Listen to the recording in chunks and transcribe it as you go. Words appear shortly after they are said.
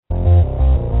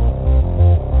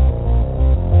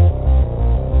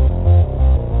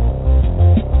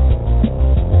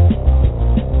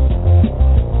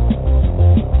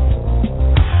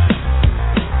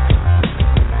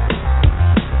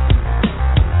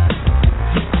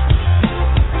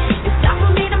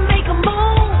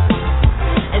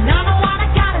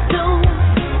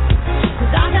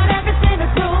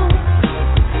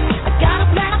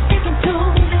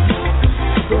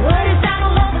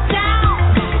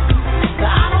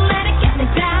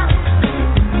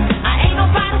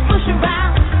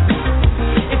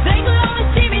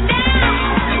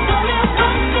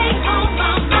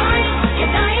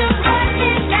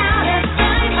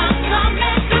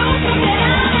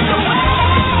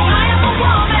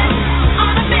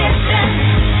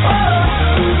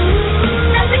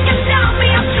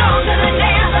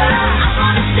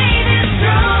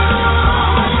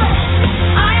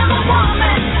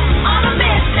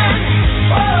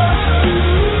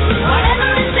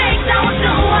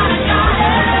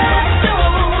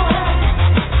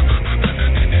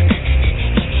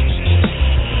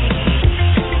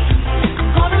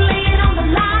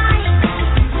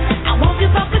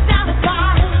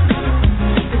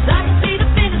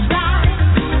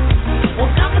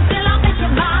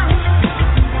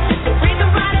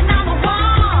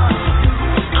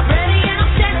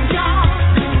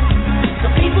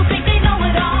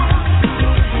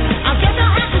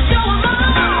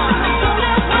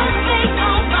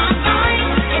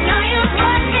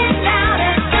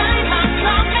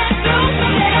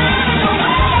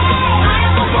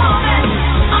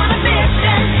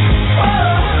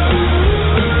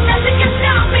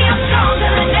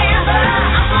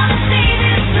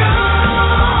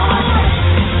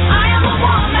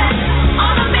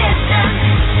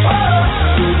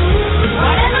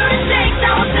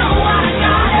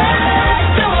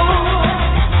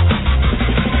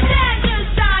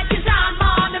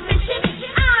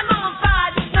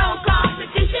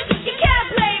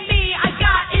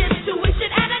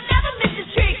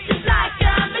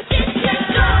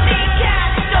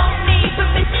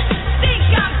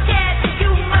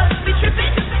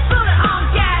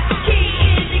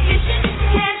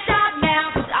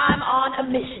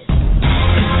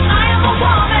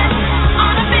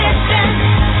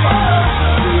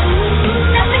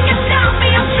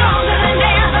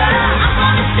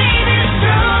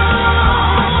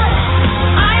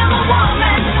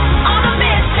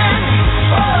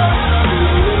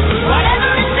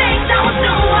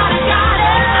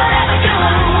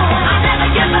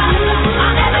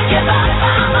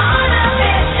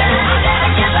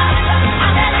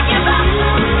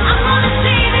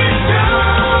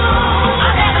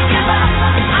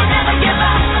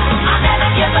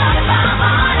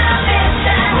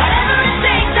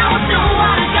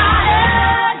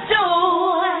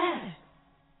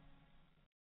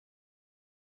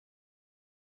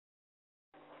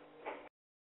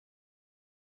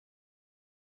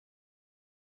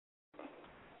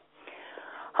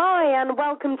Hi, and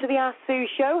welcome to the Ask Sue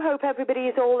show. Hope everybody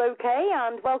is all okay,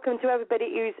 and welcome to everybody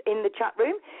who's in the chat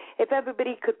room. If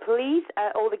everybody could please,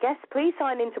 all the guests, please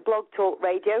sign into Blog Talk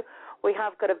Radio. We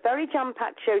have got a very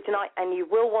jam-packed show tonight, and you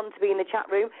will want to be in the chat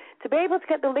room to be able to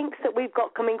get the links that we've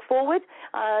got coming forward,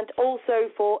 and also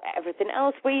for everything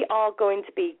else. We are going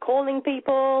to be calling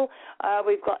people.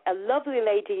 We've got a lovely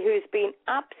lady who's been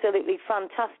absolutely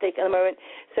fantastic at the moment,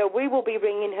 so we will be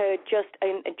ringing her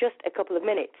in just a couple of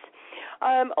minutes.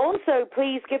 Also,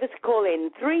 please give us a call in,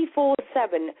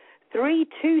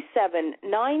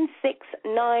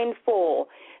 347-327-9694.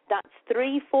 That's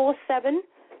 347-327-9694.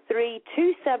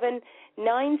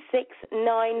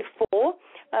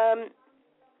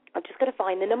 I've just got to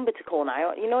find the number to call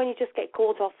now. You know when you just get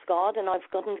caught off guard and I've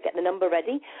forgotten to get the number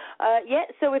ready.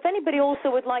 So if anybody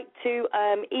also would like to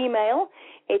email,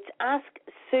 it's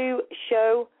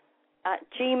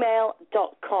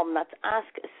asksueshow@gmail.com. That's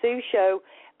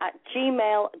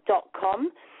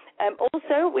asksueshow@gmail.com.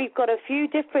 Also, we've got a few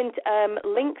different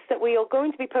links that we are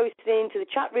going to be posting into the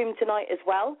chat room tonight as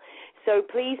well. So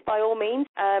please, by all means,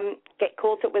 get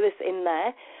caught up with us in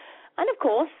there. And, of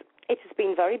course, it has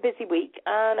been a very busy week.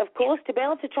 And, of course, to be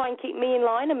able to try and keep me in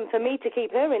line and for me to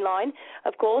keep her in line,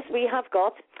 of course, we have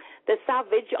got the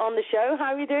Savage on the show.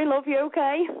 How are you doing, love? You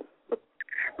okay?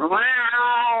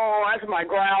 Wow, that's my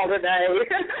growl today.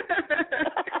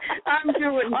 I'm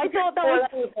doing. I thought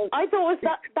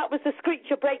that was the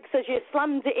screecher brakes as you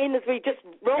slammed it in as we just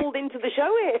rolled into the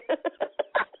show here.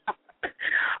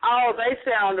 Oh, they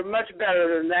sound much better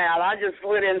than that. I just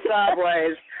slid in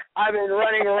sideways. I've been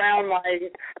running around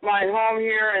my home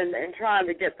here and trying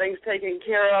to get things taken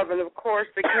care of, and of course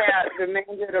the cat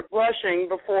demanded a brushing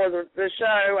before the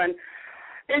show, and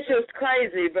it's just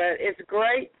crazy, but it's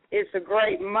great. It's a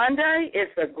great Monday.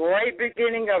 It's a great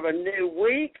beginning of a new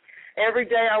week. Every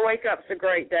day I wake up, it's a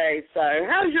great day. So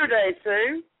how's your day,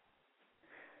 Sue?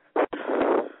 I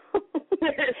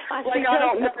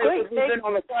don't know if you've been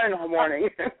on the phone all morning.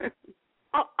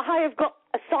 I have got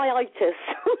a sciatus.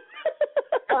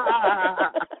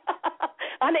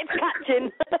 And it's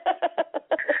catching.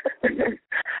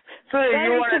 So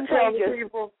you want to tell the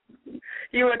people?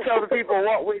 You would tell the people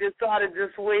what we decided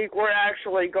this week. We're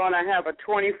actually going to have a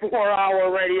 24-hour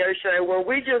radio show where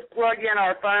we just plug in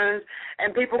our phones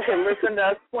and people can listen to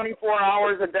us 24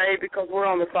 hours a day because we're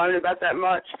on the phone about that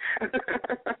much.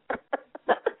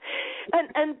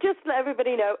 And just to let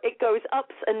everybody know, it goes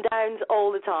ups and downs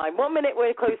all the time. 1 minute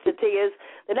we're close to tears.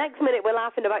 The next minute we're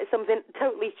laughing about something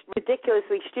totally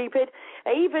ridiculously stupid.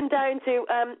 Even down to,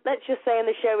 let's just say on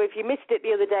the show, if you missed it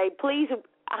the other day, please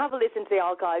have a listen to the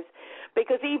archives,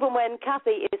 because even when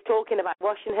Kathy is talking about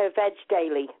washing her veg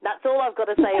daily, that's all I've got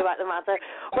to say about the matter.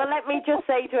 Well, let me just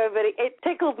say to everybody, it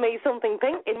tickled me something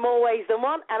pink in more ways than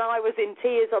one, and I was in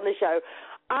tears on the show.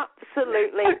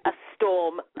 Absolutely a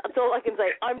storm. That's all I can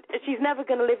say. She's never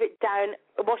going to live it down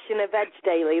washing her veg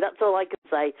daily. That's all I can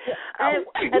say. And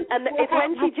it's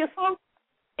when she just...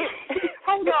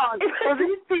 Hold on. For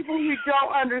these people who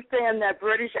don't understand that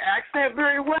British accent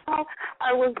very well,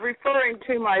 I was referring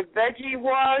to my veggie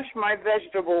wash, my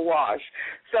vegetable wash.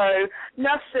 So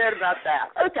enough said about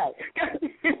that. Okay.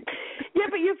 Yeah,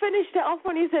 but you finished it off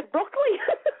when you said broccoli.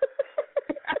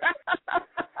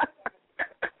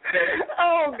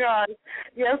 Oh, God.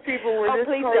 Yes, people were just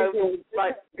crazy.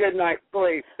 Right. Good night,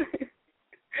 please.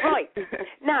 Right.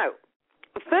 Now,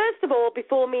 first of all,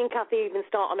 before me and Kathy even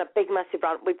start on a big, massive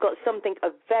rant, we've got something,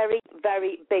 a very,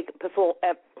 very big,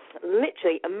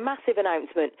 literally a massive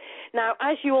announcement. Now,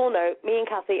 as you all know, me and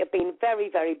Kathy have been very,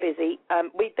 very busy.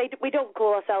 We don't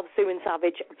call ourselves Sue and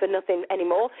Savage for nothing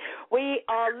anymore. We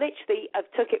are literally have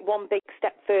took it one big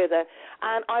step further,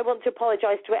 and I want to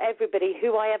apologise to everybody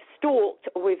who I have stalked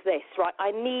with this, right?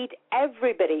 I need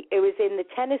everybody who is in the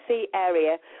Tennessee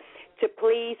area to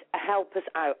please help us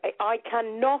out. I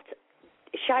cannot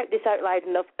shout this out loud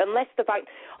enough unless the fact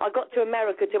I got to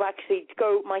America to actually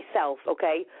go myself,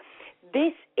 okay?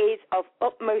 This is of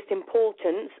utmost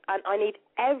importance, and I need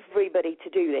everybody to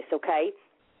do this, okay?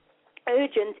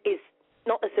 Urgent is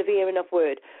not a severe enough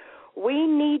word. We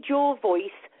need your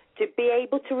voice to be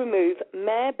able to remove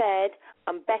Mayor Baird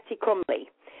and Betty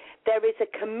Crumley. There is a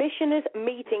commissioners'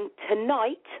 meeting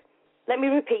tonight. Let me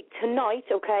repeat, tonight,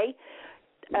 okay?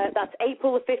 That's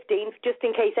April the 15th, just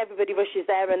in case everybody rushes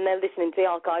there and they're listening to the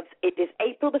archives. It is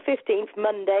April the 15th,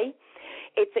 Monday.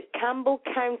 It's at Campbell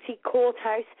County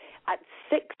Courthouse at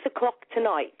 6 o'clock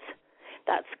tonight.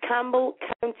 That's Campbell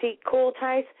County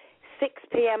Courthouse, 6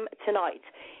 p.m. tonight.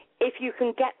 If you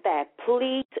can get there,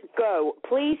 please go.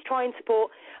 Please try and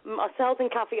support ourselves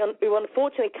and Kathy, who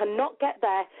unfortunately cannot get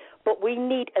there, but we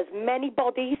need as many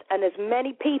bodies and as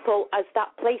many people as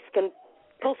that place can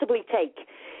possibly take.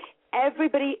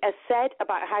 Everybody has said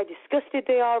about how disgusted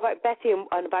they are about Betty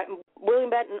and about William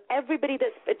Benton, everybody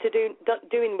that's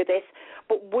doing with this.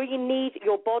 But we need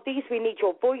your bodies, we need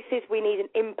your voices, we need an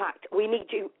impact. We need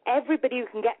you, everybody who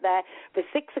can get there for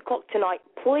 6 o'clock tonight.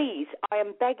 Please, I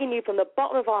am begging you from the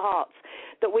bottom of our hearts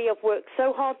that we have worked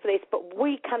so hard for this, but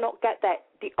we cannot get there.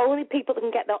 The only people that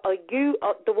can get there are you,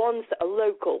 the ones that are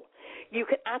local. You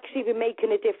can actually be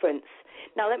making a difference.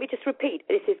 Now, let me just repeat.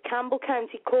 This is Campbell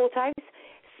County Courthouse.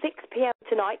 6 p.m.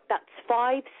 tonight. That's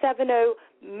 570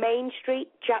 Main Street,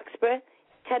 Jacksboro,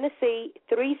 Tennessee,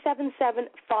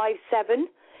 37757.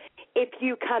 If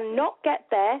you cannot get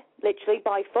there, literally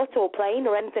by foot or plane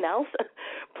or anything else,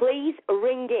 please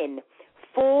ring in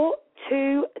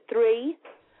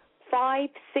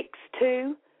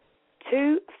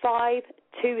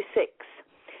 423-562-2526.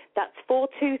 That's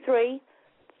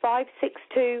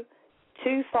 423-562-2526.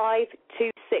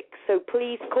 So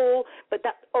please call, but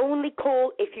that only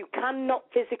call if you cannot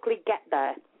physically get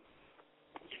there.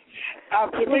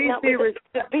 Please be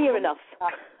severe enough.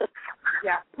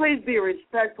 Yeah, please be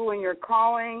respectful in your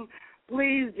calling.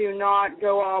 Please do not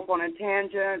go off on a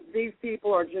tangent. These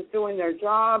people are just doing their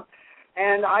job,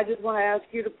 and I just want to ask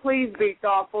you to please be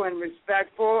thoughtful and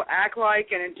respectful. Act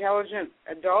like an intelligent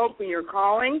adult when you're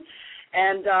calling,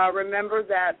 and remember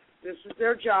that this is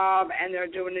their job, and they're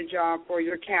doing the job for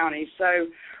your county. So,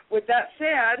 with that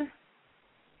said,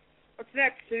 what's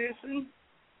next, Susan?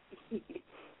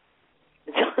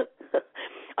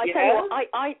 I tell you what,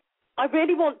 I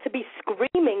really want to be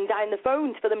screaming down the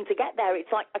phones for them to get there.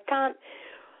 It's like I can't.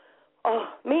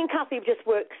 Oh, me and Kathy have just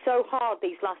worked so hard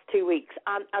these last 2 weeks,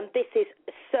 and this is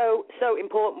so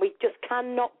important. We just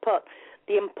cannot put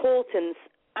the importance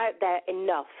out there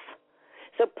enough.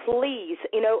 So please,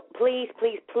 please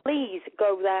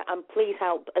go there and please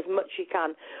help as much as you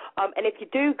can. And if you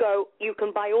do go, you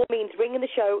can by all means ring in the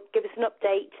show, give us an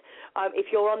update.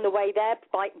 If you're on the way there,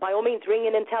 by all means ring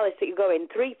in and tell us that you're going.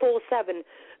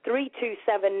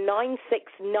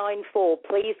 347-327-9694.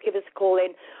 Please give us a call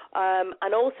in.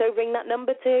 And also ring that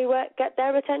number to get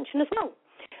their attention as well.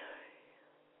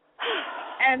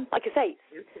 And like I say,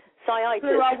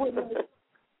 sciatis.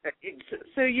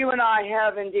 So you and I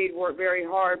have indeed worked very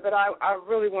hard, but I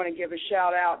really want to give a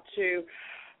shout-out to,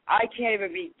 I can't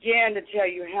even begin to tell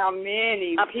you how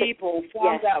many people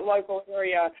from that local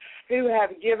area who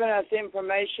have given us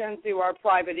information through our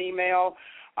private email,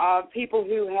 people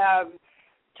who have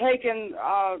taken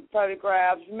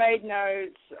photographs, made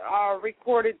notes,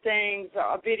 recorded things,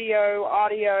 video,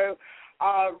 audio,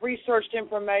 researched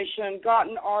information,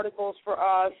 gotten articles for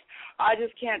us. I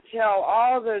just can't tell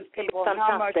all of those people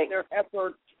how much their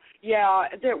efforts,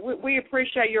 we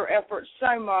appreciate your efforts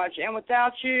so much. And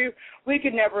without you, we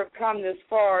could never have come this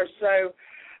far. So,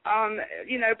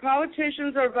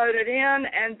 politicians are voted in,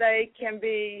 and they can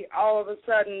be all of a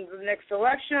sudden the next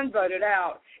election voted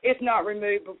out, if not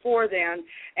removed before then.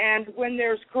 And when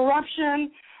there's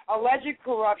corruption, alleged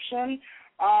corruption,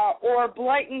 or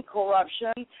blatant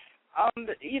corruption,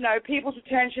 people's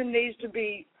attention needs to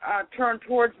be turned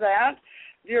towards that.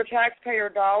 Your taxpayer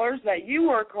dollars that you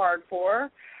work hard for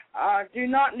do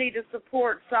not need to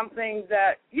support something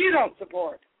that you don't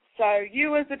support. So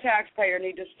you as the taxpayer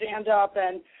need to stand up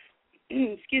and,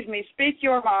 speak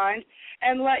your mind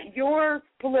and let your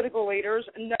political leaders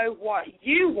know what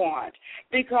you want,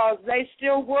 because they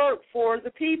still work for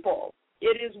the people.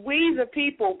 It is we the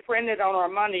people printed on our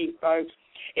money, folks.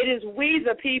 It is we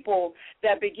the people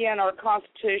that begin our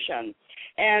Constitution.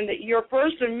 And your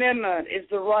First Amendment is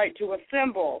the right to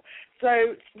assemble.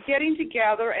 So getting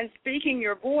together and speaking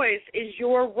your voice is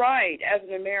your right as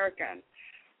an American.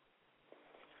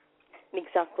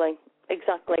 Exactly.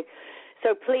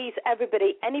 So please,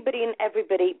 anybody and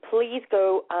everybody, please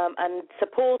go and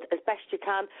support as best you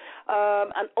can.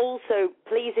 And also,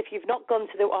 please, if you've not gone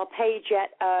to our page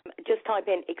yet, just type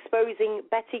in Exposing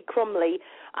Betty Crumley,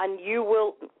 and you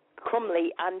will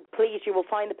please, you will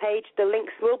find the page. The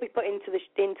links will be put into the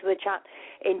chat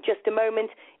in just a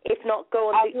moment. If not, go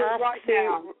on to Ask Sue.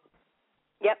 Now.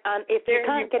 Yep, and if you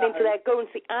can't get into there, go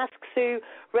into the Ask Sue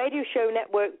Radio Show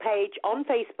Network page on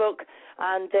Facebook,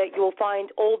 and you'll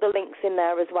find all the links in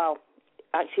there as well.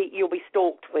 Actually, you'll be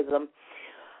stalked with them.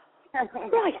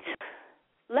 Right.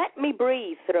 Let me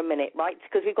breathe for a minute, right?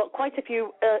 Because we've got quite a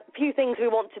few things we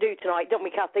want to do tonight, don't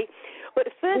we, Kathy?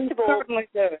 But first of all, certainly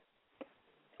do.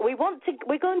 We're going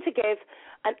to give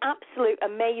an absolute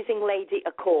amazing lady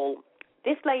a call.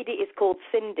 This lady is called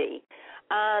Cindy,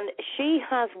 and she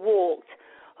has walked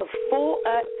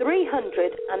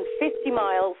 350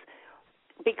 miles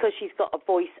because she's got a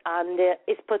voice and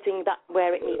is putting that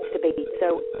where it needs to be.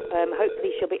 So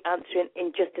hopefully she'll be answering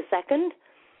in just a second.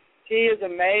 She is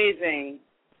amazing,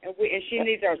 and she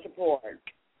needs our support.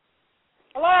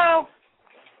 Hello.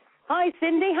 Hi,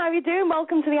 Cindy. How are you doing?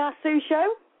 Welcome to the Ask Sue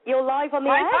Show. You're live on the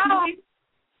air. Hi.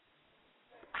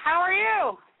 How are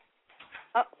you?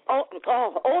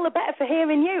 All the better for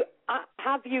hearing you.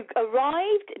 Have you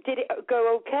arrived? Did it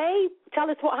go okay? Tell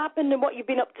us what happened and what you've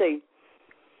been up to.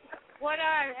 What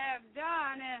I have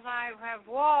done is I have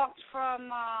walked from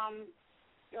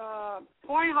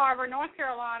Point Harbor, North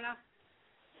Carolina,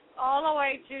 all the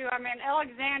way to, I'm in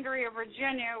Alexandria,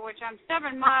 Virginia, which I'm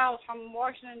 7 miles from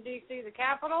Washington, D.C., the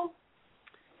capital.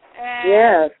 And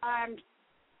Yes.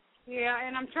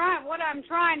 What I'm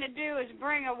trying to do is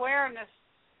bring awareness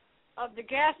of the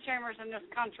gas chambers in this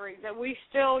country that we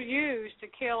still use to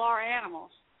kill our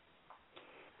animals.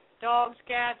 Dogs,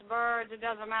 cats, birds, it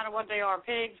doesn't matter what they are,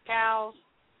 pigs, cows,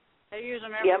 they use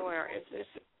them everywhere. Yep.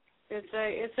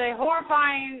 It's a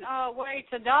horrifying way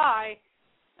to die.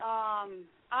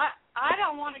 I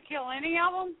don't want to kill any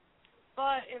of them,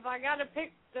 but if I got to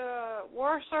pick the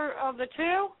worser of the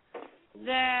two,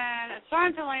 then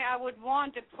certainly I would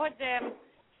want to put them.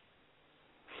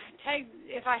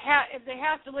 If they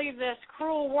have to leave this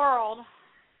cruel world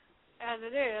as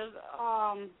it is,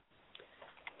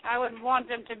 I would want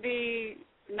them to be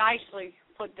nicely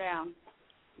put down,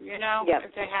 yep.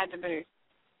 if they had to be.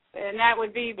 And that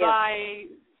would be by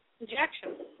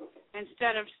injection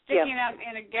instead of sticking them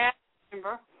in a gas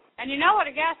chamber. And you know what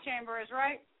a gas chamber is,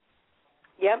 right?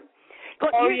 Yep. You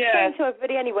explain to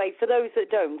everybody anyway, for those that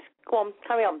don't. Go on,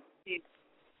 carry on.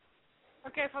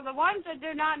 Okay, for the ones that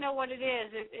do not know what it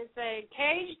is, it's a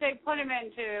cage they put them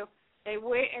into.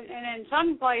 And in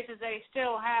some places they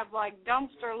still have like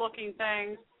dumpster-looking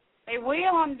things. They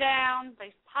wheel them down.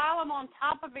 They pile them on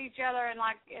top of each other in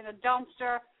a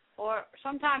dumpster, or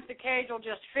sometimes the cage will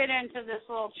just fit into this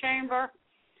little chamber,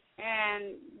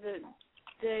 and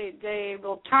they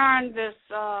will turn this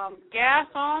gas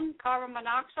on, carbon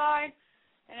monoxide.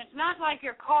 And it's not like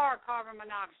your car carbon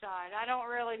monoxide. I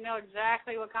don't really know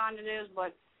exactly what kind it is,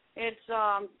 but it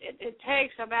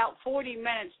takes about 40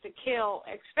 minutes to kill,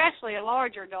 especially a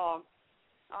larger dog.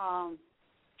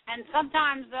 And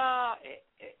sometimes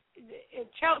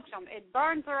it chokes them. It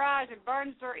burns their eyes, it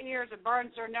burns their ears, it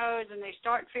burns their nose, and they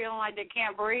start feeling like they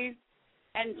can't breathe.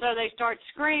 And so they start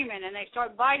screaming, and they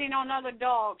start biting on other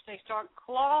dogs. They start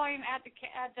clawing at the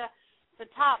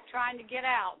top, trying to get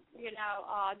out.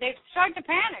 They start to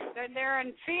panic. They're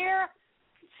in fear.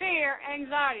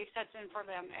 Anxiety sets in for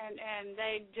them, and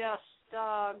they just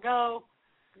go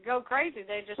crazy.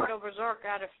 They just go berserk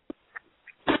out of.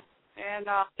 And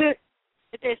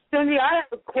Cindy, I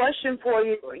have a question for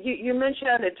you. You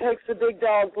mentioned it takes the big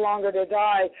dogs longer to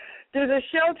die. Do the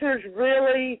shelters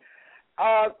really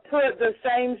put the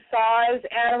same size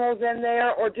animals in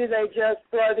there, or do they just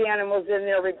throw the animals in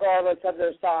there regardless of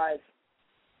their size?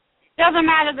 Doesn't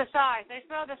matter the size. They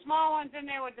throw the small ones in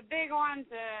there with the big ones,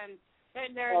 and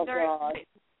they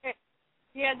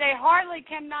hardly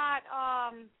cannot.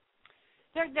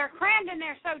 They're crammed in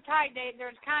there so tight.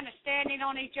 They're kind of standing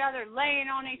on each other, laying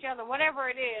on each other, whatever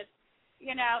it is,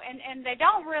 And they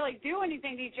don't really do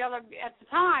anything to each other at the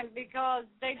time because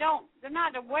they're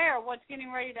not aware of what's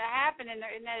getting ready to happen, and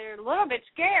they're a little bit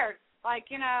scared.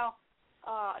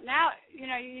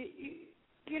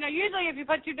 Usually if you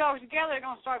put two dogs together, they're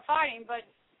going to start fighting. But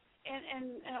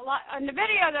in the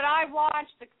video that I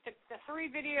watched, the 3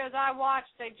 videos I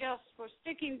watched, they just were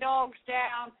sticking dogs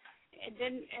down,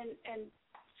 and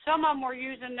some of them were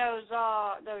using those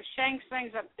shanks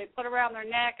things that they put around their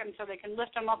neck, and so they can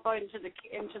lift them up into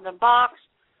the box,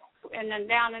 and then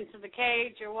down into the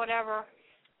cage or whatever.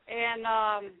 And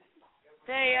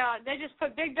they just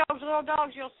put big dogs, little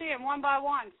dogs. You'll see them one by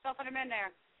one, stuffing them in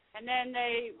there. And then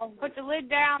they put the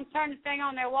lid down, turn the thing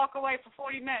on, they walk away for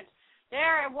 40 minutes.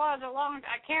 There it was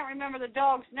I can't remember the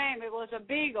dog's name. It was a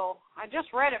beagle. I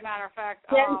just read it, matter of fact.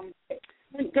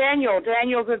 Daniel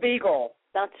the beagle.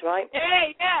 That's right.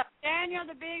 Yeah, Daniel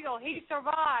the beagle. He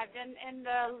survived. And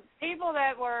the people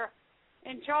that were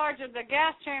in charge of the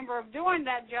gas chamber of doing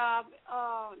that job,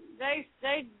 they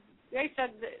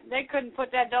said they couldn't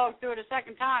put that dog through it a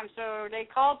second time, so they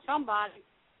called somebody,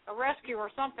 a rescue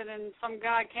or something, and some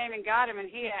guy came and got him, and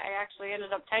he actually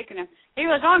ended up taking him. He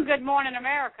was on Good Morning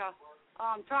America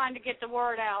trying to get the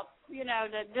word out,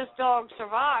 that this dog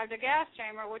survived a gas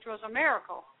chamber, which was a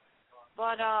miracle.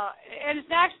 But and it's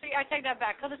actually, I take that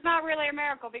back, because it's not really a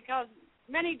miracle, because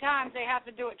many times they have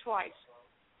to do it twice,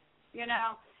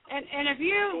 And if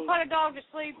you put a dog to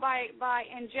sleep by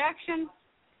injection,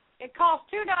 it costs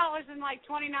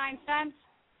 $2.29.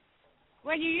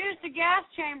 When you use the gas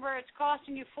chamber, it's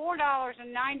costing you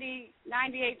 $4.98,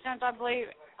 I believe,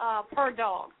 per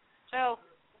dog. So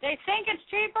They think it's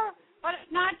cheaper, but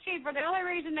it's not cheaper. The only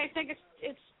reason they think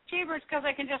it's cheaper is because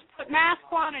they can just put mass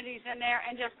quantities in there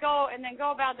and just go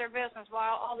about their business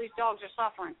while all these dogs are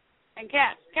suffering. And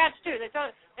cats too. They don't.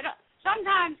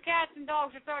 Sometimes cats and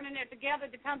dogs are thrown in there together.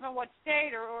 Depends on what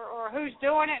state or who's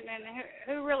doing it and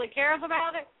who really cares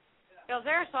about it. Because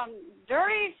there's some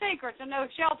dirty secrets in those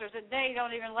shelters that they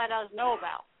don't even let us know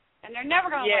about, and they're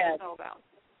never going to let us know about.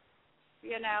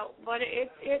 But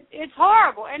it's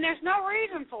horrible, and there's no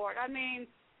reason for it. I mean,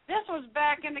 this was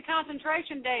back in the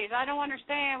concentration days. I don't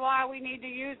understand why we need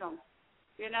to use them.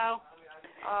 Exactly.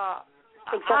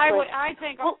 I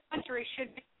think our country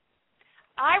should be.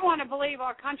 I want to believe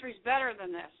our country's better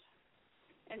than this,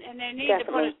 and they need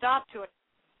to put a stop to it.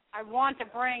 I want to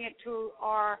bring it to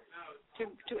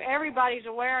everybody's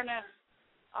awareness,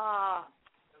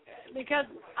 because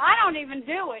I don't even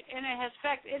do it, and it has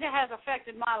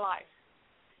affected my life.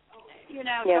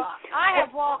 So I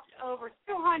have walked over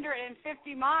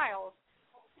 250 miles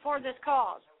for this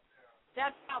cause.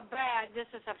 That's how bad this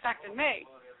has affected me.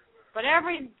 But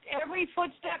every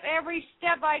footstep, every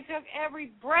step I took, every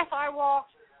breath I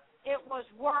walked, it was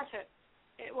worth it.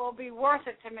 It will be worth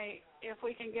it to me if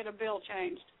we can get a bill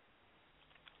changed.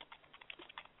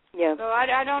 Yeah. So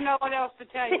I don't know what else to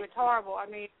tell you. It's horrible. I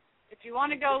mean, if you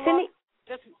want to go look,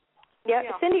 just... Yeah,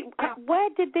 Cindy, where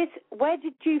did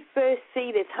you first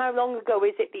see this? How long ago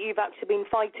is it that you've actually been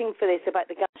fighting for this about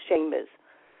the gas chambers?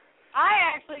 I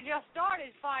actually just started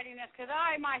fighting this because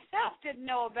I myself didn't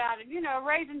know about it.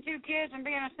 Raising two kids and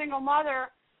being a single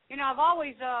mother, I've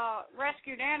always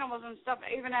rescued animals and stuff,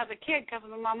 even as a kid, because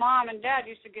my mom and dad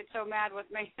used to get so mad with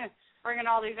me bringing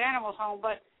all these animals home.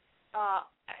 But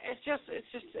it's just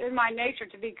in my nature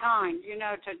to be kind,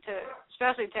 to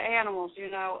especially to animals,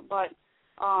 But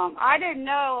I didn't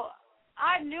know.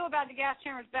 I knew about the gas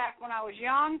chambers back when I was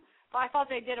young, but I thought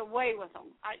they did away with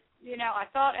them. I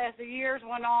thought as the years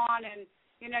went on and,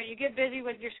 you get busy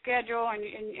with your schedule and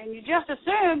you just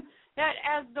assume that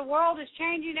as the world is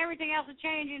changing, everything else is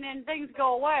changing and things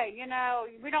go away.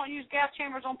 We don't use gas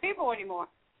chambers on people anymore.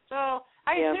 So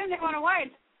I assumed they went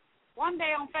away. One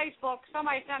day on Facebook,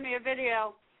 somebody sent me a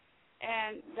video,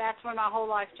 and that's when my whole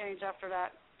life changed after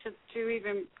that, to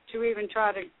even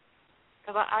try to,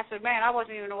 because I said, man, I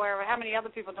wasn't even aware of it. How many other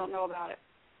people don't know about it?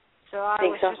 So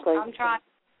I'm trying,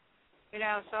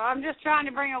 so I'm just trying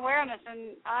to bring awareness,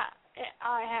 and I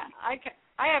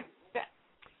have,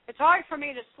 it's hard for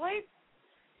me to sleep.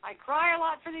 I cry a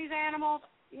lot for these animals,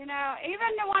 even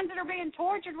the ones that are being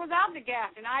tortured without the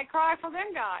gas, and I cry for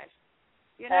them guys.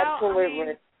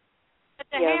 Absolutely. At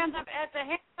the hands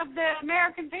of the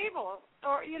American people,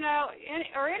 or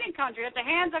any country, at the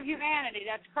hands of humanity.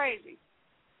 That's crazy.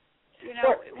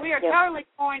 We are totally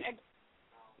going against,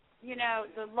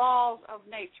 the laws of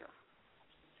nature.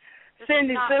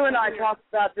 Cindy, Sue and I talk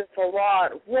about this a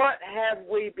lot. What have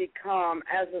we become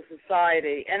as a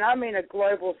society, and I mean a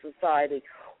global society?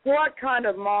 What kind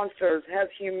of monsters has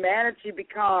humanity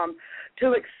become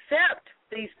to accept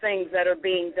these things that are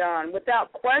being done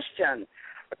without question,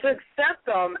 to accept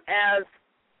them as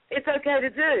it's okay to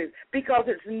do, because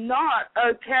it's not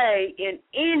okay in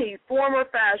any form or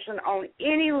fashion, on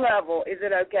any level, is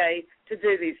it okay to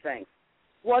do these things?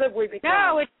 What have we become?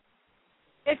 No,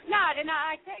 it's not, and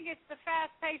I think it's the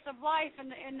fast pace of life and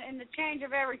the change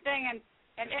of everything, and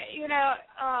I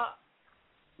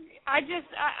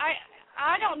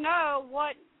don't know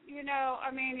what,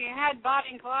 I mean, you had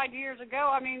Bonnie and Clyde years ago.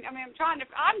 I'm trying to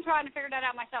figure that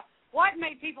out myself. What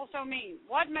made people so mean?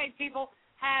 What made people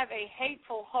have a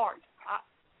hateful heart? I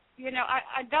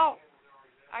don't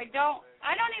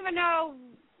even know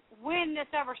when this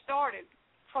ever started.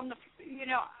 From the,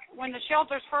 when the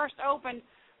shelters first opened,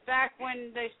 back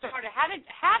when they started. How did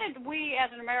we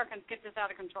as an Americans get this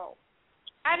out of control?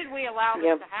 How did we allow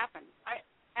this to happen? I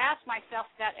ask myself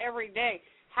that every day.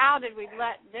 How did we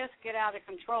let this get out of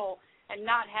control and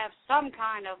not have some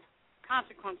kind of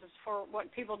consequences for what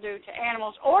people do to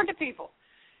animals or to people?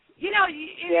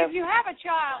 If you have a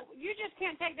child, you just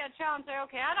can't take that child and say,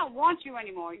 okay, I don't want you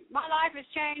anymore. My life has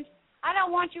changed. I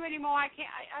don't want you anymore. I can't.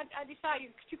 I decide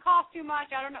you cost too much.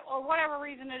 I don't know, or whatever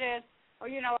reason it is, or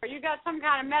or you got some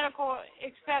kind of medical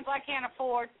expense I can't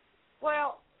afford.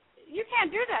 Well, you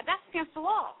can't do that. That's against the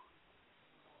law.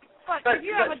 But if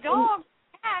you have a dog,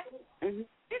 cat, you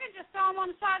can just throw them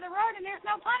on the side of the road and there's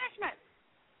no punishment.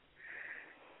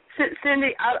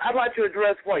 Cindy, I'd like to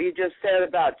address what you just said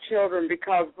about children,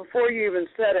 because before you even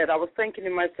said it, I was thinking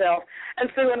to myself, and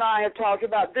Sue and I have talked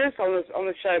about this on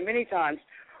the show many times.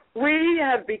 We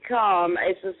have become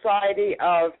a society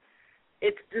of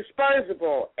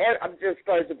disposable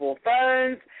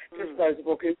phones,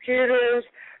 disposable computers,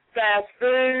 fast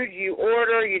food, you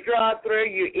order, you drive through,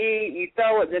 you eat, you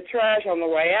throw it in the trash on the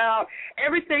way out.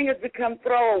 Everything has become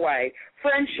throwaway.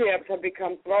 Friendships have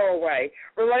become throwaway.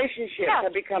 Relationships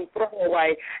have become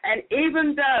throwaway. And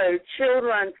even though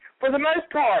children, for the most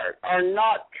part, are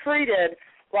not treated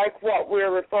like what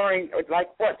we're referring, like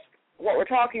what we're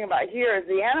talking about here as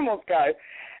the animals go,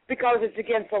 because it's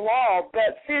against the law.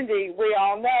 But, Cindy, we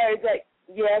all know that,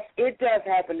 yes, it does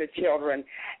happen to children.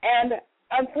 And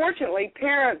unfortunately,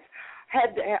 parents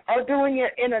are doing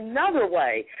it in another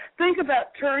way. Think about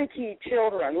turnkey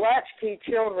children, latchkey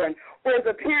children, where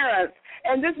the parents,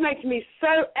 and this makes me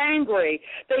so angry,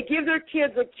 they give their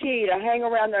kids a key to hang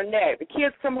around their neck. The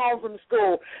kids come home from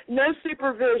school, no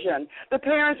supervision. The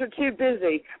parents are too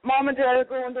busy. Mom and dad are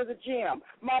going to the gym.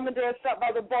 Mom and dad stop by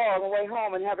the bar on the way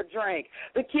home and have a drink.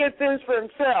 The kid fends for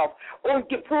himself or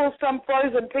pulls some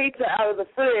frozen pizza out of the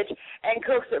fridge and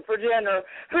cooks it for dinner.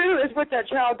 Who is with that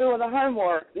child doing the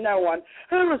homework? No one.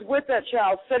 Who is with that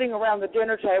child sitting around the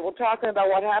dinner table talking about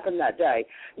what happened that day?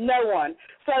 No one.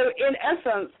 So, in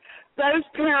essence, those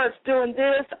parents doing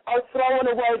this are throwing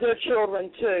away their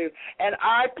children, too. And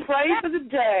I pray for the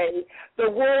day the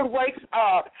world wakes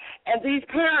up and these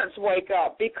parents wake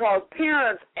up, because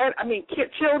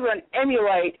children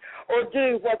emulate or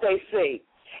do what they see.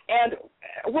 And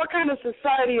what kind of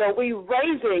society are we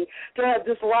raising to have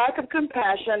this lack of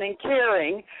compassion and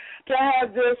caring, to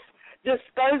have this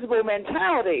disposable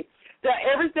mentality that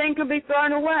everything can be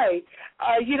thrown away?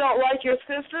 You don't like your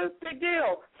sister? Big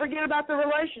deal. Forget about the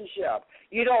relationship.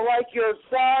 You don't like your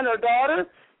son or daughter?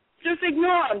 Just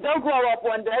ignore them. They'll grow up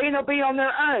one day and they'll be on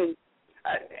their own.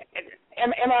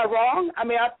 Am I wrong? I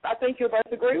mean, I think you'll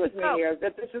both agree with me here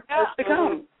that this is supposed to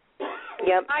come.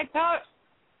 Yep.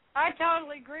 I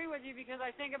totally agree with you, because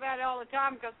I think about it all the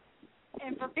time.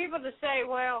 And for people to say,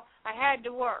 well, I had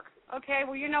to work. Okay,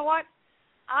 well, you know what?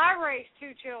 I raised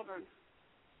 2 children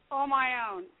on my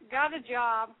own, got a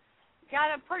job,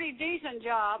 got a pretty decent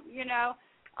job, you know.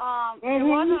 It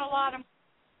wasn't a lot of,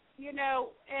 you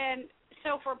know, and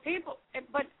so for people,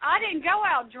 but I didn't go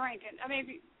out drinking. I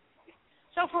mean,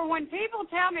 so for when people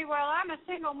tell me, well, I'm a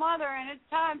single mother and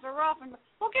times are rough,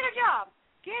 well, get a job.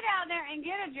 Get out there and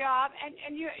get a job,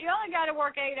 and you only got to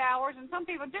work 8 hours, and some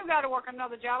people do got to work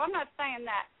another job. I'm not saying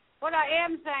that. What I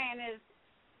am saying is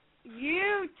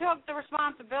you took the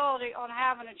responsibility on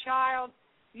having a child.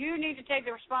 You need to take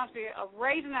the responsibility of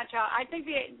raising that child. I think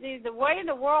the way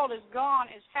the world is gone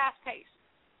is fast-paced.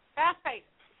 Fast-paced.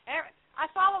 I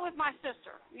saw it with my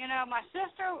sister. You know, my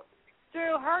sister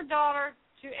threw her daughter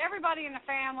to everybody in the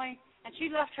family, and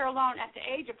she left her alone at the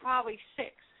age of probably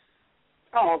 6.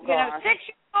 Oh, God. You know, 6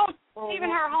 years old,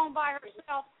 leaving her home by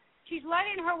herself. She's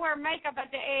letting her wear makeup at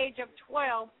the age of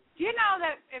 12. Do you know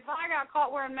that if I got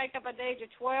caught wearing makeup at the age of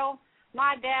 12,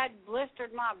 my dad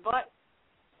blistered my butt?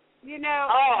 You know.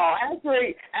 Oh,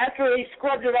 after he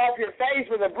scrubbed it off your face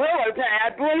with a Brillo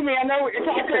pad. Believe me, I know what you're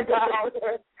talking about.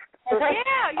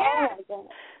 Yeah. Oh,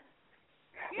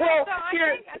 well, so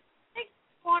I think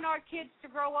we want our kids to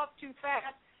grow up too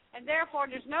fast, and therefore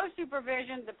there's no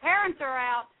supervision. The parents are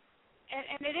out.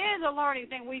 And it is a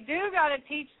learning thing. We do got to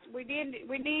teach. We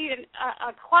need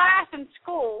a class in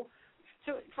school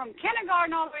from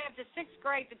kindergarten all the way up to 6th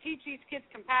grade to teach these kids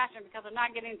compassion, because they're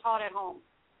not getting taught at home.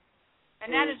 And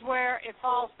that is where it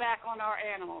falls back on our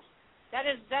animals. That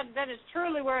is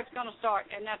truly where it's going to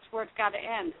start, and that's where it's got to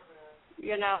end.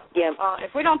 You know. Yeah.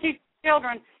 If we don't teach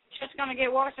children, it's just going to get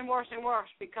worse and worse and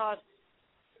worse, because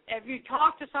if you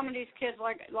talk to some of these kids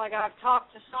like I've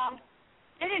talked to some,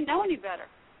 they didn't know any better.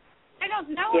 They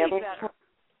don't know any better.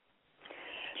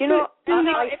 Do you know,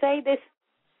 I say this,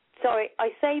 I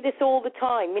say this all the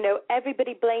time. You know,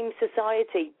 everybody blames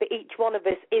society, but each one of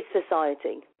us is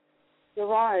society. You're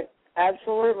right.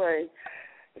 Absolutely.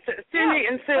 Cindy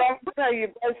and Sue, I'm going to tell you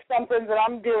both something that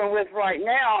I'm dealing with right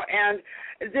now, and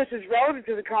this is relevant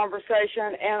to the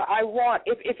conversation, and I want,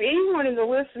 if anyone in the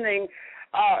listening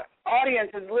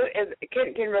audience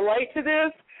can relate to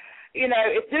this, you know,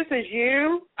 if this is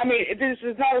you, I mean, this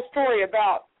is not a story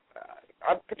about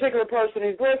a particular person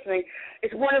who's listening.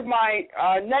 It's one of my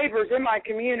neighbors in my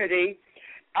community.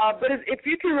 But if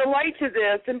you can relate to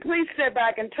this, then please step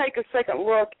back and take a second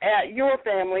look at your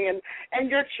family and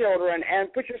your children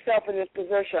and put yourself in this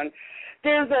position.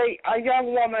 There's a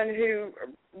young woman who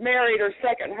married her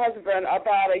second husband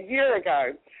about a year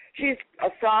ago. She's a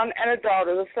son and a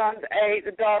daughter. The son's 8,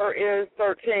 the daughter is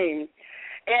 13.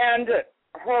 And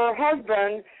her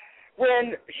husband,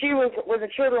 when the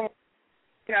children,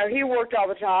 you know, he worked all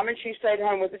the time and she stayed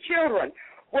home with the children.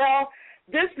 Well,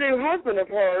 this new husband of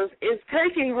hers is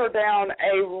taking her down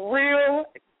a real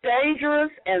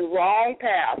dangerous and wrong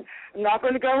path. I'm not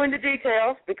going to go into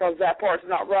details because that part's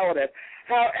not relative.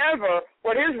 However,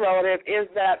 what is relative is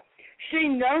that she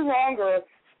no longer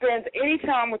spends any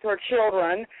time with her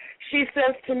children. She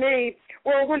says to me,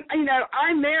 well, when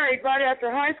I married right after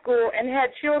high school and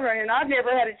had children, and I've never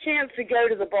had a chance to go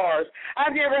to the bars.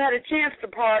 I've never had a chance to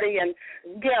party and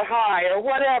get high or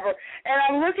whatever. And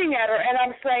I'm looking at her and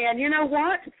I'm saying, you know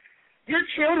what? Your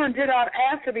children did not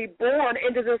ask to be born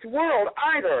into this world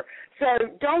either. So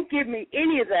don't give me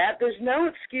any of that. There's no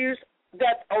excuse.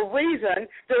 That's a reason.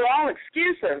 They're all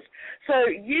excuses. So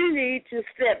you need to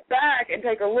step back and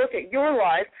take a look at your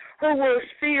life. Her worst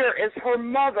fear is her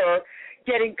mother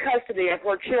getting custody of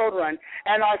her children.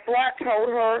 And I flat told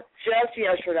her just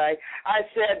yesterday, I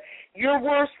said, your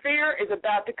worst fear is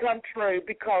about to come true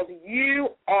because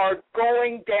you are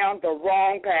going down the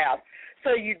wrong path.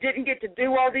 So you didn't get to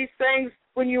do all these things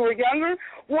when you were younger?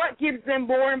 What gives them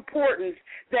more importance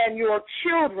than your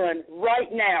children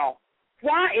right now?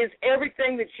 Why is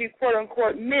everything that you,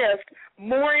 quote-unquote, missed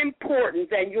more important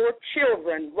than your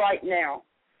children right now?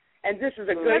 And this is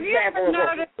a good example of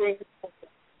what we're seeing.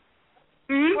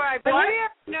 Right, but have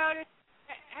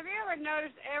you ever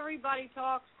noticed everybody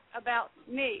talks about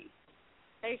me?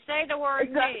 They say the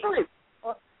word me.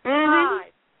 Or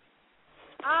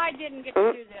I didn't get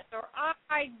to do this, or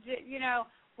I did,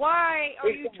 why are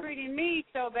you treating me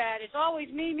so bad? It's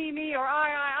always me, or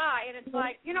I. And it's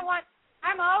like, you know what?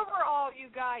 I'm over all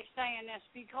you guys saying this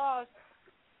because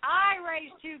I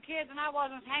raised 2 kids and I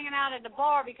wasn't hanging out at the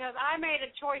bar because I made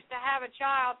a choice to have a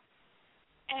child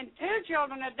and 2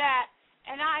 children at that,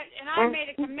 and I made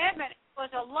a commitment. It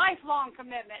was a lifelong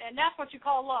commitment, and that's what you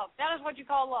call love. That is what you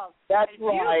call love. That's if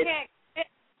right. You can't commit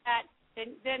to that,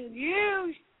 then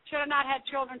you should have not had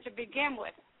children to begin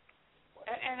with.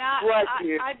 And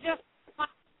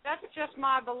that's just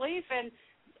my belief, and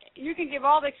you can give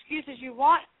all the excuses you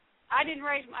want. I didn't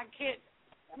raise my kids.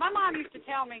 My mom used to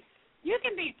tell me, you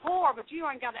can be poor, but you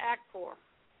ain't got to act poor.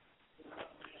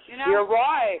 You're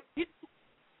right.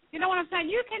 You know what I'm saying?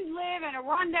 You can live in a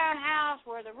rundown house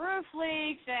where the roof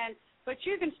leaks, but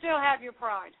you can still have your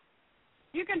pride.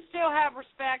 You can still have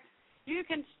respect. You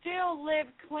can still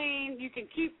live clean. You can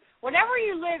keep whatever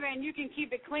you live in. You can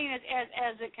keep it clean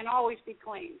as it can always be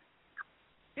clean.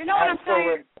 You know what I'm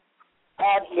saying?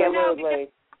 Absolutely.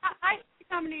 I see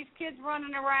some of these kids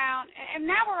running around, and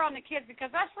now we're on the kids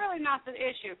because that's really not the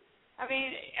issue. I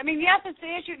mean, yes, it's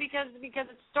the issue because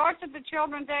it starts at the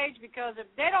children's age. Because if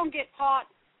they don't get taught,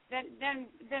 then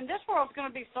this world's going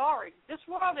to be sorry. This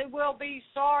world will be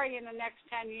sorry in the next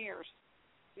 10 years.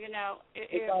 If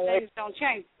things don't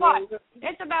change. But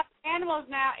it's about animals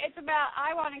now. It's about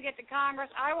I want to get to Congress.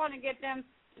 I want to get them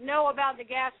to know about the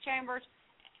gas chambers.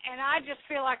 And I just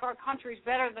feel like our country's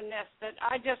better than this.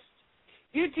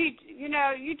 You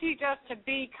teach us to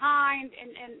be kind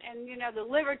and the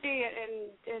liberty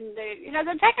and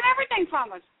they're taking everything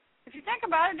from us. If you think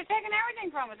about it, they're taking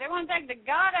everything from us. They want to take the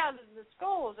God out of the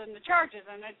schools and the churches,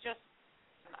 and it's just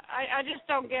I just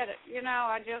don't get it. I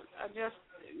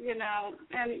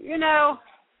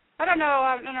don't know.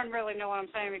 I don't really know what I'm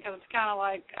saying because it's kind of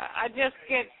like I just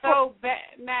get so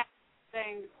mad at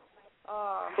things.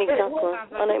 Exactly. I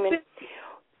know what you mean.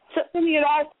 So it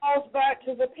all falls back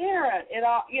to the parent.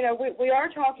 We are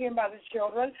talking about the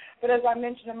children, but as I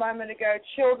mentioned a moment ago,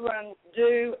 children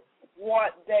do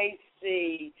what they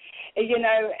see.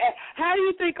 How do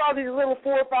you think all these little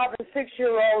 4, 5, and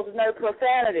 6-year-olds know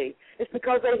profanity? It's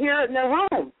because they hear it in their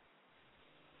home.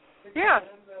 Yeah.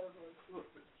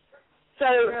 So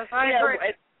yes, I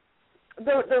agree.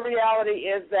 The reality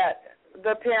is that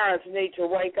the parents need to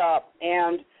wake up,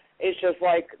 and it's just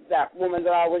like that woman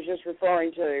that I was just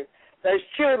referring to. Those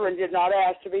children did not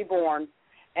ask to be born,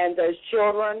 and those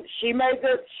children, she made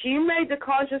the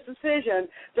conscious decision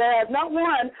to have not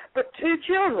 1 but 2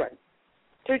 children.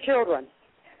 2 children.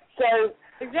 So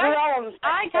we're all on the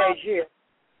same page here.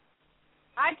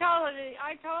 I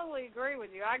totally agree with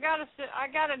you. I got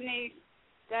a niece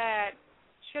that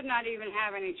should not even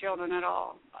have any children at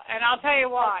all, and I'll tell you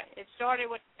why. It started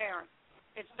with parents.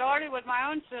 It started with my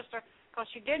own sister because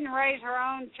she didn't raise her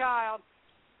own child,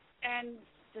 and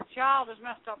the child is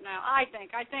messed up now. I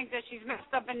think that she's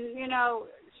messed up, and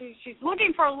she's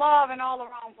looking for love in all the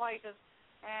wrong places,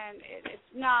 and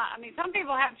it's not. I mean, some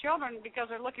people have children because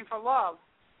they're looking for love,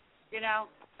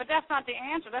 but that's not the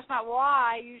answer. That's not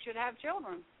why you should have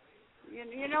children.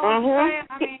 You know what I'm saying?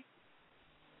 I mean,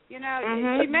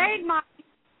 she made my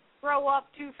grow up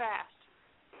too fast,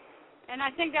 and I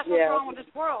think that's what's wrong with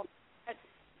this world.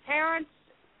 Parents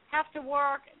have to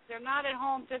work. They're not at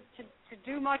home to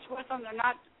do much with them. They're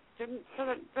not.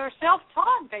 They're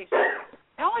self-taught basically.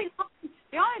 The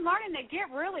the only learning they get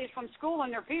really is from school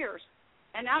and their peers,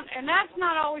 and that's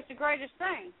not always the greatest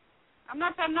thing. I'm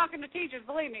not knocking the teachers,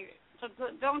 believe me, so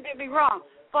don't get me wrong,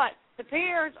 but the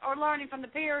peers are learning from the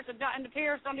peers, and the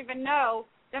peers don't even know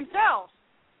themselves.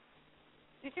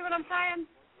 You see what I'm saying?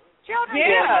 Children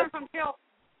learn from children.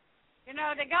 You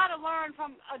know, they got to learn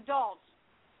from adults,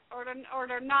 or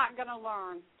they're not going to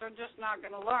learn. They're just not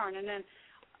going to learn, and then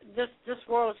this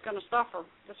world is going to suffer.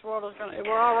 This world is going to.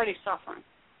 We're already suffering.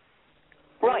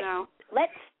 Right. You know?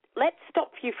 Let's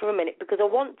stop you for a minute, because I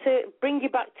want to bring you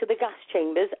back to the gas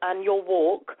chambers and your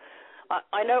walk.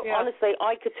 I know, honestly,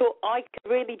 I could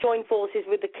really join forces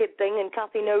with the kid thing, and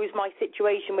Kathy knows my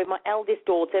situation with my eldest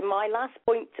daughter. My last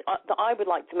point that I would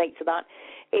like to make to that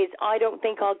is I don't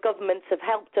think our governments have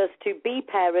helped us to be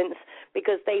parents,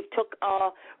 because they've took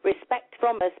our respect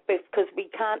from us, because we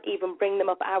can't even bring them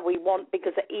up how we want,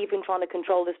 because they're even trying to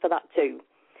control us for that too.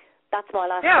 That's my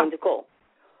last point of call.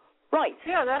 Right,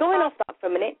 going off that for a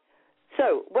minute.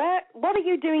 So, what are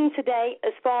you doing today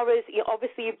as far as,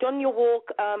 obviously you've done your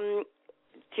walk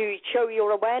to show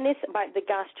your awareness about the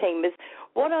gas chambers.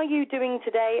 What are you doing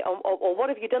today, or what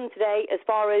have you done today as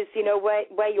far as,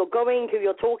 where you're going, who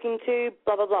you're talking to,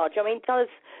 blah, blah, blah? Do you know what I mean? Tell us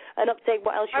an update,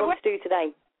 what else you want to do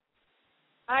today.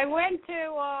 I went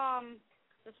to,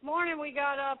 this morning we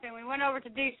got up and we went over to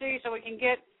D.C. so we can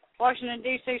get, Washington,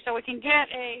 D.C., so we can get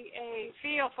a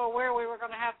feel for where we were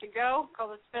going to have to go,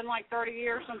 because it's been like 30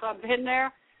 years since I've been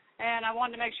there. And I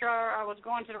wanted to make sure I was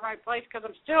going to the right place, because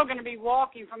I'm still going to be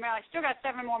walking from there. I still got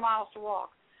 7 more miles to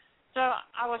walk. So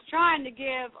I was trying to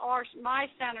give my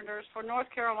senators for North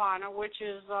Carolina, which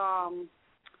is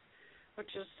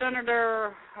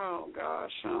Senator,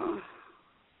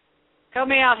 help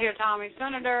me out here, Tommy.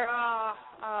 Senator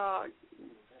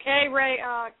Kay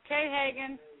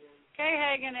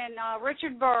Hagan and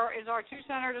Richard Burr is our 2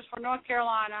 senators for North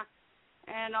Carolina,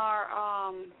 and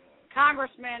our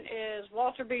Congressman is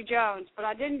Walter B. Jones, but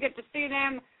I didn't get to see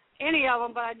any of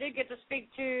them, but I did get to speak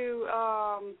to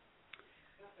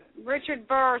Richard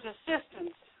Burr's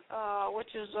assistant,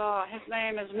 which is his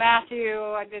name is Matthew.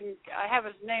 I have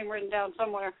his name written down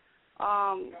somewhere.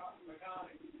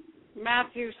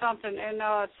 Matthew something,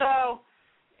 and so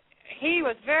he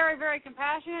was very, very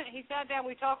compassionate. He sat down.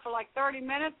 We talked for like 30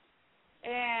 minutes,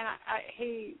 and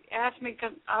he asked me,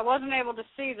 because I wasn't able to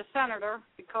see the senator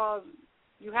because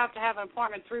you have to have an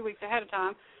appointment 3 weeks ahead of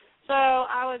time. So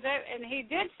I was there, and he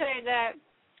did say that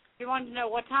he wanted to know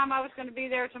what time I was going to be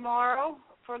there tomorrow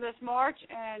for this march,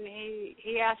 and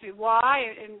he asked me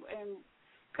why, and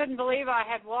couldn't believe I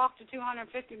had walked to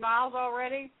 250 miles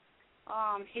already.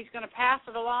 He's going to pass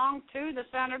it along to the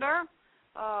senator,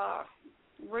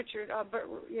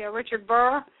 Richard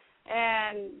Burr,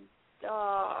 and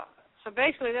so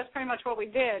basically that's pretty much what we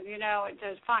did,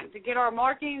 to get our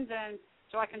markings, and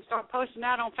so I can start posting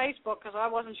that on Facebook, because I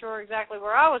wasn't sure exactly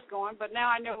where I was going, but now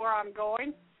I know where I'm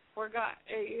going.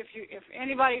 If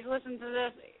anybody's listening to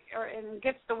this and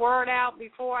gets the word out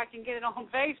before I can get it on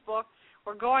Facebook,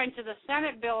 we're going to the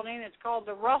Senate building. It's called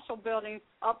the Russell Building,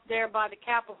 up there by the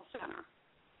Capitol Center.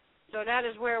 So that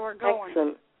is where we're going.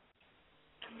 Excellent.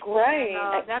 Great.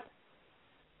 And,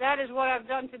 that is what I've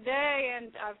done today,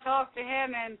 and I've talked to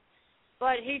him,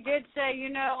 but he did say, he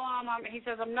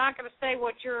says, I'm not going to say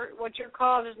what your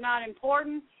cause is not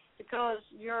important, because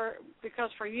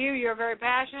for you're very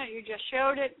passionate. You just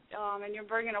showed it, and you're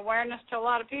bringing awareness to a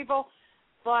lot of people.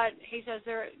 But he says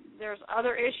there's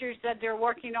other issues that they're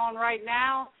working on right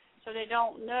now, so they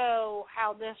don't know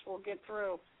how this will get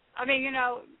through. I mean,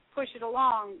 push it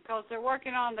along, because they're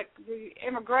working on the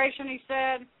immigration, he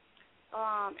said,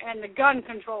 and the gun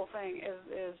control thing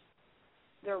is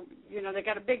they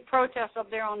got a big protest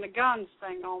up there on the guns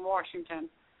thing on Washington,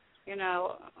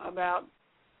 about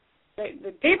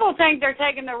the people think they're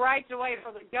taking the rights away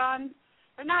for the guns.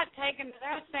 They're not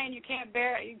saying you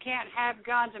can't have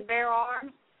guns and bear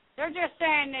arms. They're just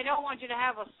saying they don't want you to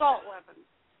have assault weapons.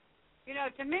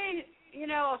 To me,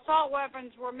 assault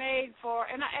weapons were made for,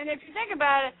 and if you think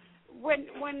about it,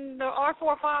 when our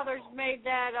forefathers made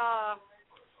that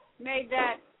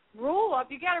rule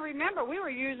up, you got to remember we were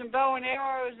using bow and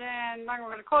arrows, and I'm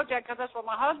going to quote that because that's what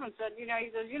my husband said. He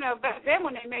says, back then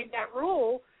when they made that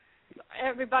rule,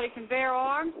 everybody can bear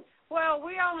arms. Well,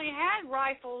 we only had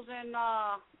rifles and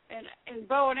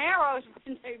bow and arrows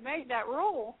when they made that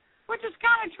rule, which is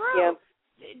kind of true. Yeah.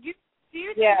 Do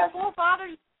you think the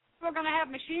forefathers were going to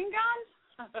have machine guns?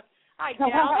 I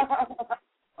doubt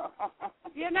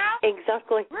it.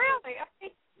 Exactly. Really.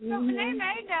 When they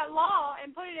made that law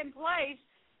and put it in place,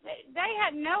 they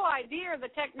had no idea the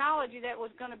technology that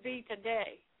was going to be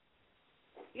today.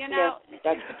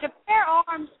 To bear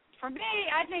arms for me,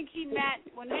 I think he meant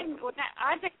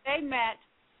I think they meant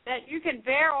that you can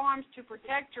bear arms to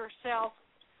protect yourself,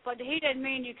 but he didn't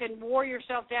mean you can war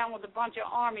yourself down with a bunch of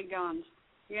army guns.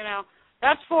 You know,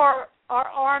 that's for our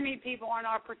army people and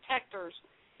our protectors.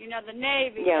 You know, the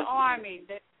Navy, the Army,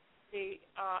 the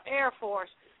Air Force.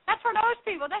 That's for those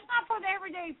people. That's not for the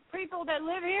everyday people that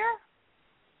live here.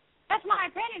 That's my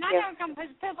opinion. I know it can piss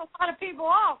a lot of people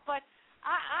off, but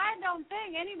I don't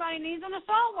think anybody needs an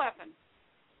assault weapon.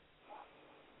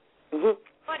 Mm-hmm.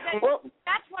 But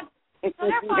that's what. So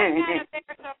they're fighting that up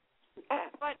there. So,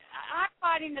 but I'm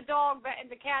fighting the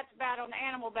cat's battle, and the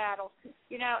animal battle.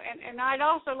 You know, and I'd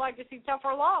also like to see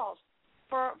tougher laws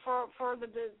for the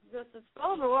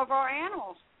disposal of our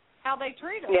animals, how they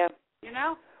treat them. Yeah. You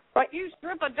know, right. If you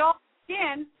strip a dog's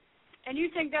skin, and you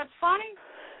think that's funny,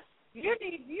 you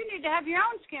need to have your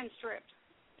own skin stripped,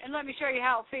 and let me show you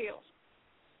how it feels.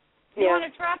 You want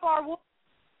to trap our wolf?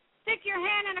 Stick your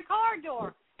hand in a car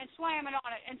door and slam it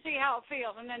on it and see how it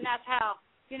feels, and then that's how.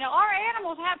 You know, our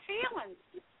animals have feelings.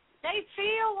 They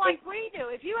feel like we do.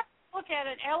 If you look at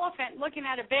an elephant looking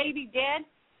at a baby dead,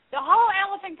 the whole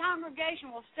elephant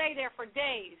congregation will stay there for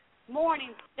days,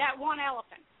 mourning that one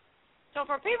elephant. So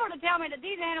for people to tell me that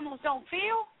these animals don't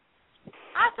feel,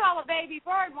 I saw a baby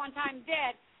bird one time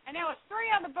dead, and there was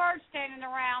 3 other birds standing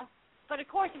around, but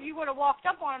of course if you would have walked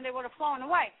up on them, they would have flown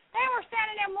away. They were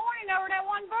standing there mourning over that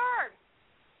one bird.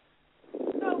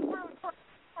 So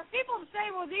for people to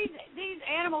say, well, these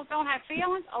animals don't have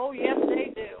feelings, oh, yes,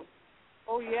 they do.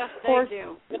 Oh, yes, they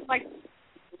do. Just like,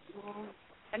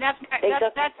 and that's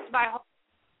my whole,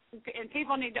 and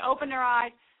people need to open their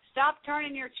eyes, stop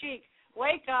turning your cheek,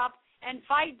 wake up, and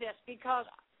fight this, because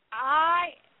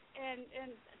I and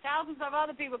thousands of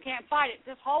other people can't fight it.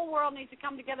 This whole world needs to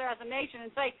come together as a nation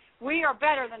and say, we are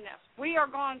better than this. We are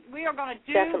going to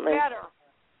do better.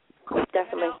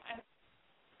 Definitely. You know? And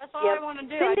that's all I want to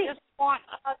do. Cindy, I just want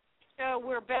us to show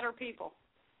we're better people.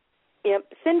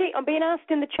 Yep. Cindy, I'm being asked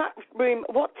in the chat room,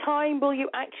 what time will you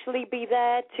actually be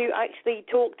there to actually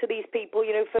talk to these people,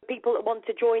 you know, for people that want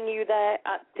to join you there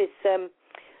at this,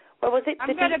 where was it?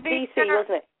 I'm going to be DC,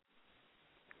 wasn't it?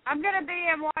 I'm going to be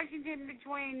in Washington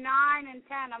between 9 and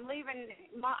 10. I'm leaving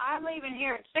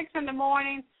here at 6 in the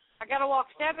morning. I got to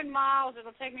walk 7 miles.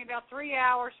 It'll take me about 3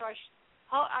 hours, so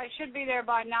I should be there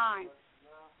by 9.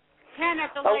 10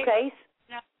 at the latest. Okay.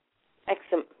 No.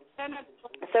 Excellent.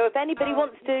 So if anybody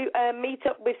wants to meet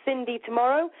up with Cindy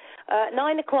tomorrow,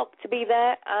 9 o'clock to be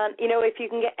there, and you know, if you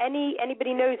can get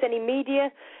anybody knows any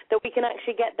media that we can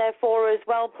actually get there for her as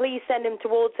well, please send them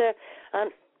towards her,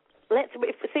 and let's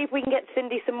see if we can get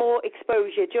Cindy some more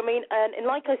exposure. Do you know what I mean? And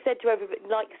like I said to everybody,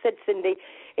 like I said, Cindy,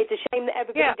 it's a shame that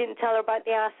everybody didn't tell her about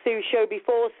the Ask Sue show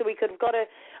before, so we could have got her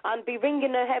and be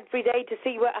ringing her every day to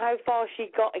see how far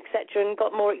she got, etc., and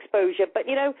got more exposure. But,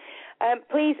 you know,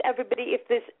 please, everybody, if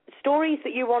there's stories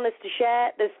that you want us to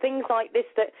share, there's things like this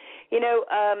that, you know,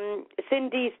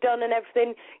 Cindy's done and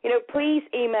everything, you know, please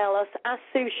email us,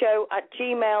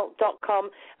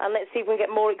 asksueshow@gmail.com, and let's see if we can get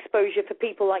more exposure for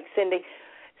people like Cindy.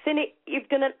 Cindy, you've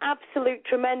done an absolute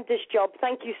tremendous job.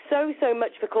 Thank you so, so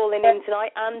much for calling in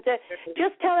tonight. And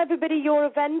just tell everybody your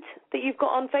event that you've got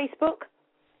on Facebook.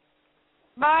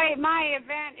 My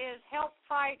event is Help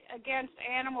Fight Against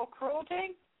Animal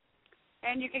Cruelty.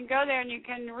 And you can go there and you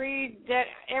can read that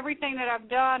everything that I've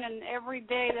done, and every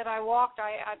day that I walked,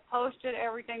 I posted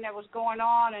everything that was going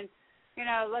on, and, you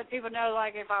know, let people know,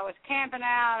 like, if I was camping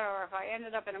out or if I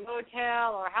ended up in a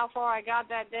motel or how far I got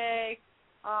that day.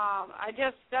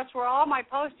 That's where all my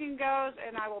posting goes,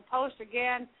 and I will post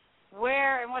again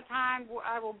where and what time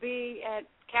I will be at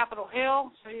Capitol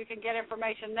Hill, so you can get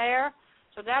information there.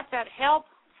 So that's at Help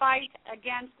Fight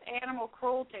Against Animal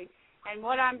Cruelty. And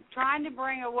what I'm trying to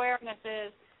bring awareness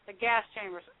is the gas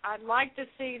chambers. I'd like to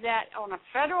see that on a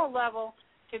federal level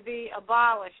to be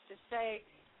abolished, to say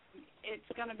it's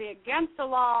going to be against the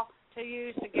law to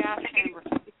use the gas chambers,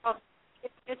 because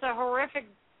it's a horrific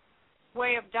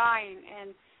way of dying,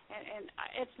 and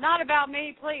it's not about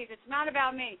me, please. It's not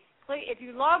about me. Please, if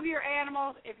you love your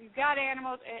animals, if you've got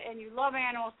animals and you love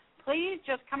animals, please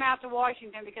just come out to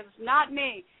Washington, because it's not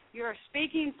me. You're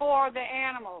speaking for the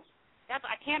animals.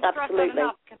 I can't stress that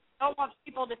enough, because I don't want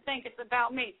people to think it's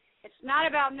about me. It's not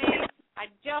about me.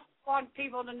 I just want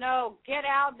people to know, get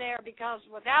out there, because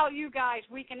without you guys,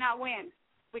 we cannot win.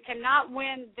 We cannot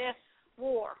win this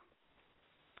war.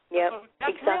 Yeah, so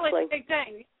that's exactly. really the big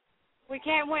thing. We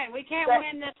can't win. We can't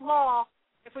win this law.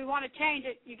 If we want to change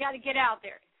it, you got to get out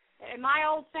there. And my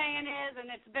old saying is, and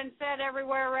it's been said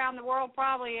everywhere around the world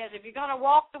probably, is if you're going to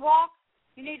walk the walk,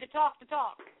 you need to talk the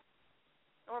talk.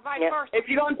 Or vice versa.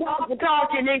 If you're going to talk the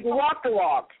talk, you need to walk the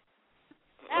walk.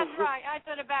 That's right. I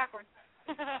said it backwards.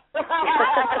 I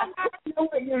know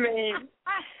what you mean.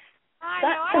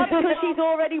 That's because she's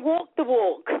already walked the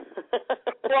walk.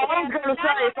 Well, I was going to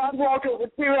say, if I've walked over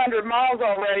 200 miles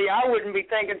already, I wouldn't be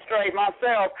thinking straight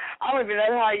myself. I don't even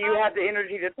know how you have the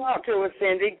energy to talk to us,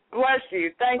 Cindy. Bless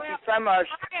you. Thank you so much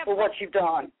for what you've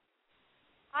done.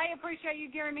 I appreciate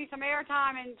you giving me some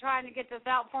airtime and trying to get this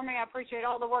out for me. I appreciate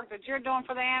all the work that you're doing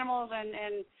for the animals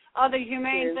and other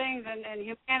humane things and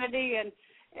humanity and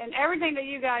everything that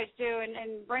you guys do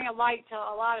and bring a light to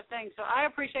a lot of things. So I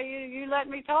appreciate you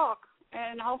letting me talk,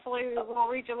 and hopefully we'll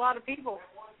reach a lot of people,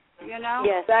 you know?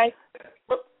 Yes. Thank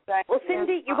Well,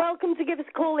 Cindy, you're welcome to give us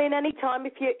a call in any time.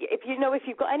 If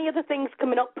you've got any other things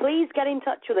coming up, please get in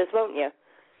touch with us, won't you?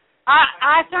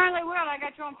 I certainly will. I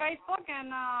got you on Facebook,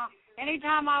 and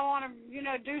anytime I want to,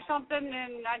 do something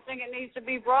and I think it needs to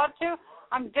be brought to,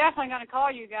 I'm definitely going to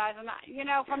call you guys. And,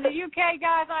 from the UK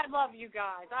guys, I love you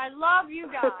guys. I love you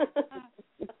guys.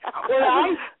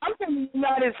 Well, I'm from the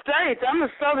United States. I'm a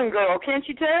Southern girl. Can't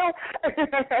you tell?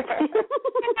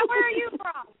 Where are you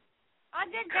from? I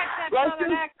did catch that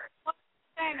Southern accent.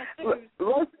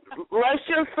 Let's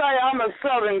just say I'm a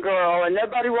Southern girl, and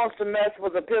nobody wants to mess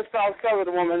with a pissed-off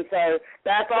Southern woman, so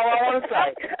that's all I want to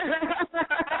say.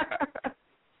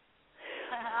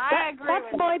 I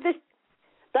agree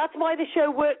That's why the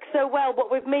show works so well, but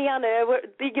with me and her,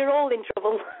 you're all in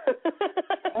trouble.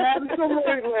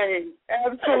 Absolutely.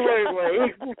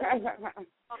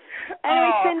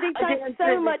 Anyway, Cindy, thanks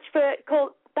so much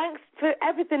thanks for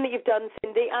everything that you've done,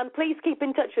 Cindy, and please keep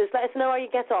in touch with us. Let us know how you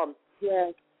get on.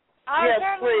 Yes. I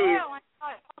certainly please. will.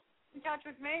 In touch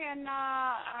with me, and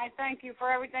I thank you for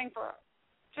everything.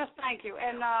 Just thank you.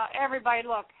 And everybody,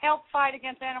 look, help fight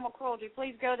against animal cruelty.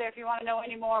 Please go there if you want to know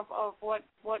any more of what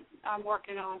I'm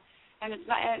working on. And it's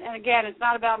not. And again, it's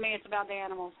not about me. It's about the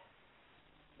animals.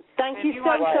 Thank you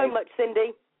so much,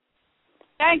 Cindy.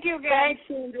 Thank you again. Thanks,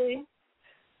 Cindy.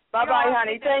 Bye-bye,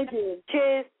 honey. Thank you.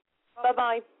 Cheers.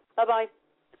 Bye-bye. Bye-bye.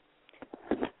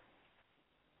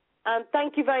 And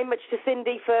thank you very much to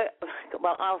Cindy for,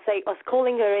 I'll say us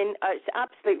calling her in. It's an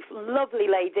absolute lovely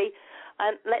lady.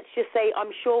 And let's just say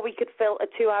I'm sure we could fill a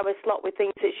 2-hour slot with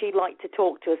things that she'd like to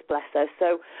talk to us, bless her.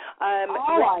 So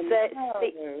let's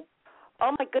see.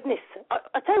 Oh, my goodness.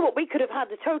 I tell you what, we could have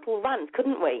had a total rant,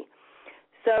 couldn't we?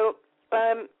 So,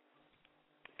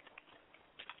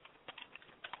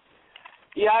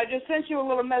 yeah, I just sent you a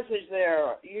little message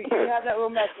there. You have that little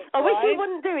message. I wish you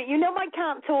wouldn't do it. You know I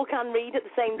can't talk and read at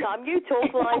the same time. You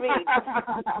talk while I read.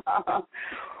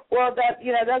 Well,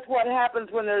 that's what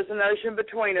happens when there's an ocean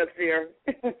between us, dear.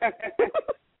 Yeah,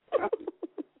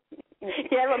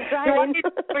 I'm trying. Do I need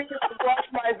to wash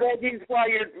my veggies while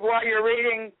you're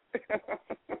reading?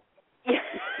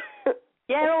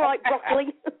 Yeah, all right,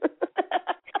 broccoli.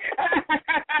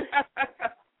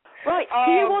 Right,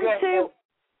 do you want to...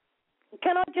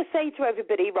 Can I just say to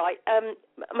everybody, right,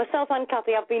 myself and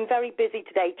Kathy have been very busy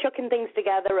today, chucking things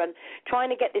together and trying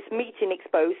to get this meeting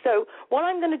exposed. So what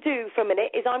I'm going to do for a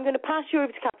minute is I'm going to pass you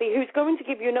over to Kathy, who's going to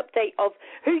give you an update of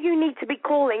who you need to be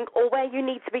calling or where you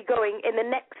need to be going in the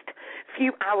next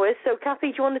few hours. So,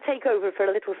 Kathy, do you want to take over for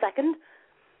a little second?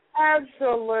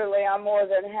 Absolutely. I'm more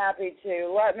than happy to.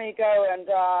 Let me go and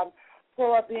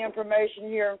pull up the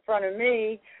information here in front of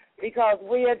me, because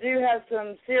we do have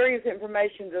some serious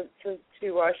information to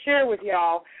share with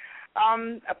y'all.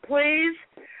 Please,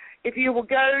 if you will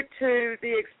go to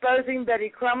the Exposing Betty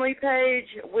Crumley page,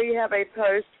 we have a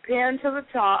post pinned to the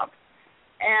top,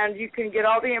 and you can get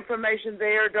all the information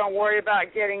there. Don't worry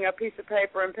about getting a piece of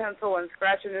paper and pencil and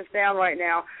scratching this down right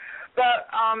now. But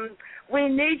we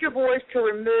need your voice to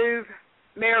remove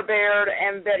Mayor Baird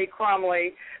and Betty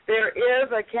Crumley. There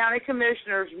is a county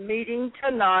commissioners meeting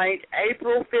tonight,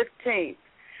 April 15th.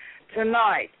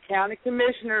 Tonight, county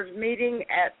commissioners meeting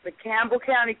at the Campbell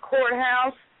County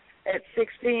Courthouse at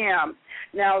 6 p.m.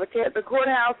 Now, the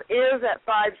courthouse is at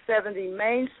 570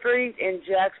 Main Street in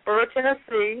Jacksboro,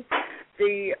 Tennessee.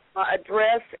 The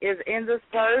address is in this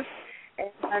post,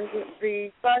 and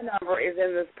the phone number is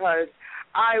in this post.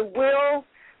 I will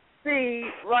see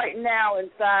right now, in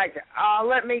fact,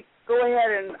 let me go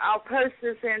ahead and I'll post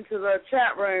this into the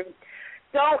chat room.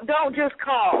 Don't just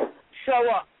call. Show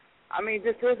up. I mean,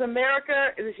 this is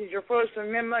America. This is your First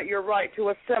Amendment, your right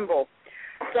to assemble.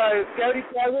 So go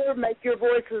together, make your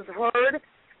voices heard.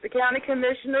 The county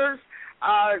commissioners,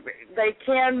 they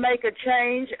can make a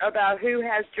change about who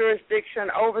has jurisdiction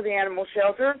over the animal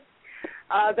shelter.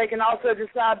 They can also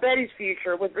decide Betty's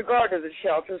future with regard to the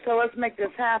shelter. So let's make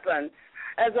this happen.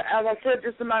 As I said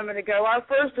just a moment ago, our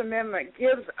First Amendment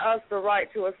gives us the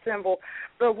right to assemble.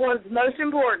 But what's most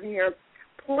important here,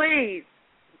 please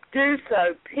do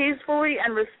so peacefully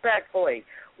and respectfully.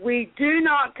 We do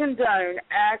not condone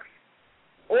acts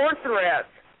or threats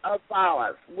of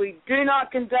violence. We do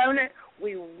not condone it.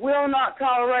 We will not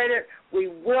tolerate it. We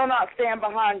will not stand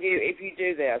behind you if you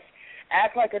do this.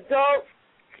 Act like adults,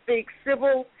 speak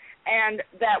civil, and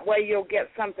that way you'll get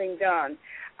something done.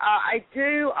 I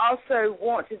do also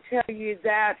want to tell you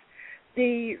that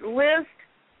the list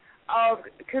of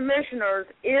commissioners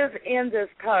is in this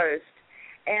post,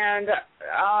 and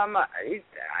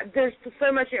there's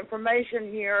so much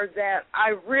information here that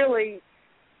I really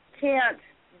can't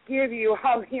give you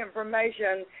all the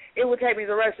information. It would take me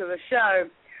the rest of the show.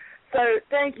 So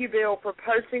thank you, Bill, for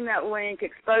posting that link,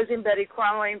 exposing Betty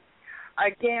Crumley.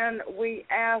 Again, we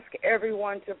ask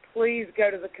everyone to please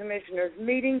go to the commissioners'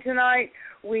 meeting tonight.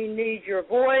 We need your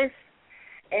voice,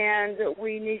 and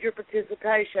we need your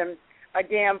participation.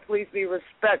 Again, please be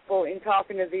respectful in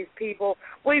talking to these people.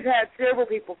 We've had several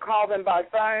people call them by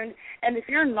phone, and if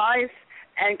you're nice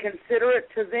and considerate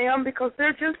to them, because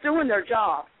they're just doing their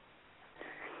job,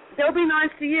 they'll be nice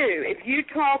to you. If you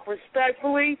talk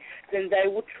respectfully, then they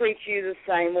will treat you the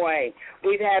same way.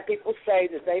 We've had people say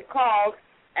that they've called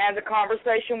and the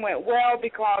conversation went well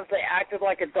because they acted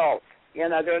like adults. You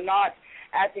know, they're not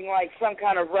acting like some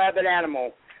kind of rabid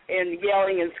animal and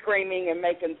yelling and screaming and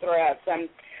making threats. And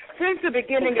since the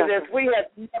beginning of this, we have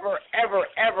never, ever,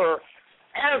 ever,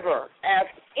 ever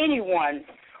asked anyone,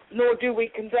 nor do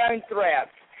we condone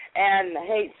threats and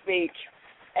hate speech.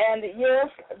 And,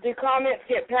 yes, do comments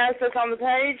get past us on the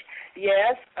page?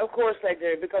 Yes, of course they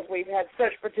do, because we've had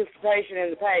such participation in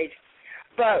the page.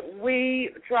 But we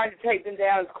try to take them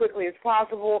down as quickly as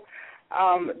possible.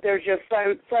 There's just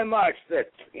so much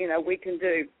that, you know, we can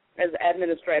do as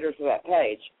administrators of that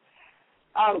page.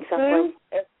 Sue,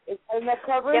 is that enough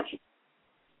coverage?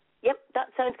 Yep, that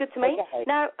sounds good to me. Okay.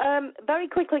 Now, very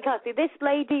quickly, Kathy, this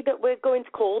lady that we're going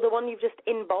to call, the one you've just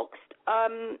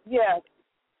inboxed, yes.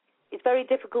 It's very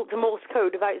difficult to Morse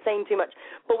code without saying too much.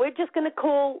 But we're just going to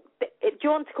call. Do you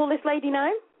want to call this lady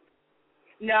now?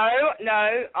 No.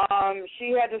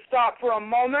 She had to stop for a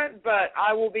moment, but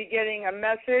I will be getting a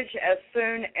message as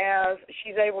soon as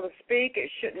she's able to speak.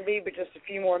 It shouldn't be but just a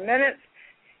few more minutes,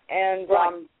 and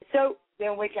right. So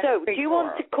then we can. So, do you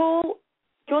want to call?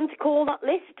 Do you want to call that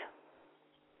list?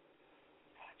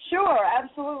 Sure,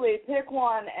 absolutely. Pick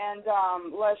one, and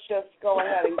let's just go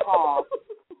ahead and call.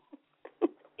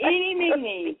 Eeny,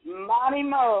 meeny, miny,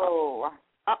 mo.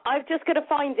 I've just got to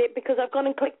find it because I've gone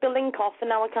and clicked the link off and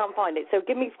now I can't find it. So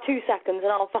give me 2 seconds and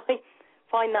I'll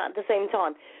find that at the same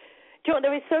time. Do you know,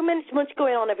 there is so much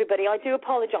going on, everybody. I do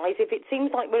apologise if it seems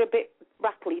like we're a bit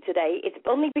rattly today. It's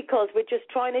only because we're just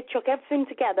trying to chuck everything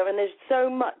together and there's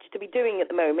so much to be doing at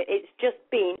the moment. It's just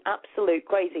been absolute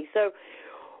crazy. So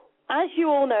as you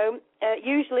all know,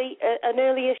 usually an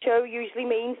earlier show usually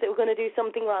means that we're going to do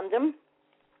something random.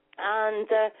 And,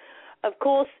 of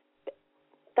course,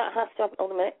 that has to happen.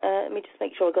 Hold a minute. Let me just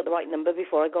make sure I got the right number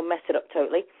before I go and mess it up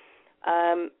totally.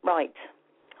 Right.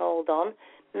 Hold on.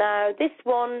 Now, this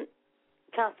one,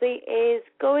 Kathy, is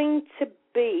going to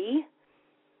be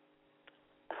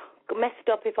messed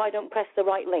up if I don't press the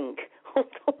right link. Hold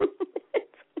on a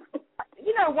minute.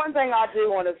 You know, one thing I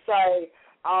do want to say,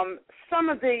 some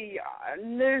of the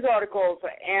news articles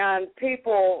and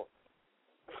people,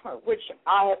 which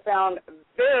I have found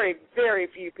very, very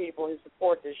few people who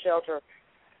support this shelter,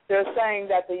 they're saying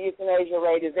that the euthanasia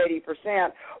rate is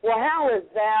 80%. Well, how is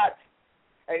that?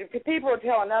 People are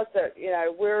telling us that, you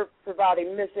know, we're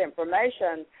providing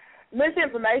misinformation.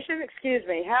 Excuse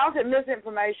me, how is it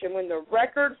misinformation when the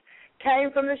records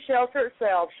came from the shelter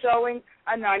itself showing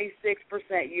a 96%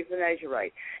 euthanasia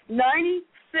rate? 96%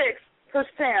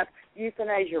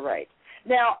 euthanasia rate.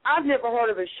 Now, I've never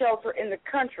heard of a shelter in the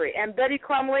country, and Betty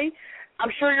Crumley, I'm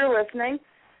sure you're listening,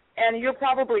 and you're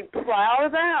probably proud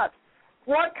of that.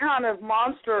 What kind of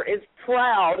monster is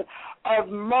proud of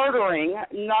murdering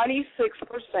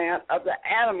 96% of the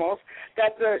animals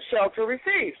that the shelter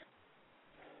receives?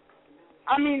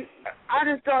 I mean, I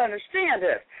just don't understand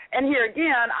it. And here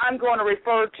again, I'm going to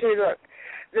refer to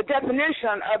the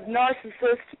definition of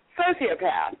narcissist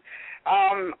sociopath.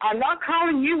 I'm not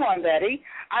calling you one, Betty.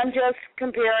 I'm just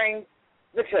comparing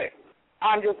the two.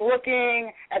 I'm just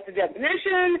looking at the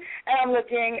definition, and I'm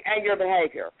looking at your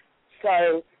behavior.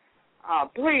 So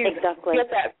please get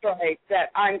that straight, that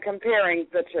I'm comparing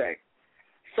the two.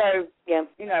 So,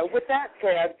 you know, with that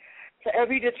said,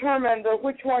 have you determined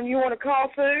which one you want to call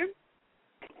to?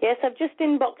 Yes, I've just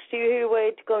inboxed you who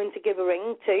we're going to give a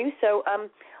ring to. So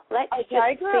let's just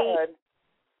see.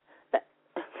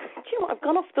 Do you know what? I've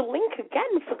gone off the link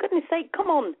again, for goodness sake. Come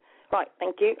on. Right,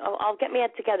 thank you. I'll get my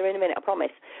head together in a minute, I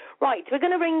promise. Right, we're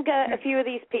going to ring a few of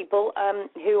these people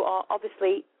who are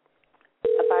obviously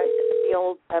about the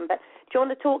old... do you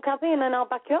want to talk, Kathy, and then I'll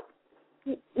back you up?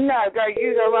 No,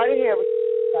 you go right ahead.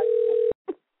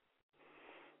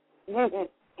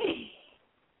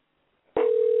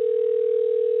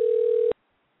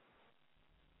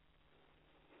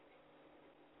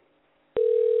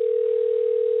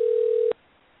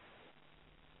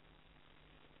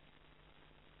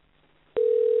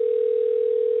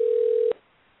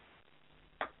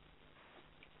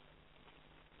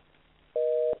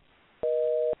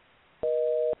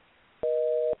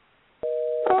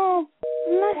 Oh,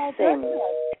 bless him.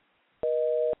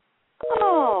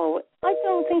 Oh, I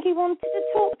don't think he wanted to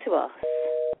talk to us.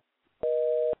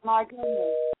 My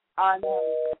goodness, I know.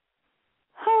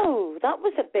 Oh, that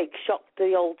was a big shock to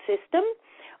the old system.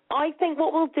 I think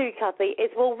what we'll do, Kathy,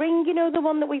 is we'll ring, the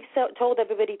one that we've told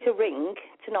everybody to ring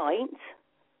tonight,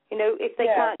 if they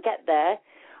can't get there.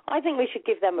 I think we should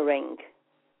give them a ring.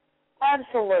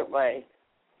 Absolutely.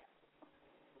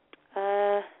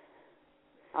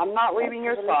 I'm not leaving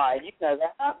your side. You know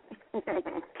that.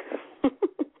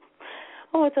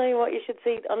 Oh, I'll tell you what, you should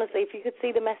see, honestly, if you could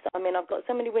see the mess I'm in. I've got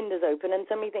so many windows open and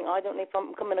so many things. I don't know if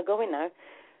I'm coming or going now.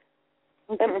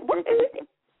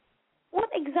 What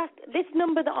exact, this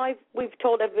number that we've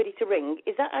told everybody to ring,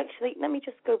 is that actually, let me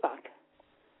just go back.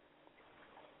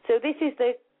 So this is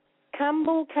the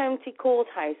Campbell County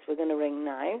Courthouse we're going to ring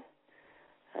now.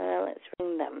 Let's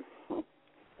ring them.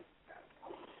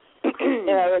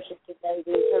 It's just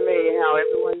amazing to me how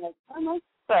everyone has so much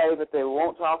to say, but they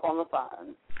won't talk on the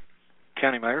phone.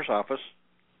 County Mayor's office.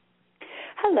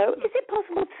 Hello. Is it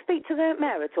possible to speak to the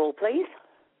mayor at all, please?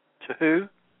 To who?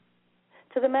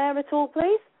 To the mayor at all,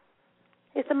 please?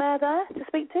 Is the mayor there to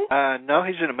speak to? No,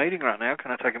 he's in a meeting right now.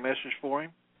 Can I take a message for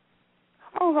him?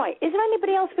 All right. Is there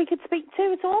anybody else we could speak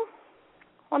to at all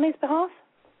on his behalf?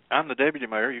 I'm the deputy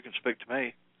mayor. You can speak to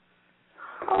me.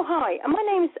 Oh, hi. My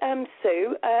name's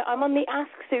Sue. I'm on the Ask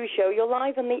Sue show. You're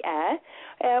live on the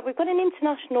air. We've got an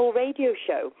international radio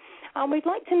show, and we'd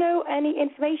like to know any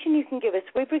information you can give us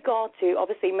with regard to,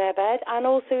 obviously, Mayor Baird and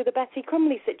also the Betty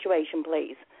Crumley situation,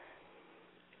 please.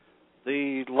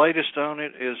 The latest on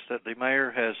it is that the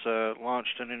mayor has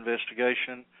launched an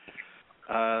investigation.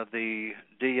 The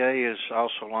DA has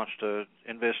also launched an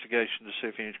investigation to see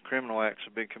if any criminal acts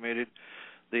have been committed.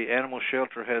 The animal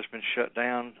shelter has been shut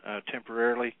down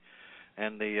temporarily,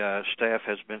 and the staff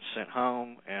has been sent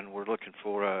home, and we're looking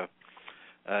for a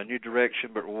new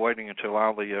direction, but we're waiting until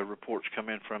all the reports come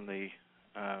in from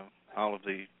all of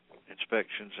the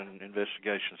inspections and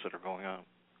investigations that are going on.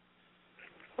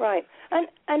 Right.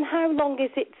 And how long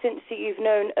is it since you've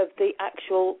known of the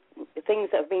actual things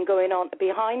that have been going on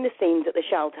behind the scenes at the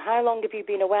shelter? How long have you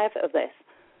been aware of this?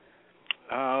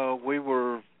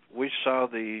 We saw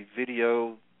the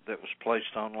video that was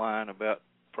placed online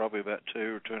probably about 2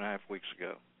 or 2.5 weeks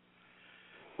ago,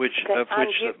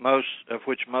 of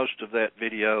which most of that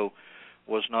video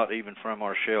was not even from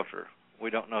our shelter. We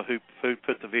don't know who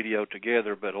put the video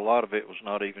together, but a lot of it was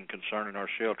not even concerning our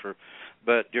shelter.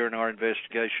 But during our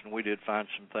investigation, we did find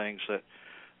some things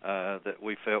that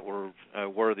we felt were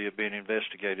worthy of being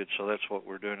investigated. So that's what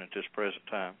we're doing at this present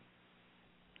time.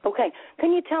 Okay.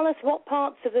 Can you tell us what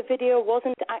parts of the video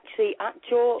wasn't actually at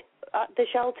the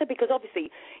shelter? Because obviously,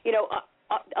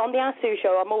 on the ASU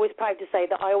show, I'm always proud to say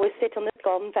that I always sit on the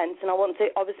garden fence, and I want to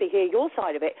obviously hear your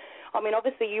side of it. I mean,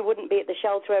 obviously, you wouldn't be at the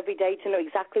shelter every day to know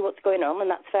exactly what's going on, and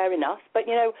that's fair enough. But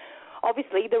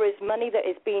obviously, there is money that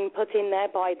is being put in there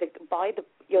by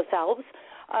yourselves,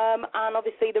 and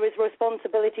obviously there is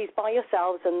responsibilities by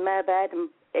yourselves and Mayor Baird and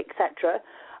etc.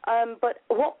 But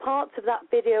what parts of that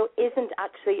video isn't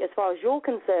actually, as far as you're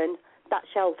concerned, that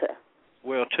shelter?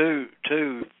 Well, two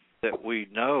that we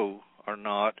know are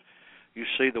not. You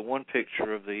see the one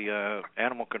picture of the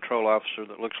animal control officer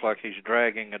that looks like he's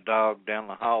dragging a dog down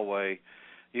the hallway.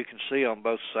 You can see on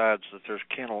both sides that there's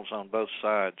kennels on both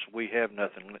sides. We have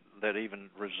nothing that even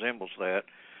resembles that.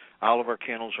 All of our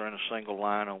kennels are in a single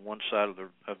line on one side of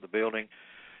the building,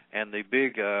 and the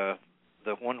big the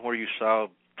one where you saw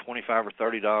 25 or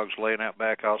 30 dogs laying out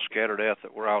back all scattered out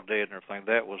that were all dead and everything,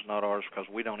 that was not ours because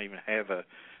we don't even have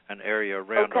an area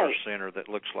around our center that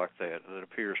looks like that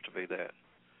appears to be that.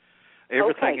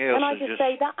 Everything else Can I is just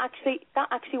say that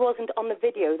actually wasn't on the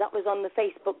video. That was on the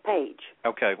Facebook page.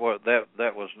 Okay, well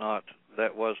that was not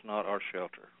our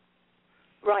shelter.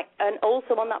 Right, and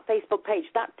also on that Facebook page,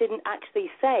 that didn't actually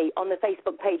say on the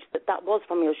Facebook page that was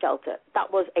from your shelter.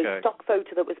 That was a stock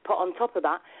photo that was put on top of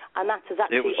that, and that has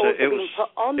actually been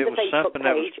put on the Facebook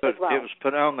page as well. It was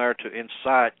put on there to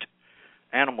incite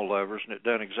animal lovers, and it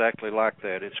done exactly like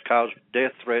that. It's caused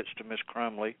death threats to Miss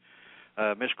Crumley.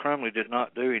 Miss Crumley did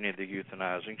not do any of the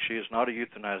euthanizing. She is not a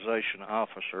euthanization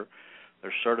officer.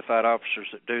 There's certified officers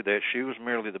that do that. She was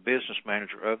merely the business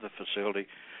manager of the facility.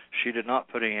 She did not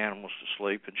put any animals to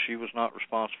sleep, and she was not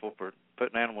responsible for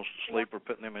putting animals to sleep or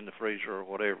putting them in the freezer or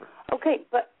whatever. Okay,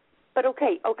 but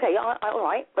okay, all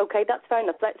right, okay, that's fair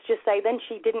enough. Let's just say then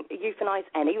she didn't euthanize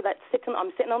any.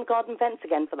 I'm sitting on the garden fence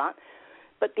again for that.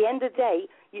 But at the end of the day,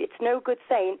 it's no good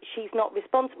saying she's not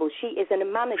responsible. She is a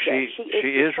manager. She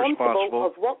is responsible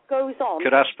of what goes on.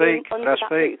 Could I speak?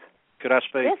 Could I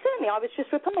speak? Yes, certainly. I was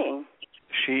just replying.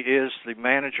 She is the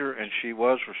manager, and she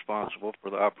was responsible for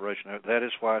the operation. That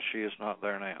is why she is not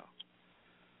there now.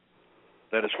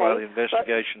 That is why the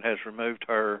investigation has removed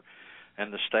her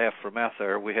and the staff from out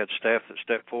there. We had staff that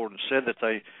stepped forward and said that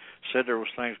they said there was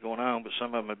things going on, but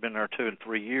some of them had been there 2 and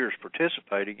 3 years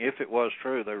participating. If it was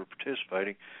true, they were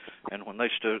participating. And when they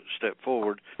stepped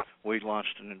forward, we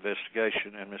launched an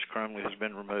investigation, and Miss Crumley has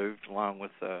been removed along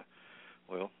with,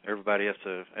 everybody at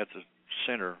the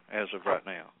center as of right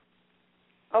now.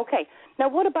 Okay. Now,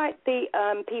 what about the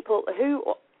people who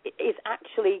is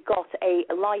actually got a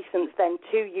license then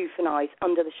to euthanize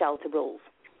under the shelter rules?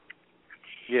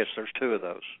 Yes, there's 2 of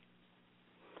those.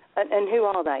 And who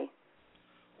are they?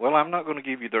 Well, I'm not going to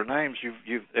give you their names.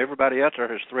 Everybody out there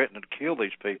has threatened to kill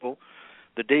these people.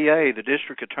 The DA, the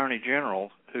District Attorney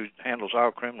General, who handles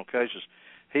all criminal cases,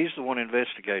 he's the one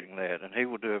investigating that, and he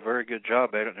will do a very good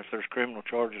job at it. And if there's criminal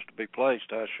charges to be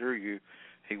placed, I assure you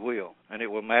he will. And it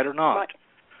will matter not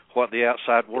what the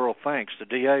outside world thinks. The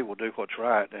DA will do what's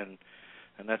right, and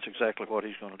that's exactly what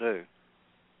he's going to do.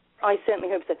 I certainly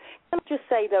hope so. Can I just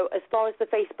say, though, as far as the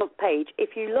Facebook page,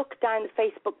 if you look down the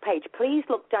Facebook page, please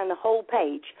look down the whole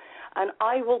page, and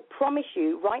I will promise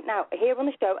you right now, here on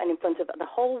the show and in front of the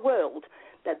whole world,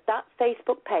 that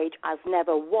Facebook page has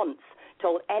never once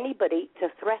told anybody to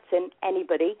threaten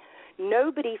anybody.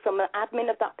 Nobody from the admin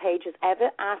of that page has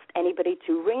ever asked anybody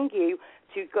to ring you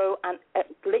to go and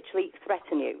literally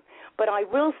threaten you. But I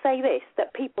will say this,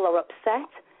 that people are upset.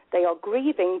 They are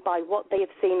grieving by what they have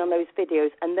seen on those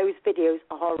videos, and those videos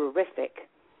are horrific.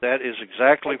 That is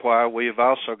exactly why we have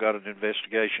also got an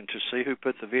investigation to see who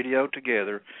put the video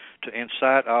together to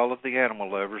incite all of the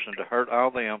animal lovers and to hurt all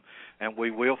of them, and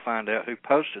we will find out who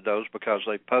posted those, because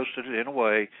they posted it in a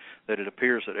way that it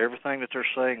appears that everything that they're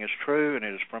saying is true, and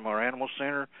it is from our animal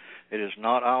center. It is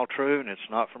not all true, and it's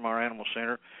not from our animal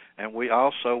center. And we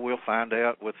also will find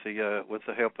out with the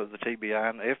help of the TBI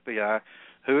and the FBI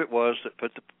who it was that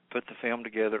put the film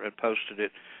together and posted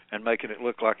it and making it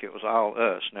look like it was all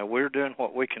us. Now, we're doing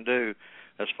what we can do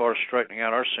as far as straightening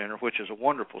out our center, which is a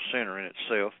wonderful center in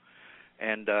itself.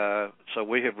 And so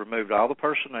we have removed all the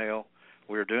personnel.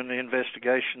 We're doing the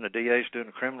investigation. The DA's doing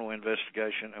a criminal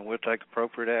investigation, and we'll take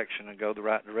appropriate action and go the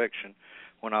right direction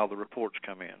when all the reports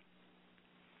come in.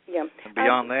 Yeah. And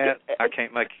beyond that, I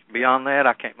can't make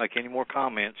any more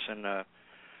comments, and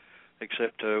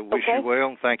except wish you well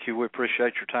and thank you. We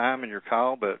appreciate your time and your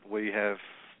call, but we have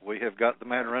got the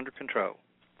matter under control.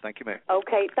 Thank you, ma'am.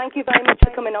 Okay, thank you very much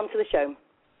for coming on to the show.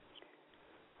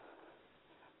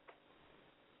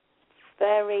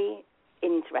 Very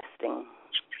interesting.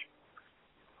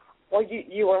 Well,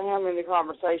 you were handling the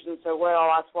conversation so well,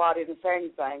 that's why I didn't say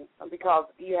anything, because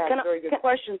you had very good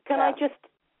questions. Can I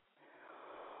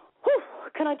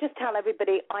just tell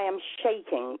everybody I am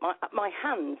shaking? My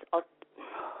hands are...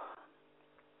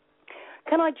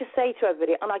 Can I just say to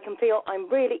everybody, and I can feel I'm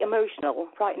really emotional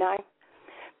right now,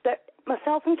 that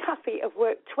myself and Kathy have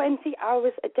worked 20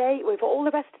 hours a day with all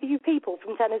the rest of you people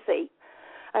from Tennessee,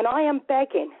 and I am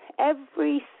begging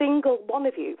every single one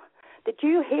of you, did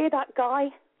you hear that guy?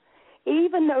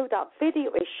 Even though that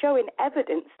video is showing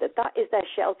evidence that is their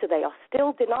shelter, they are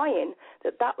still denying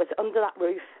that was under that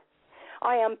roof.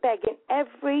 I am begging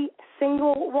every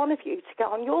single one of you to get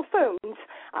on your phones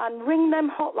and ring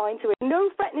them hotline to it. No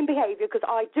threatening behavior, because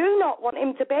I do not want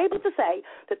him to be able to say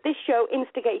that this show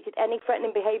instigated any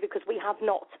threatening behavior, because we have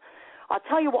not. I'll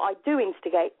tell you what I do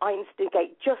instigate. I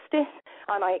instigate justice,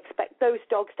 and I expect those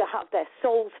dogs to have their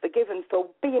souls forgiven for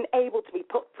being able to be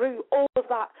put through all of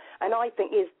that. And I think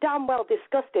it's damn well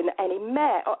disgusting that any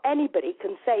mayor or anybody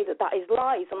can say that is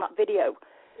lies on that video.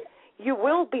 You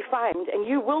will be found and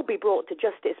you will be brought to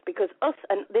justice, because us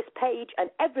and this page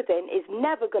and everything is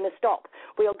never going to stop.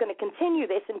 We are going to continue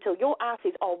this until your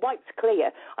asses are wiped clear.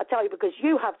 I tell you, because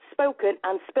you have spoken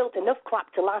and spilt enough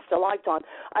crap to last a lifetime.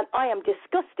 And I am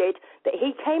disgusted that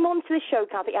he came onto the show,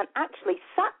 Kathy, and actually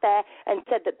sat there and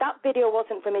said that video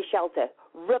wasn't from his shelter.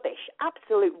 Rubbish.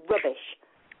 Absolute rubbish.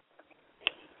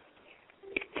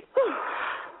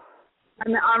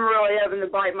 I'm really having to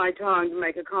bite my tongue to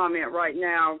make a comment right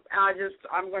now. I'm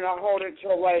going to hold it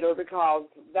till later because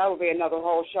that will be another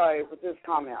whole show with this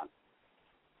comment.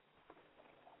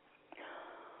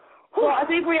 Well, I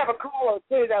think we have a caller,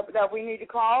 too, that we need to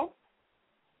call.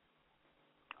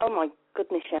 Oh, my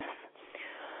goodness, yes.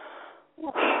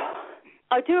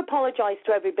 I do apologise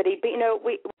to everybody, but,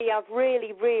 we have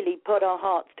really, really put our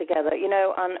hearts together,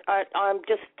 and I'm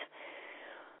just...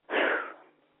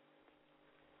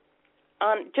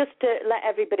 And just to let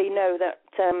everybody know that,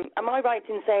 am I right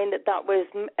in saying that was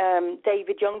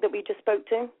David Young that we just spoke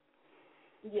to?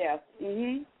 Yes.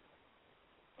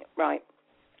 Right.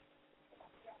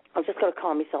 I've just got to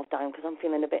calm myself down because I'm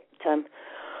feeling a bit...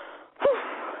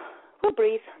 we'll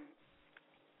breathe.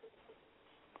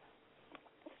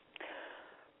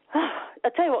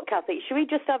 I'll tell you what, Kathy, should we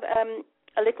just have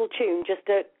a little tune just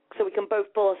so we can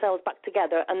both pull ourselves back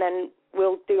together and then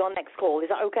we'll do our next call? Is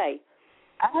that okay?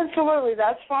 Absolutely,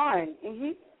 that's fine.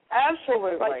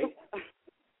 Absolutely. Right,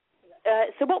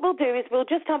 so what we'll do is we'll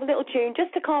just have a little tune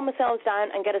just to calm ourselves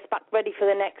down and get us back ready for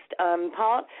the next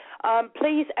part.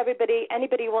 Please, everybody,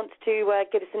 anybody who wants to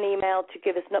give us an email to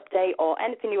give us an update or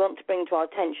anything you want to bring to our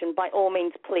attention, by all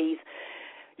means, please.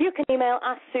 You can email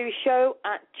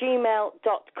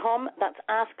asksueshow@gmail.com. That's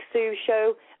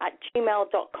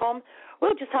asksueshow@gmail.com.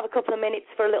 We'll just have a couple of minutes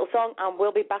for a little song and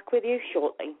we'll be back with you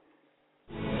shortly.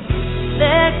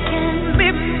 There can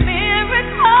be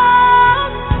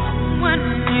miracles when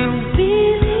you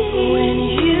believe.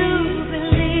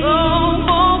 Oh,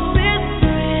 hope is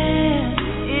strength.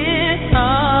 It's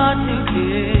hard to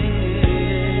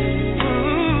get.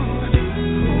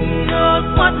 Who knows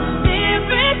what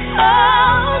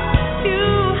miracles you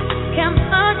can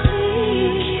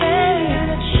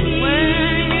achieve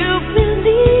when you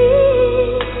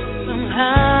believe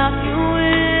somehow you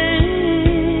win.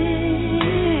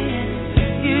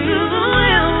 You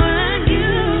will when you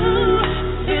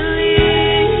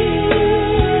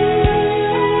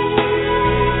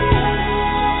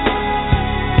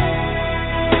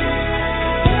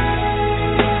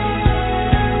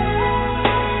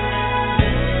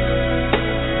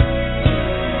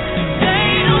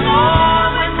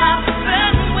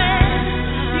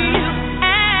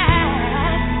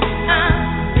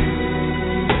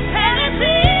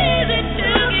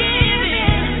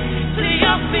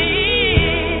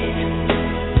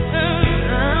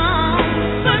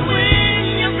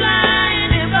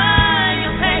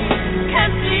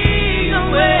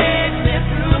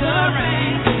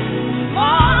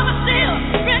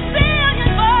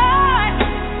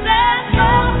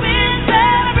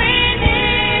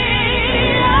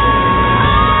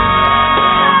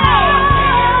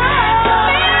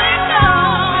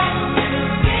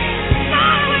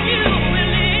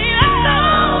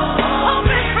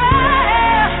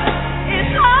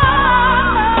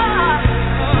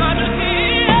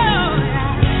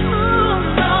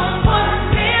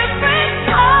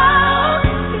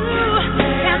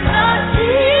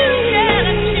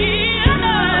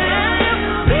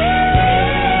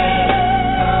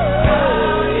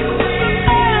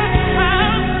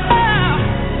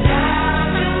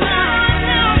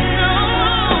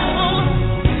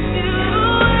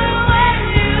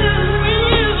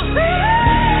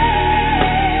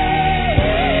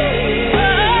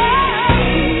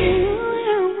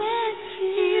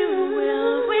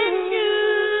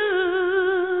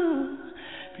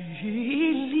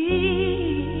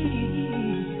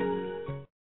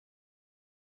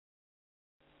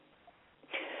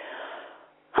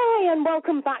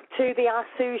welcome back to the Ask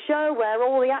Sue Show, where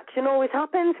all the action always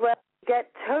happens, where we get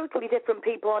totally different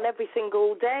people on every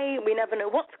single day. We never know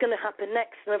what's going to happen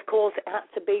next, and of course it has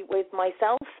to be with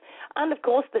myself and of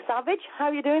course the Savage. How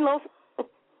are you doing, love?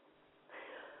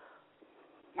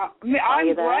 I'm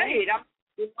great. I'm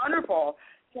wonderful.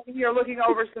 You're looking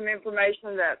over some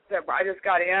information that I just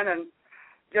got in, and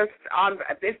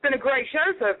it's been a great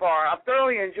show so far. I've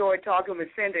thoroughly enjoyed talking with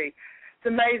Cindy. It's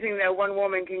amazing that one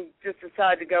woman can just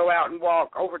decide to go out and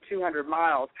walk over 200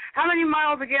 miles. How many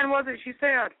miles again was it she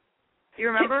said? Do you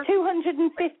remember?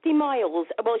 250 miles.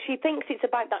 Well, she thinks it's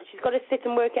about that. She's got to sit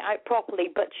and work it out properly,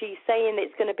 but she's saying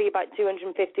it's going to be about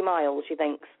 250 miles, she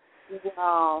thinks.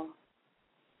 Wow.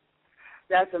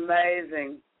 That's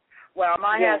amazing. Well,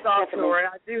 my hat's off to her,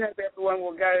 and I do hope everyone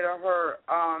will go to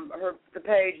the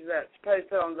page that's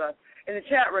posted in the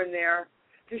chat room there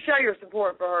to show your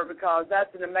support for her, because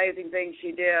that's an amazing thing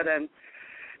she did. And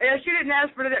she didn't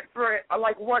ask for the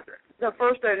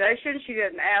first donation. She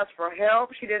didn't ask for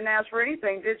help. She didn't ask for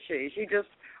anything, did she? She just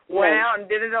went out and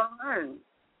did it on her own.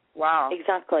 Wow.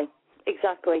 Exactly.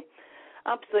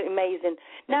 Absolutely amazing.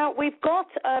 Now, we've got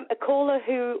a caller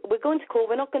who we're going to call.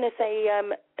 We're not going to say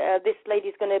this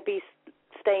lady's going to be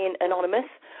staying anonymous.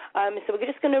 So we're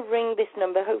just going to ring this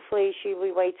number. Hopefully she'll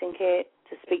be waiting here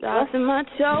to speak to us. Stops in my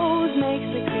toes, makes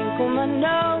me crinkle my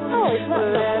nose.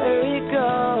 Wherever it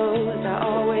goes, I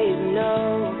always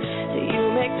know that you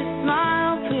make me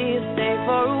smile. Please stay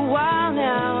for a while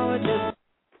now.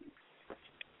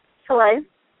 Hello.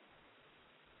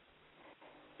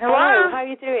 Hello. How are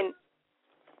you doing?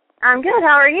 I'm good.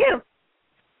 How are you?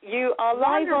 You are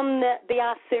live on the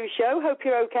Ask Sue show. Hope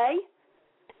you're okay.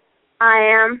 I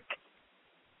am.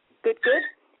 Good.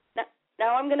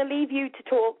 Now I'm going to leave you to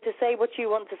talk, to say what you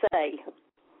want to say.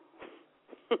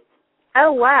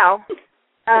 Oh, wow.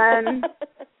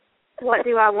 What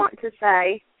do I want to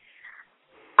say?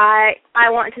 I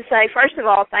want to say, first of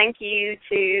all, thank you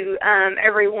to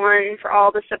everyone for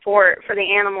all the support for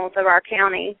the animals of our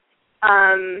county.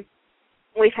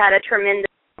 We've had a tremendous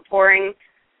outpouring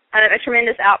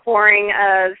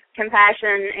of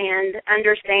compassion and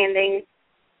understanding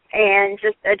and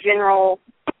just a general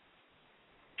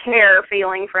care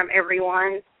feeling from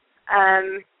everyone.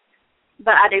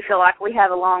 But I do feel like we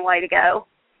have a long way to go.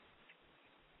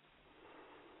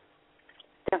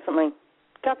 Definitely.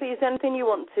 Kathy, is there anything you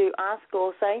want to ask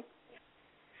or say?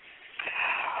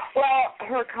 Well,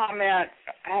 her comment,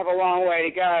 have a long way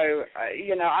to go. I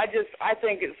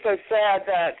think it's so sad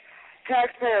that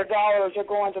taxpayer dollars are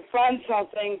going to fund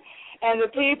something, and the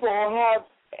people have,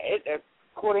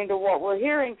 according to what we're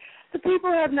hearing, the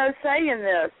people have no say in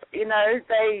this.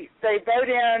 They vote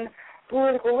in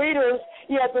political leaders,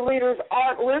 yet the leaders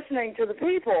aren't listening to the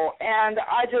people. And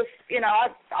I just,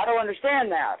 I don't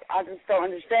understand that. I just don't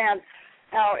understand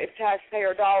how, if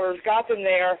taxpayer dollars got them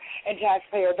there and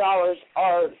taxpayer dollars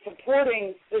are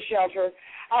supporting the shelter,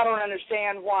 I don't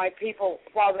understand why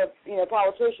the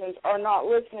politicians are not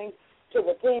listening to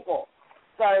the people.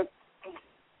 So,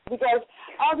 because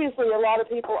obviously a lot of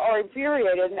people are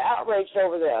infuriated and outraged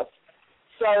over this.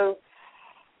 So,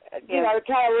 it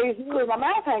kind of leaves me with my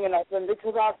mouth hanging open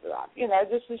because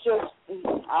this is just,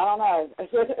 I don't know.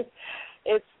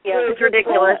 It's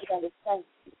ridiculous.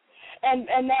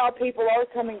 And now people are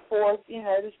coming forth,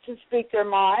 to speak their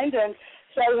mind and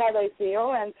say how they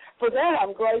feel. And for that,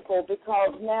 I'm grateful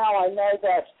because now I know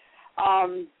that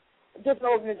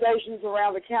different organizations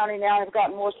around the county now have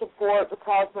gotten more support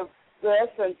because of this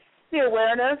and the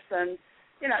awareness, and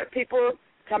people are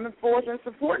coming forth and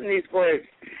supporting these groups.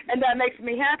 And that makes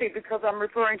me happy because I'm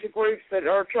referring to groups that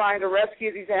are trying to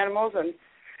rescue these animals and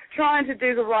trying to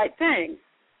do the right thing.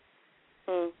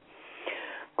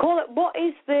 Caller, what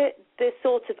is the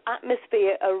sort of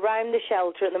atmosphere around the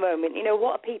shelter at the moment?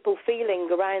 What are people feeling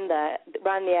around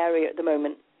the area at the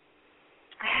moment?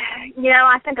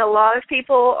 I think a lot of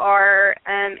people are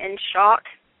in shock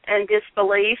and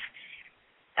disbelief.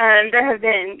 There have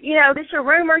been, there's a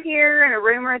rumor here and a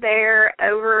rumor there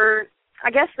over,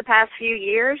 I guess, the past few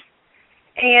years,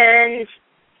 and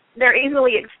they're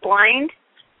easily explained,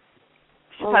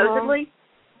 supposedly.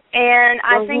 And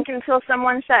I think until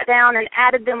someone sat down and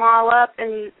added them all up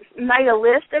and made a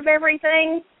list of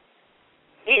everything,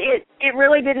 it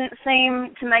really didn't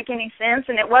seem to make any sense,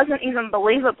 and it wasn't even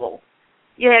believable.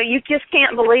 You just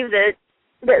can't believe that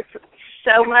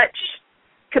so much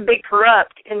could be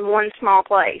corrupt in one small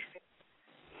place.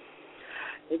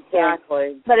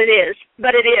 Exactly. But it is.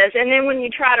 And then when you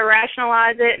try to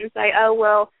rationalize it and say, oh,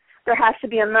 well, there has to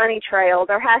be a money trail,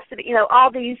 there has to be,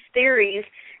 all these theories,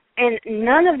 and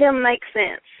none of them make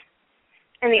sense.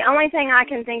 And the only thing I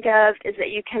can think of is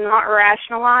that you cannot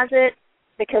rationalize it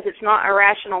because it's not a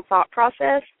rational thought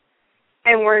process,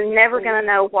 and we're never going to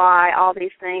know why all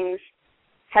these things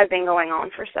have been going on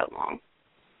for so long.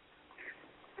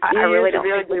 I really don't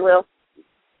think we will.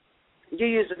 You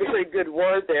used a really good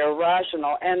word there,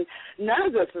 rational, and none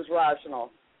of this is rational.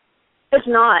 It's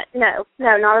not. No,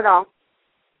 not at all.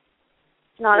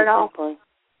 Not at all.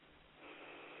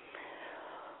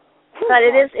 But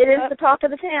it is the talk of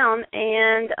the town,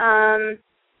 and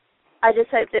I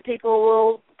just hope that people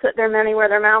will put their money where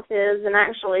their mouth is and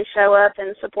actually show up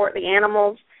and support the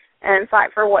animals and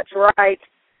fight for what's right,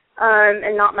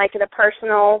 and not make it a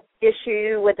personal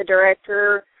issue with the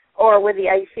director or with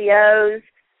the ACOs.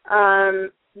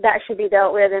 That should be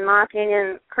dealt with, in my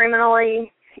opinion,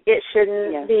 criminally. It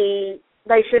shouldn't be.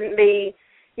 They shouldn't be,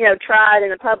 tried in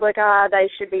the public eye. They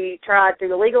should be tried through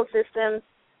the legal system,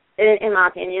 in my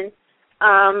opinion.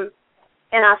 And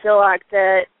I feel like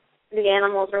that the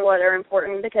animals are what are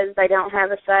important because they don't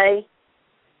have a say,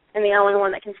 and the only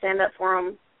one that can stand up for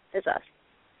them is us.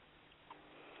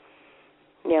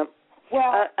 Yeah.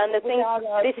 Well, and the thing,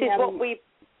 this is what we.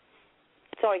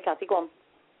 Sorry, Kathy, go on.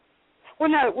 Well,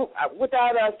 no,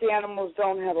 without us, the animals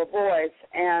don't have a voice,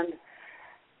 and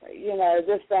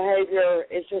this behavior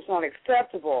is just not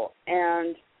acceptable.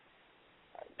 And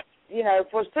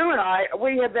for Sue and I,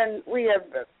 we have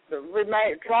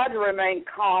tried to remain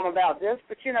calm about this.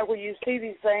 But when you see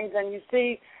these things and you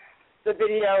see the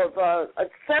video of a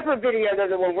separate video than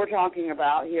the one we're talking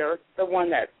about here, the one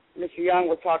that Mr. Young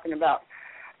was talking about,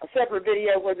 a separate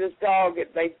video where this dog,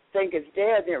 they think is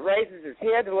dead, and it raises its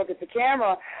head to look at the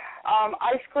camera.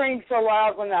 I screamed so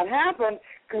loud when that happened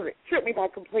because it took me by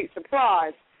complete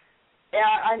surprise.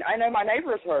 And I know my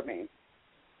neighbors heard me.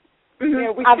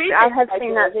 Mm-hmm. I have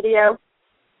seen that video.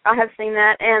 I have seen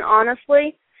that, and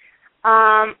honestly,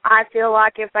 I feel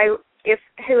like if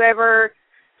whoever,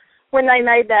 when they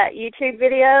made that YouTube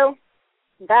video,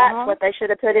 that's what they should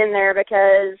have put in there,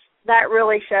 because that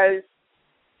really shows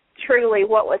truly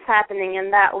what was happening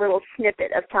in that little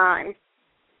snippet of time.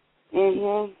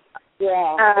 Mhm.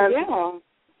 Yeah.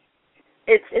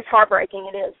 It's heartbreaking.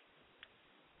 It is.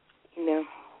 Yeah.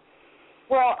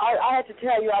 Well, I have to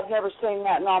tell you, I've never seen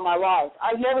that in all my life.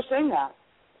 I've never seen that.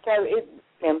 So it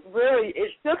really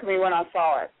shook me when I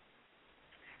saw it.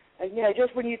 And,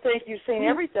 just when you think you've seen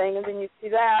everything, and then you see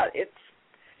that, it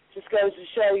just goes to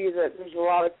show you that there's a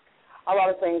lot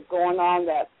of things going on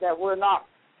that we're not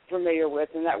familiar with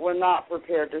and that we're not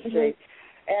prepared to see.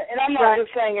 And I'm not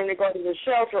just saying in regard to the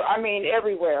shelter. I mean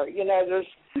everywhere.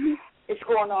 It's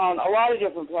going on a lot of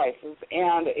different places,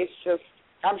 and it's just,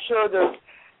 I'm sure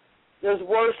there's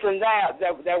worse than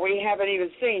that we haven't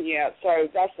even seen yet. So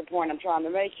that's the point I'm trying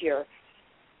to make here.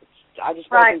 I just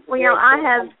Well,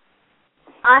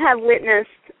 I have witnessed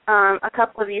a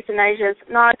couple of euthanasia,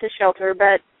 not at the shelter,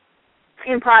 but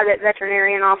in private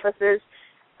veterinarian offices,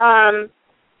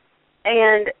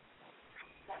 and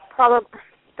probably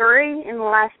 3 in the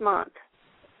last month,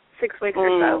 6 weeks or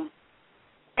so.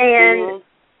 And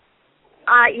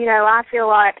I feel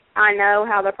like I know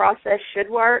how the process should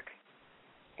work,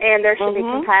 and there should be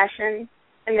compassion,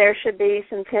 and there should be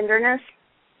some tenderness.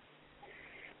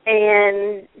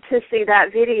 And to see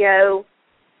that video,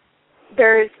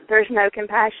 there's no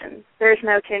compassion, there's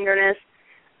no tenderness,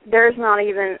 there's not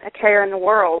even a care in the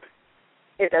world,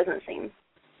 it doesn't seem.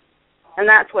 And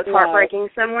that's what's heartbreaking.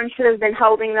 Someone should have been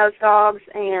holding those dogs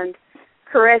and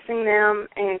caressing them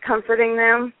and comforting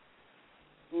them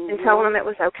and telling them it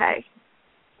was okay.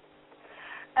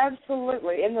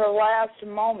 Absolutely. In their last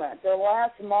moment,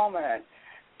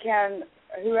 can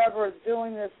whoever is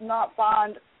doing this not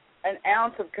find an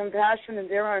ounce of compassion in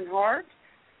their own heart?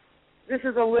 This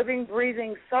is a living,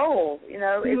 breathing soul.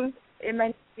 It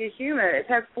may be a human. It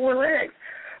has 4 legs,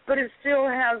 but it still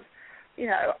has,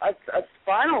 a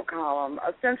spinal column,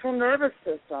 a central nervous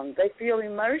system. They feel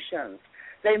emotions.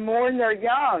 They mourn their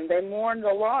young. They mourn the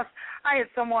loss. I had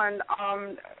someone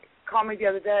call me the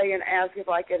other day and ask if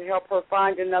I could help her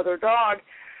find another dog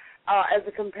as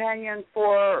a companion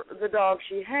for the dog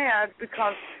she had,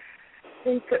 because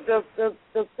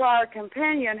the prior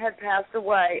companion had passed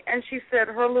away, and she said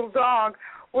her little dog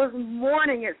was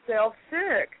mourning itself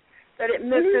sick, that it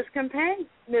missed its companion,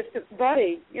 missed its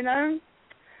buddy,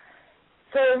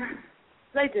 So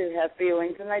they do have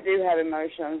feelings and they do have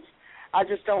emotions. I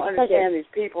just don't understand these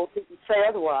people who say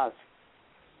otherwise.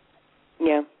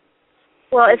 Yeah.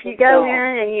 Well, if you go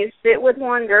in and you sit with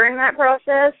one during that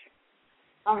process,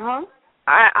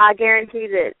 I guarantee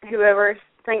that whoever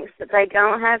thinks that they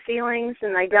don't have feelings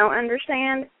and they don't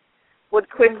understand would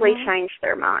quickly change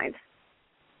their mind.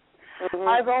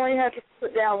 I've only had to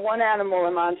put down one animal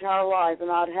in my entire life, and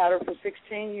I'd had her for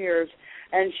 16 years,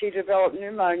 and she developed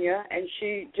pneumonia, and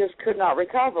she just could not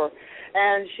recover.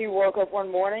 And she woke up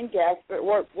one morning,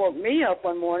 woke me up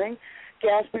one morning,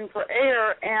 gasping for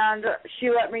air, and she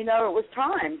let me know it was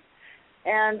time.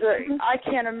 And I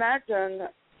can't imagine.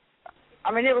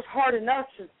 I mean, it was hard enough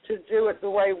to do it the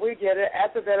way we did it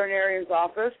at the veterinarian's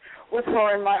office with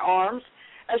her in my arms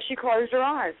as she closed her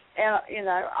eyes. And,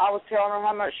 I was telling her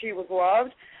how much she was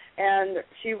loved, and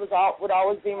she would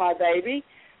always be my baby.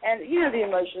 And, the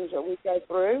emotions that we go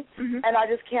through. And I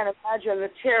just can't imagine the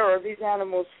terror these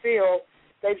animals feel.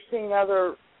 They've seen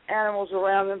other animals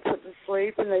around them put to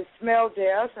sleep, and they smell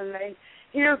death, and they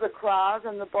hear the cries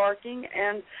and the barking,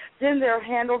 and then they're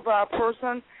handled by a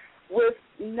person with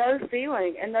no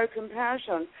feeling and no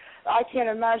compassion. I can't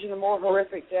imagine a more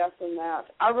horrific death than that.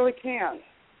 I really can't.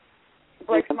 It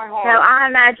breaks my heart. No, I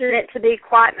imagine it to be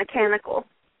quite mechanical.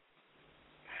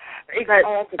 But,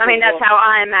 that's how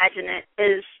I imagine it.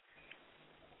 Is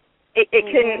it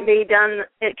couldn't be done?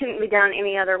 It couldn't be done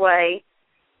any other way,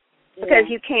 because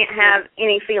you can't have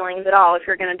any feelings at all if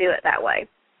you're going to do it that way.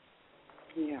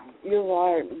 Yeah, you're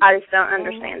right. I just don't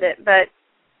understand it, but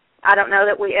I don't know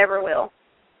that we ever will.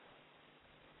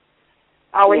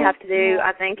 All we have to do,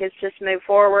 I think, is just move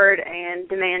forward and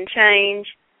demand change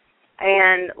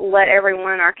and let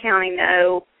everyone in our county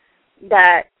know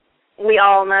that we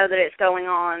all know that it's going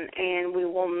on and we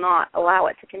will not allow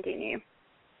it to continue.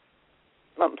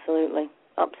 Absolutely.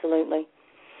 Absolutely.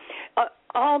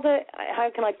 How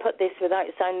can I put this without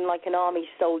sounding like an army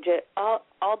soldier? Are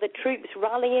the troops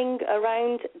rallying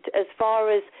around as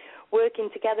far as working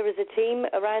together as a team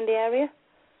around the area?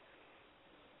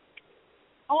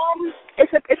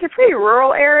 It's a pretty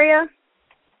rural area,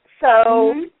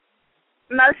 so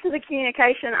most of the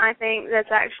communication I think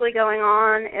that's actually going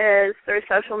on is through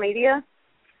social media.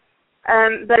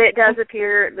 But it does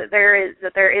appear that there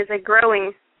is a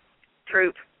growing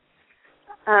troop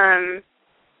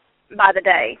by the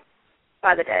day.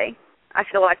 I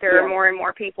feel like there are more and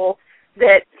more people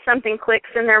that something clicks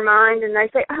in their mind and they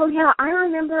say, oh, yeah, I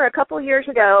remember a couple of years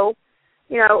ago,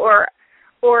 you know,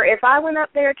 or if I went up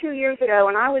there 2 years ago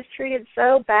and I was treated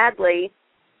so badly,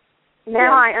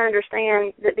 now I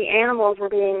understand that the animals were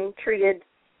being treated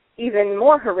even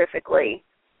more horrifically.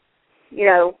 You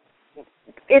know,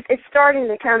 it's starting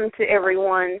to come to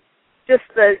everyone, just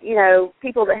the, you know,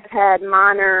 people that have had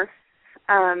minor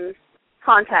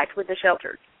contact with the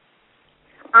shelters.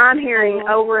 I'm hearing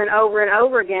over and over and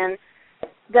over again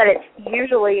that it's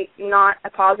usually not a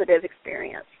positive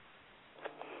experience.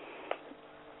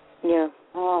 Yeah.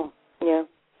 Oh, yeah.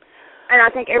 And I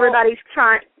think everybody's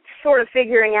sort of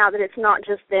figuring out that it's not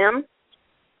just them.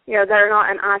 You know, they're not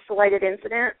an isolated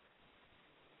incident.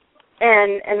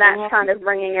 And that's kind of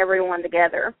bringing everyone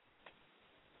together.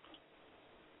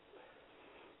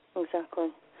 Exactly.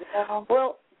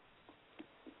 Well,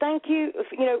 thank you,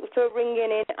 for ringing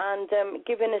in and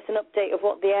giving us an update of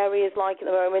what the area is like at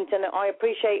the moment. And I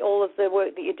appreciate all of the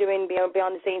work that you're doing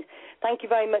behind the scenes. Thank you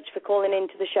very much for calling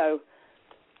into the show.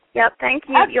 Yep, thank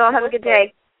you. You all have a good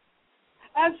day.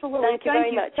 Absolutely. Thank you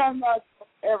very much. So much for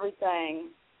everything.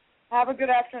 Have a good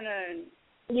afternoon.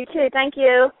 You too. Thank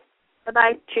you.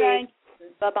 Bye-bye. Cheers.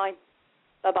 Bye-bye.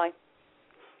 Bye-bye.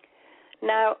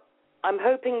 Now, I'm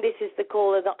hoping this is the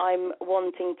caller that I'm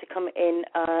wanting to come in.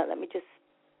 Let me just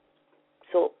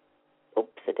sort.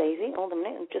 Oops-a-daisy. Hold on a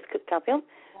minute. I'm just cut Kathy on.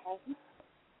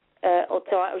 It's all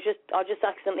right. I just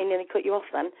accidentally nearly cut you off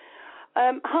then.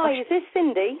 Hi, is this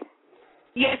Cindy?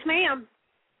 Yes, ma'am.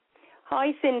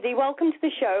 Hi, Cindy. Welcome to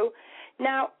the show.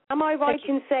 Now, am I right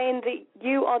in saying that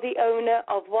you are the owner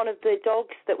of one of the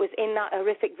dogs that was in that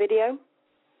horrific video?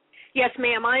 Yes,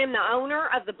 ma'am. I am the owner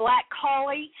of the black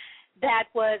collie that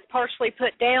was partially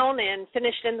put down and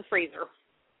finished in the freezer.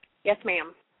 Yes,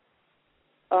 ma'am.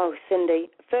 Oh, Cindy,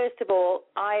 first of all,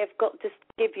 I have got to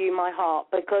give you my heart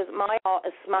because my heart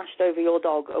is smashed over your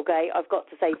dog, okay? I've got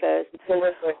to say first.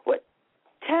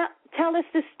 Tell us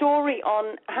the story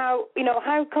on how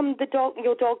come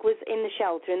your dog was in the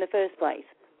shelter in the first place?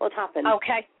 What happened?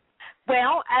 Okay.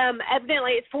 Well,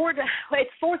 evidently it's 4th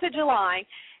of July,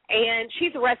 and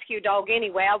she's a rescue dog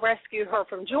anyway. I rescued her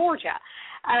from Georgia.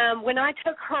 When I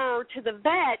took her to the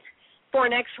vet for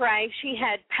an X-ray, she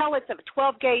had pellets of a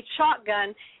 12-gauge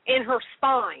shotgun in her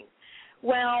spine.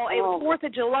 Well, it was 4th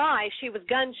of July. She was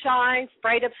gun-shy,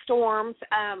 afraid of storms.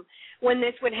 When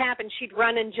this would happen, she'd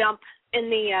run and jump in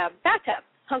the bathtub,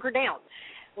 hunker down.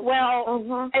 Well,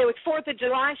 it was 4th of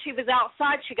July. She was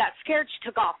outside. She got scared. She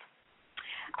took off.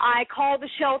 I called the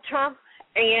shelter,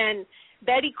 and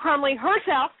Betty Crumley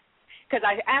herself, because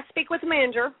I asked to speak with the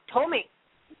manager, told me,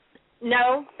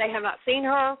 no, they have not seen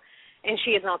her, and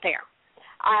she is not there.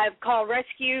 I've called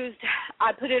rescues.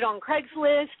 I put it on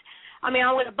Craigslist. I mean,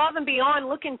 I went above and beyond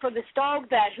looking for this dog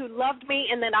who loved me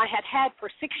and that I had for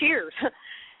 6 years.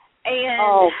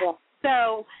 And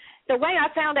so the way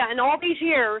I found out in all these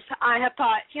years, I have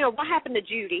thought, what happened to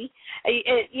Judy?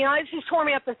 It just tore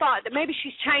me up the thought that maybe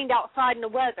she's chained outside in the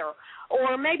weather,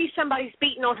 or maybe somebody's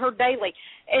beating on her daily.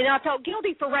 And I felt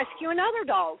guilty for rescuing other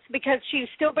dogs because she's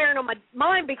still bearing on my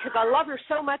mind because I love her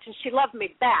so much and she loved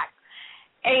me back.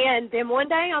 And then one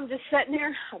day I'm just sitting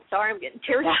there. I'm sorry, I'm getting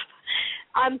teared up.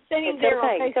 I'm sitting there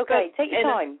on Facebook. It's okay. Take your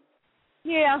time.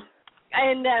 Yeah.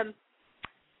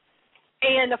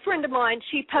 And a friend of mine,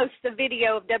 she posts a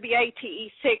video of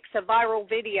WATE6, a viral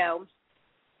video.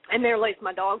 And there lays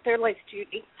my dog. There lays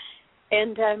Judy.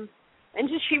 And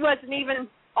just she wasn't even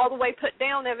all the way put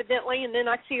down, evidently. And then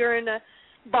I see her in a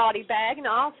body bag. And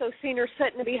I also seen her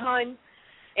sitting behind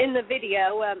in the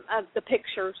video of the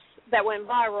pictures that went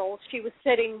viral. She was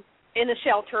sitting in a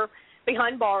shelter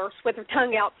behind bars with her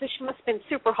tongue out, so she must have been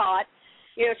super hot.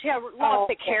 She had a lot of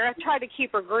thick hair. I tried to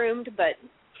keep her groomed,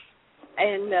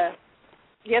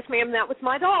 yes, ma'am, that was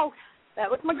my dog. That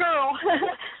was my girl.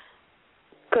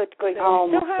 Good grief. Oh,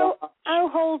 so how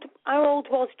old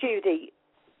was Judy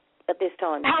at this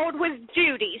time? How old was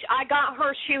Judy? I got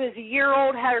her, she was a year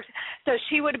old, so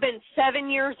she would have been 7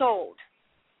 years old.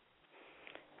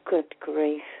 Good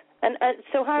grief. And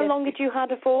so how long had you had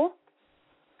her for?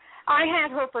 I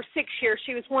had her for 6 years.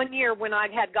 She was 1 year when I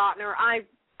had gotten her. I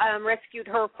rescued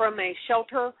her from a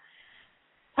shelter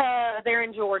there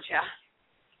in Georgia.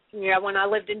 Yeah, when I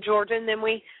lived in Georgia, and then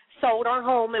we sold our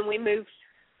home and we moved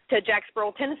to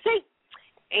Jacksboro, Tennessee,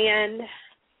 and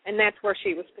that's where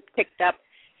she was picked up.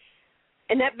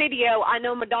 In that video, I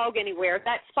Know My Dog Anywhere,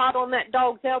 that spot on that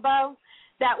dog's elbow,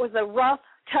 that was a rough,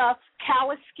 tough,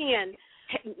 callous skin.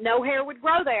 No hair would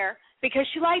grow there because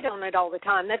she laid on it all the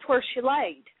time. That's where she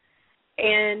laid.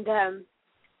 And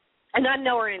I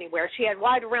know her anywhere. She had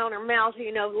white around her mouth,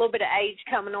 a little bit of age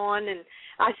coming on, and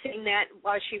I seen that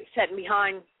while she was sitting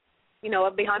behind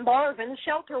bars in the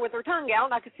shelter with her tongue out,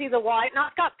 and I could see the white, and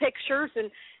I've got pictures,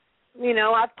 and,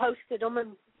 I've posted them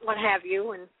and what have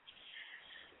you, and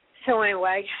so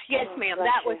anyway, yes, ma'am,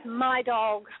 that was my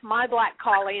dog, my black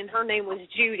collie, and her name was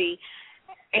Judy,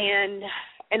 and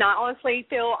I honestly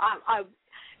feel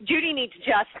Judy needs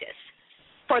justice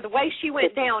for the way she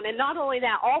went down, and not only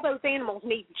that, all those animals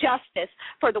need justice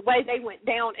for the way they went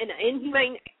down in an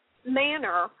inhumane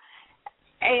manner.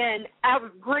 And out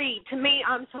of greed, to me,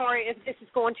 I'm sorry if this is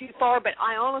going too far, but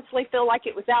I honestly feel like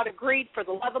it was out of greed for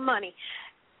the love of money,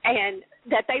 and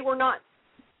that they were not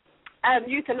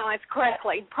euthanized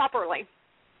properly,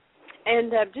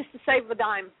 and just to save a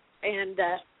dime. And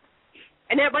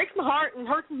that breaks my heart and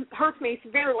hurts me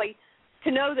severely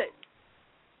to know that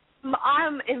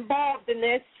I'm involved in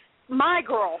this. My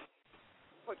girl,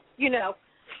 you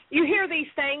hear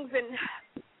these things,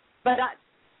 but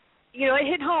it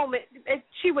hit home.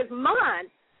 She was mine.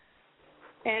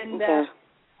 And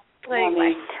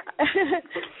anyway.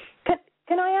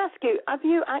 Can I ask you, have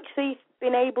you actually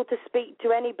been able to speak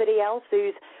to anybody else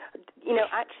who's,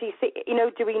 actually,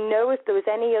 do we know if there was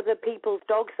any other people's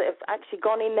dogs that have actually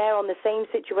gone in there on the same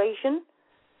situation?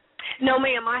 No,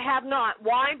 ma'am, I have not.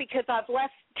 Why? Because I've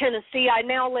left Tennessee. I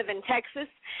now live in Texas.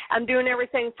 I'm doing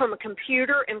everything from a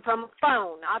computer and from a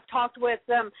phone. I've talked with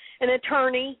an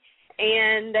attorney,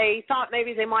 and they thought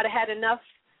maybe they might have had enough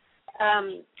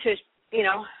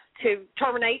to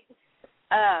terminate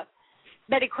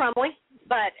Betty Crumley,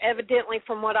 but evidently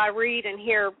from what I read and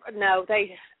hear, no,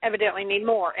 they evidently need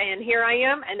more. And here I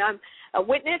am, and I'm a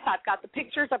witness. I've got the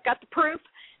pictures. I've got the proof.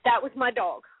 That was my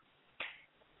dog.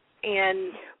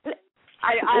 And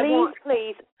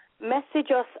please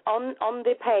message us on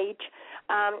the page.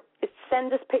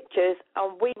 Send us pictures,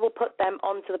 and we will put them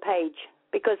onto the page.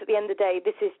 Because at the end of the day,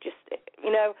 this is just,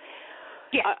 me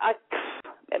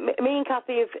and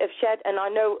Kathy have shed, and I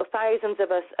know thousands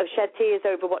of us have shed tears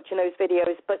over watching those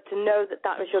videos, but to know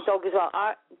that was your dog as well,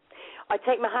 I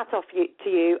take my hat off to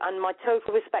you and my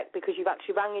total respect, because you've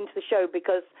actually rang into the show,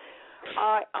 because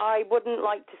I wouldn't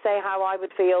like to say how I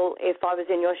would feel if I was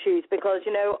in your shoes, because,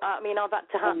 I've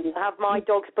had to have my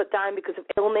dogs put down because of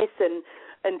illness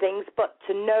and things, but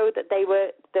to know that they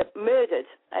were murdered,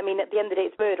 at the end of the day,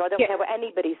 it's murder. I don't care what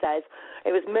anybody says.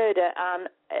 It was murder, and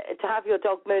to have your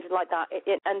dog murdered like that,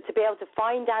 and to be able to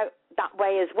find out that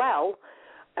way as well,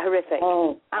 horrific.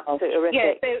 Absolutely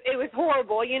horrific. Yes, it was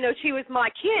horrible. She was my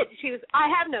kid. I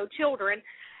have no children,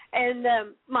 and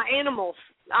my animals.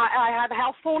 I have a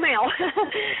house full now,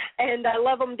 and I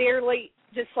love them dearly,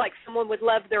 just like someone would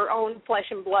love their own flesh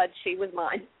and blood. She was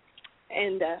mine,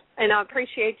 and I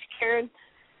appreciate you, Karen.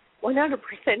 100%.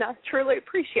 I truly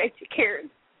appreciate you, Karen.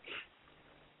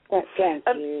 Thank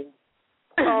you.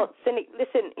 Cindy,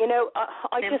 listen,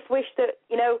 I just wish that,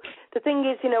 the thing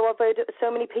is, I've heard so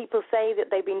many people say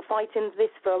that they've been fighting this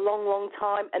for a long, long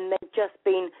time, and they've just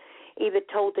been either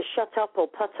told to shut up or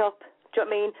put up. Do you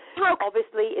know what I mean?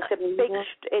 Obviously,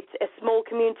 it's a small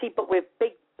community, but we're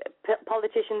big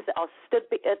politicians that are stood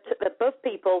above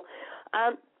people.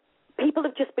 People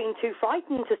have just been too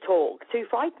frightened to talk, too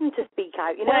frightened to speak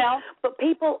out, Well, but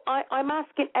people, I'm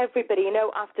asking everybody,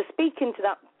 after speaking to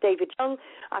that David Young,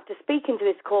 after speaking to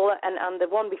this caller and the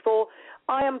one before,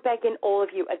 I am begging all of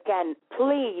you again,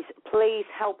 please, please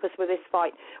help us with this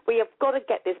fight. We have got to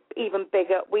get this even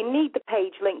bigger. We need the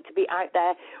page link to be out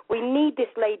there. We need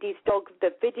this lady's dog, the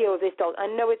video of this dog. I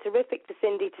know it's horrific for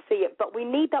Cindy to see it, but we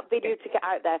need that video to get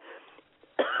out there.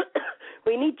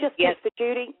 We need justice for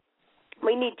Judy.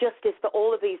 We need justice for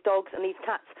all of these dogs and these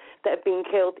cats that have been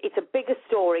killed. It's a bigger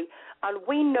story, and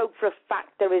we know for a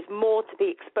fact there is more to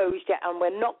be exposed yet, and we're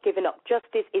not giving up.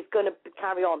 Justice is going to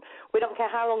carry on. We don't care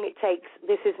how long it takes.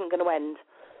 This isn't going to end.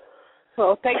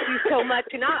 Well, thank you so much.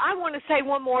 And I want to say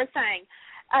one more thing.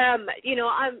 You know,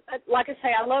 I'm like I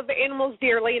say, I love the animals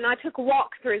dearly, and I took a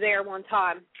walk through there one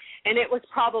time, and it was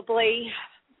probably,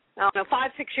 I don't know,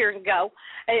 5-6 years ago.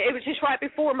 It was just right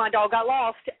before my dog got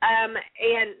lost,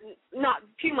 and not a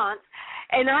few months.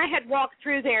 And I had walked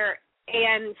through there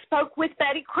and spoke with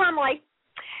Betty Crumley,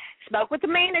 spoke with the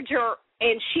manager,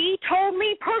 and she told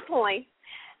me personally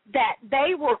that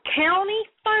they were county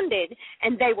funded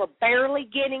and they were barely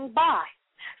getting by.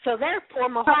 So therefore,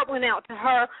 my heart went out to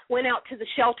her, went out to the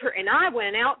shelter, and I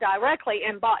went out directly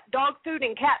and bought dog food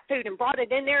and cat food and brought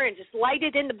it in there and just laid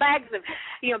it in the bags of,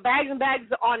 you know, bags and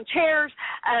bags on chairs.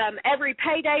 Every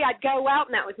payday I'd go out,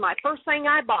 and that was my first thing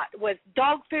I bought was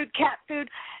dog food, cat food,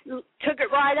 took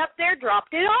it right up there,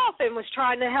 dropped it off, and was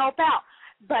trying to help out.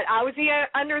 But I was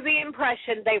under the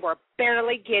impression they were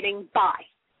barely getting by.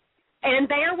 And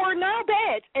there were no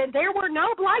beds and there were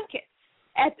no blankets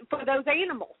for those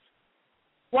animals.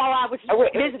 While I was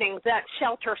visiting that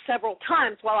shelter several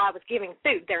times while I was giving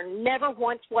food, there never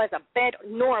once was a bed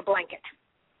nor a blanket.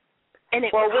 And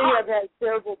it was hot.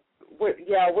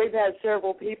 We've had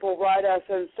several people write us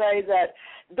and say that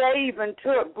they even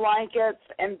took blankets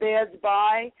and beds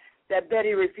by, that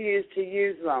Betty refused to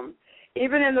use them.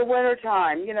 Even in the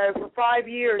wintertime, you know, for 5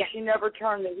 years, she never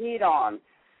turned the heat on.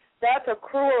 That's a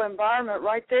cruel environment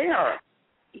right there.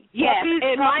 Yes,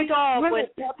 and my dog was...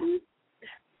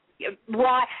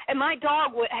 Right, and my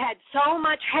dog had so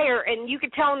much hair, and you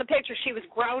could tell in the picture she was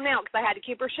grown out because I had to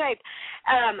keep her shaved.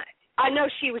 I know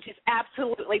she was just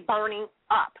absolutely burning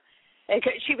up.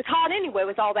 She was hot anyway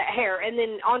with all that hair, and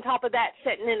then on top of that,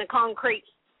 sitting in a concrete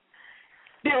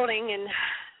building, and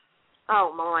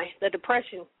oh my, the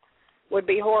depression would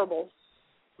be horrible.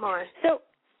 My. So,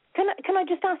 can I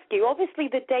just ask you? Obviously,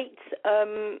 the dates.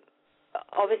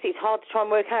 Obviously, it's hard to try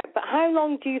and work out, but how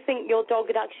long do you think your dog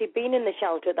had actually been in the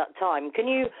shelter at that time? Can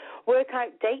you work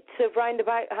out dates of round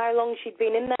about how long she'd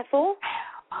been in there for?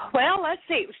 Well, let's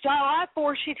see. It was July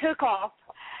 4th she took off.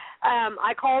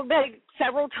 I called Betty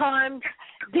several times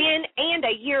then and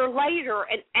a year later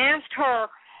and asked her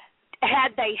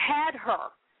had they had her.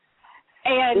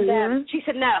 And she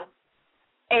said no.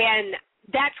 And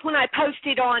that's when I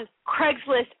posted on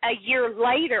Craigslist a year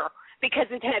later, because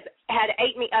it had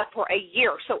ate me up for a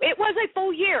year. So it was a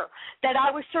full year that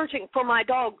I was searching for my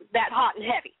dog that hot and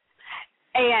heavy.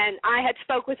 And I had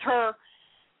spoke with her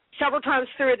several times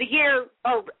through the year,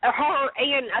 or her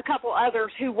and a couple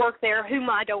others who work there whom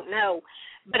I don't know.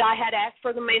 But I had asked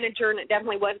for the manager, and it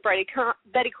definitely was Betty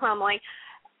Crumley.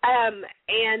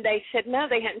 And they said, no,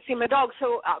 they hadn't seen my dog.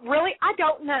 So really, I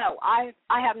don't know. I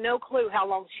have no clue how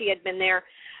long she had been there.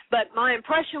 But my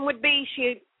impression would be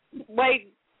she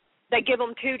weighed, they give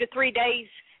them 2 to 3 days,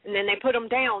 and then they put them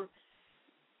down.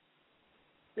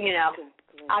 You know,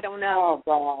 I don't know. Oh,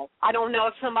 God. I don't know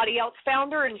if somebody else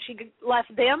found her and she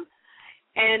left them,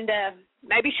 and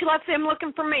maybe she left them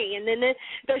looking for me, and then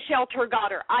the shelter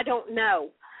got her. I don't know.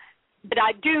 But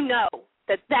I do know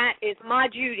that is my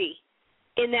Judy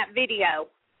in that video,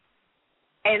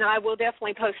 and I will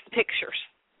definitely post the pictures.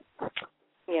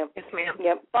 Yeah. Yes, ma'am.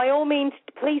 Yep. By all means,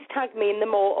 please tag me in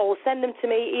them or send them to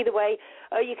me either way.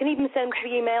 You can even send them to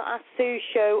the email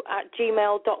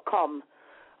asksueshow@gmail.com.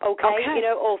 Okay? You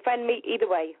know, or send me either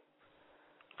way.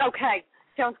 Okay.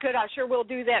 Sounds good. I sure will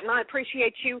do that, and I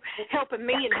appreciate you helping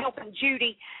me and helping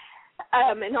Judy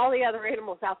and all the other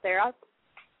animals out there. I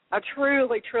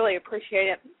truly, truly appreciate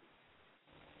it.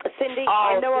 Cindy,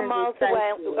 I know I'm miles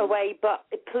away, but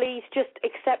please just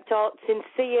accept our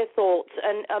sincere thoughts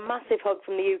and a massive hug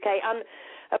from the UK and,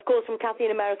 of course, from Kathy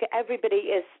in America. Everybody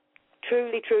is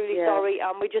truly, truly sorry,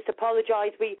 and we just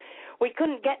apologise. We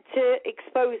couldn't get to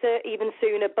expose her even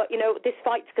sooner, but, you know, this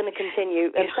fight's going to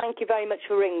continue, and thank you very much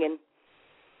for ringing.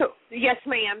 Yes,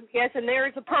 ma'am. Yes, and there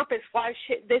is a purpose why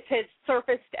this has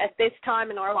surfaced at this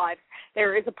time in our lives.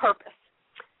 There is a purpose.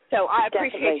 So I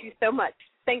appreciate you so much.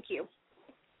 Thank you.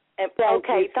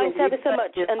 Okay, thanks ever so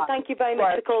much, and thank you very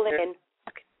much for calling in.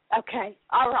 Okay,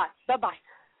 all right, bye-bye.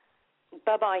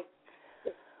 Bye-bye.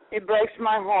 It breaks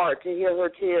my heart to hear her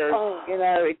tears, you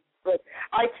know, but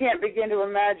I can't begin to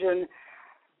imagine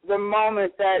the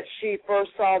moment that she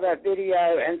first saw that video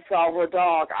and saw her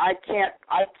dog. I can't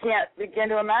begin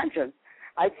to imagine.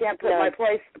 I can't put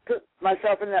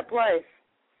myself in that place.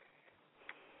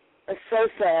 It's so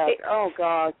sad. Oh,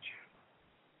 gosh.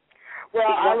 Well,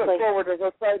 I look forward to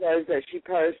the photos that she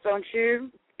posts, don't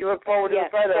you? You look forward to the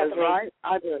photos, definitely. Right?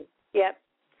 I do. Yep.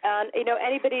 And, you know,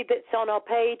 anybody that's on our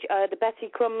page, the Betty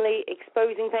Crumley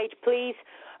Exposing page, please,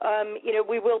 you know,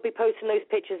 we will be posting those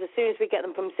pictures as soon as we get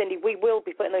them from Cindy. We will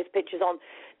be putting those pictures on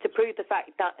to prove the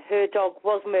fact that her dog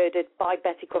was murdered by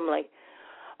Betty Crumley.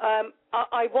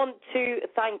 I want to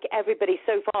thank everybody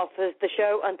so far for the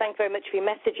show, and thanks very much for your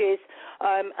messages.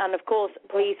 And, of course,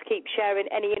 please keep sharing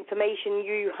any information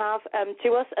you have to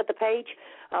us at the page.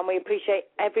 And we appreciate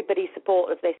everybody's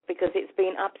support of this because it's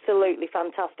been absolutely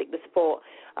fantastic, the support.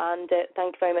 And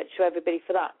thank you very much to everybody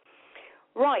for that.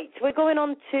 Right, we're going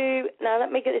on to, now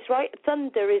let me get this right,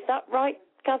 thunder, is that right,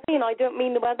 Kathy? And I don't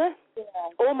mean the weather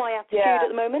or my attitude at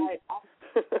the moment.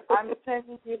 I'm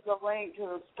sending you the link to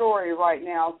the story right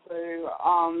now, Sue.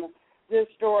 This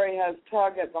story has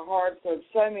tugged at the hearts of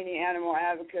so many animal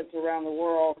advocates around the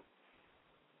world,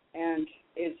 and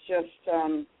it's just,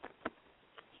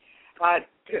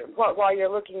 while you're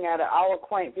looking at it, I'll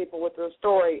acquaint people with the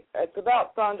story. It's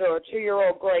about Thunder, a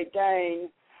 2-year-old Great Dane,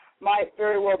 might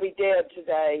very well be dead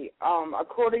today.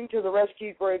 According to the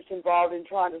rescue groups involved in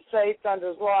trying to save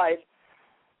Thunder's life,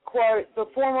 quote, the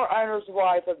former owner's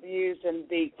wife abused and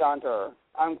beat Thunder,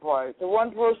 unquote. The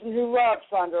one person who loved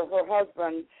Thunder, her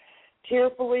husband,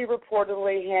 tearfully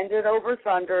reportedly handed over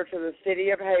Thunder to the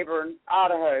city of Heyburn,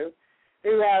 Idaho,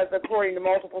 who has, according to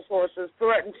multiple sources,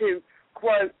 threatened to,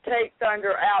 quote, take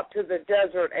Thunder out to the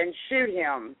desert and shoot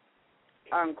him,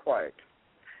 unquote.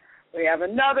 We have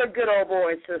another good old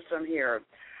boy system here.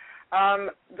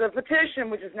 The petition,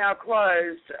 which is now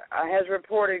closed, has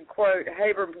reported, quote,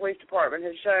 Heyburn Police Department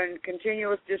has shown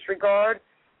continuous disregard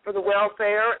for the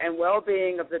welfare and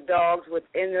well-being of the dogs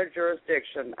within their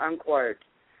jurisdiction, unquote.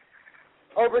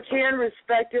 Over 10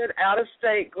 respected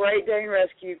out-of-state Great Dane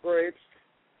rescue groups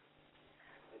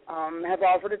have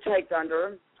offered to take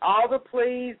Thunder. All the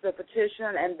pleas, the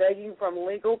petition, and begging from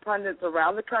legal pundits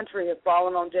around the country have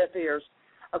fallen on deaf ears,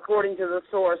 according to the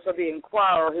source of the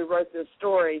Inquirer who wrote this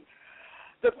story.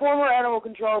 The former animal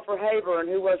control for Heyburn,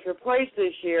 who was replaced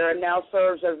this year and now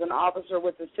serves as an officer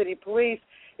with the city police,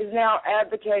 is now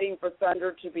advocating for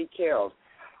Thunder to be killed.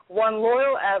 One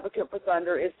loyal advocate for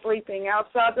Thunder is sleeping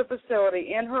outside the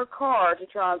facility in her car to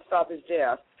try and stop his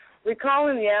death.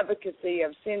 Recalling the advocacy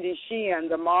of Cindy Sheehan,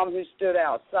 the mom who stood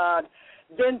outside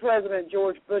then-President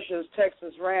George Bush's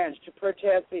Texas ranch to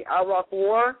protest the Iraq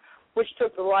War, which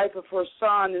took the life of her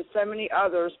son and so many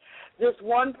others, this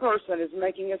one person is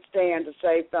making a stand to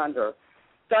save Thunder.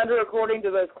 Thunder, according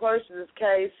to those close to this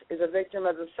case, is a victim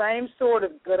of the same sort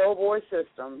of good old boy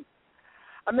system.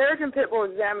 American Pit Bull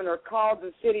Examiner called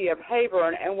the city of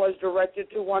Heyburn and was directed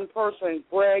to one person,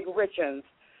 Greg Richens,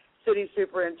 city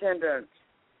superintendent.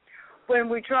 When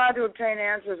we tried to obtain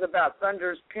answers about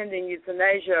Thunder's pending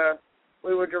euthanasia,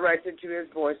 we were directed to his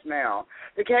voicemail.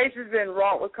 The case has been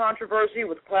wrought with controversy,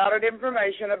 with clouded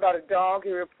information about a dog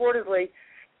who reportedly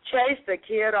chased a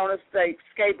kid on a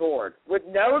skateboard with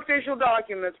no official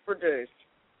documents produced.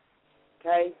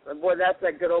 Okay? Boy, that's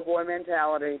that good old boy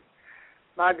mentality.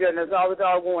 My goodness, all the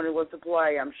dog wanted was to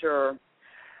play, I'm sure.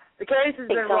 The case has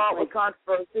been wrought with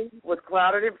controversy, with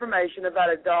clouded information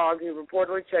about a dog who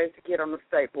reportedly chased a kid on a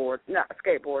skateboard.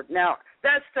 Now,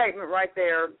 that statement right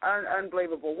there,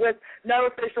 unbelievable, with no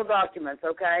official documents,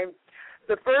 okay?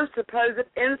 The first supposed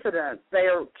incident they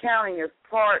are counting as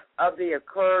part of the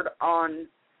occurred on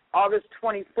August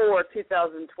 24,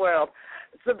 2012.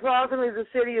 Surprisingly, the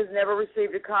city has never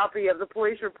received a copy of the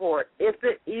police report, if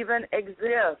it even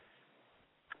exists.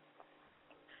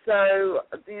 So,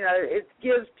 it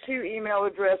gives 2 email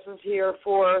addresses here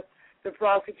for the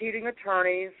prosecuting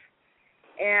attorneys.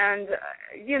 And,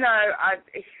 I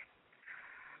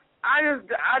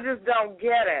just don't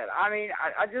get it. I mean,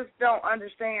 I just don't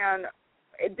understand.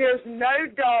 There's no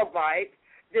dog bite.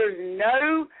 There's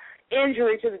no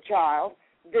injury to the child.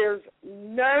 There's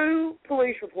no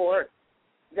police report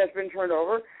that's been turned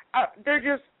over. They're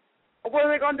just, what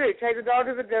are they going to do? Take the dog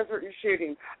to the desert and shoot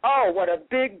him. Oh, what a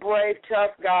big, brave,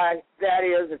 tough guy that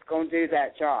is that's going to do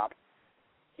that job.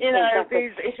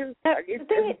 Exactly.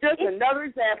 It's just another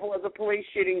example of the police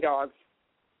shooting dogs.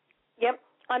 Yep.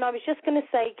 And I was just going to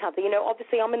say, Kathy,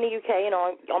 obviously I'm in the UK and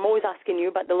I'm always asking you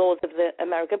about the laws of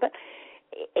America, but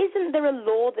isn't there a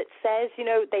law that says,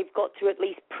 they've got to at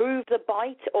least prove the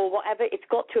bite or whatever? It's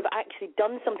got to have actually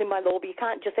done something by law, but you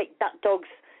can't just say that dog's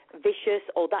vicious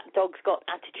or that dog's got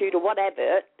attitude or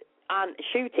whatever and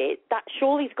shoot it. That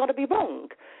surely's got to be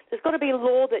wrong. There's got to be a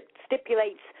law that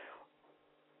stipulates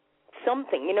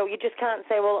something. You just can't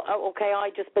say, well, okay,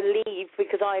 I just believe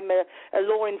because I'm a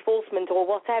law enforcement or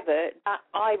whatever,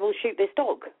 I will shoot this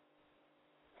dog.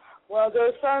 Well,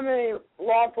 there's so many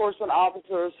law enforcement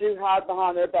officers who hide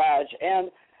behind their badge, and,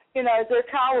 they're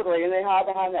cowardly and they hide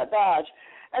behind that badge.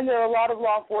 And there are a lot of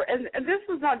law enforcement, and this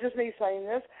is not just me saying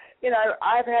this,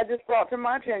 I've had this brought to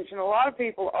my attention. A lot of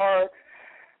people are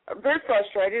very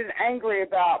frustrated and angry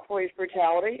about police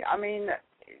brutality. I mean,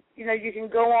 you can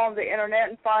go on the internet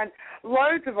and find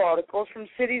loads of articles from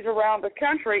cities around the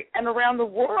country and around the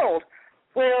world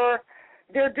where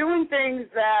they're doing things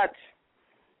that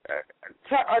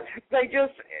they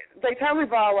totally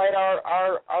violate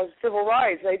our civil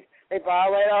rights. They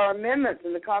violate our amendments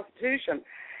in the Constitution,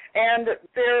 and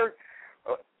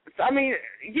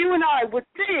you and I would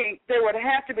think there would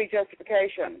have to be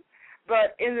justification,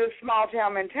 but in this small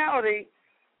town mentality,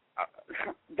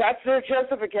 that's their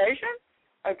justification.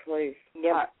 Oh, please.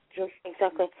 Yeah,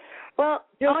 exactly. Well,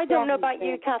 I don't know about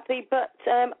you, Kathy, but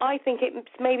I think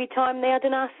it's maybe time they had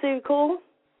an Ask Sue call.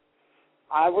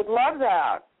 I would love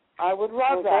that. I would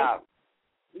love that.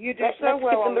 You do so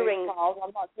well on these calls.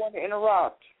 I'm not going to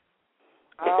interrupt.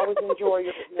 I always enjoy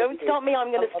your Don't stop me.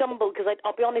 I'm going to stumble because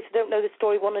I'll be honest, I don't know the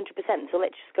story 100%, so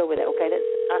let's just go with it, okay? Let's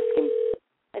ask him.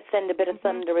 Let's send a bit of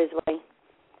thunder his way.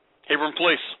 Hebron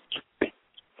Police.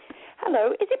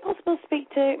 Hello. Is it possible to speak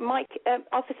to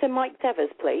Officer Mike Devers,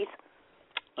 please?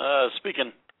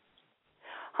 Speaking.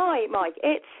 Hi, Mike.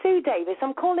 It's Sue Davis.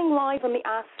 I'm calling live on the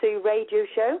Ask Sue radio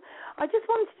show. I just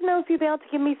wanted to know if you'd be able to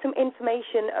give me some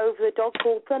information over the dog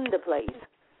called Thunder, please.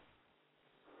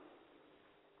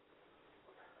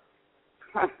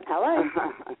 Hello.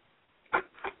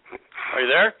 Are you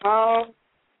there? Oh,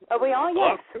 we are,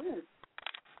 yes.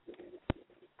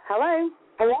 Hello.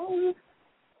 Hello.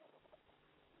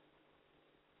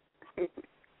 You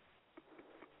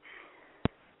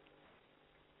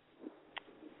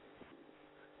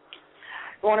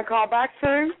want to call back,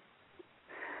 Sue?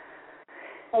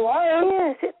 Hello?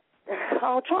 Yes,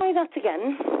 I'll try that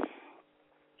again.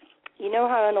 You know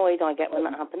how annoyed I get when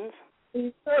that happens.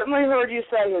 He certainly heard you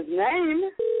say his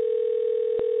name.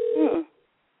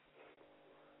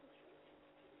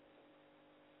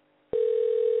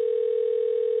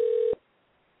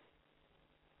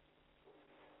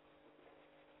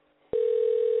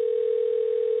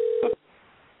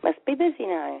 Must be busy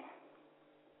now.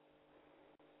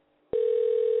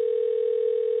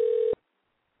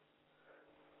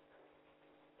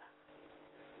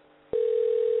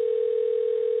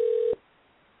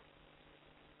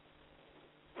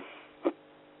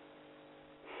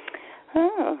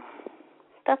 Oh,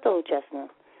 that's old chestnut.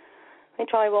 Let me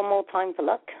try one more time for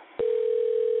luck.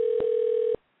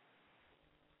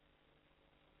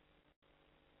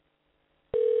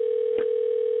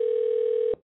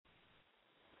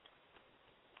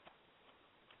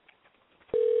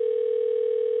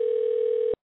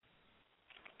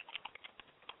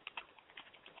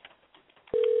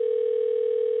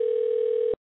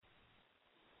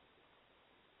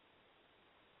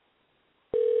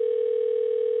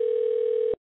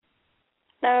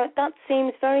 Now, that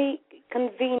seems very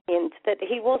convenient that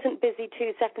he wasn't busy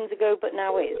 2 seconds ago, but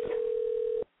now is.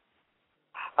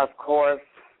 Of course.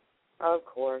 Of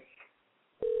course.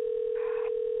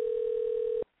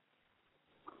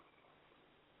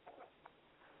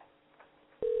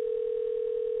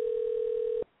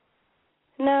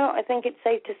 No, I think it's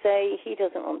safe to say he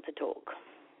doesn't want to talk.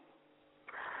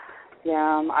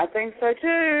 Yeah, I think so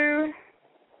too.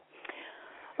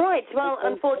 Right, well,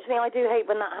 unfortunately, I do hate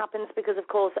when that happens because, of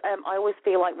course, I always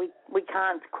feel like we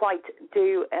can't quite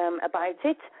do about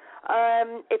it.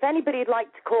 If anybody would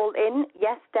like to call in,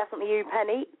 yes, definitely you,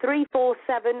 Penny,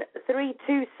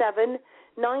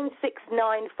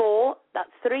 347-327-9694. That's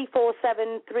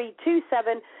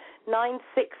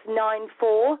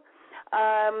 347-327-9694.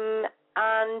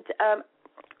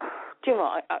 Do you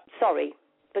know what? Sorry,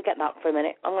 forget that for a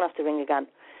minute. I'm going to have to ring again.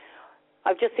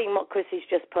 I've just seen what Chrissy's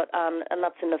just put, and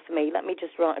that's enough for me. Let me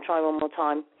just try one more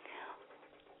time.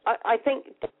 I think,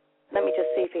 let me just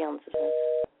see if he answers this.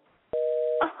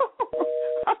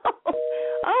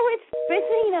 Oh, it's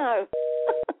busy now.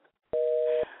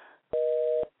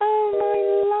 Oh, my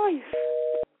life.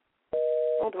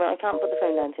 Hold on a minute, I can't put the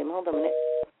phone down to him. Hold on a minute.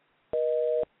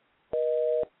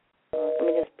 Right, let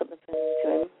me just put the phone to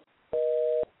him.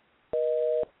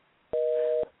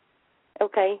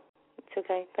 Okay, it's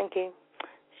okay, thank you.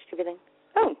 Stupid thing.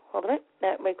 Oh, hold on a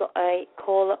minute. We've got a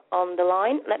caller on the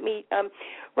line. Let me,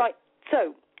 right,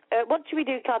 so, what should we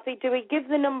do, Kathy? Do we give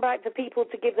the number out for people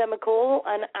to give them a call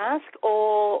and ask,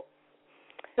 or?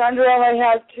 Thunder only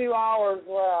has 2 hours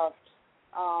left,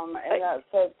 and that's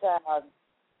so sad.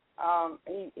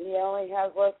 He only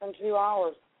has less than 2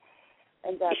 hours.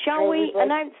 And that's shall we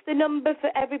announce the number for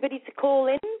everybody to call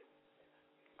in,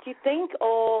 do you think,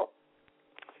 or?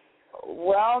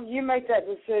 Well, you make that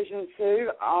decision,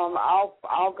 Sue.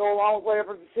 I'll go along with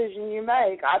whatever decision you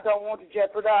make. I don't want to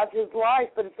jeopardize his life,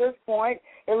 but at this point,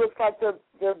 it looks like they're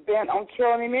bent on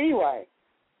killing him anyway.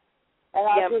 And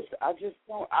I just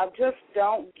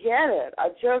don't get it. I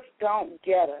just don't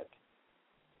get it.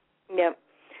 Yeah.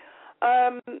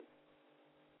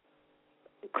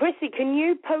 Chrissy, can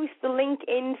you post the link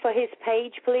in for his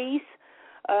page, please,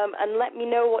 and let me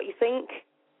know what you think?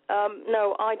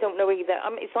 No, I don't know either.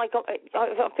 It's like I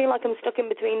feel like I'm stuck in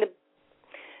between the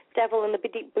devil and the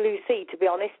deep blue sea, to be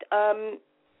honest.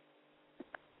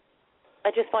 I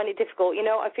just find it difficult.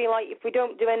 I feel like if we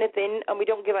don't do anything and we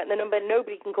don't give out the number,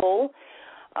 nobody can call.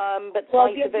 But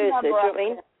vice versa, do you know what I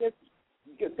mean?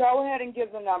 Go ahead and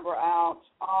give the number out.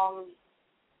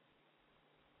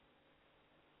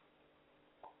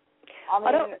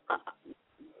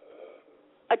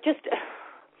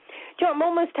 I'm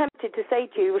almost tempted to say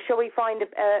to you, shall we find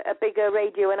a bigger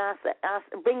radio and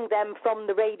bring them from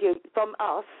the radio, from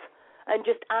us, and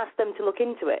just ask them to look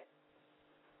into it?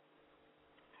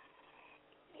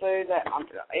 So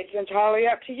it's entirely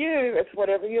up to you. It's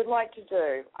whatever you'd like to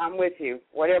do. I'm with you.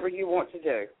 Whatever you want to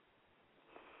do.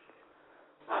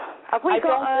 I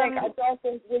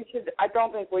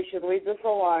don't think we should leave this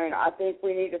alone. I think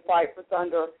we need to fight for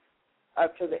Thunder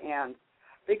up to the end,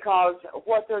 because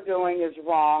what they're doing is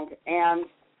wrong. And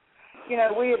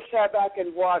we have sat back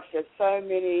and watched as so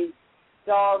many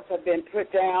dogs have been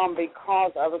put down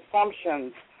because of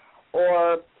assumptions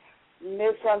or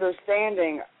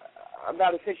misunderstanding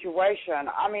about a situation.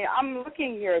 I'm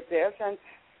looking here at this, and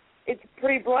it's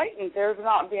pretty blatant. There's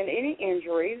not been any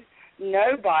injuries,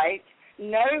 no bite,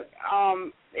 no.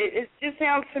 It just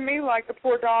sounds to me like the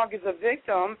poor dog is a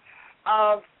victim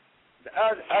of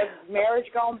a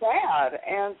marriage gone bad,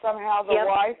 and somehow the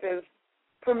wife is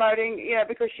promoting,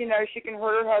 because she knows she can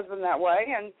hurt her husband that way,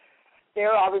 and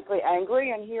they're obviously angry,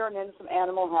 and here and then some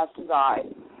animal has to die.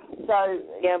 So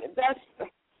that's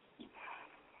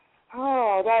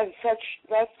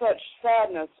such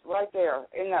sadness right there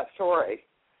in that story.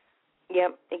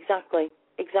 Yep, exactly.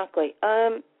 Do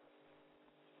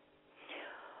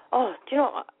you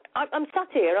know what? I'm sat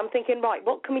here, I'm thinking, right,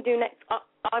 what can we do next?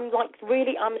 I'm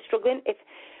struggling.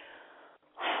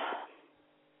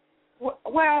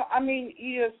 Well,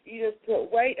 you just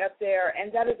put weight up there,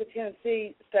 and that is a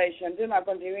Tennessee station. They're not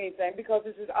going to do anything because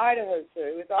this is Idaho,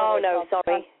 Sue. No,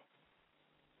 sorry.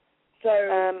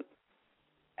 So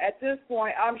at this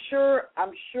point, I'm sure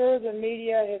the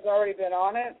media has already been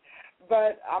on it,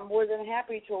 but I'm more than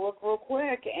happy to look real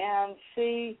quick and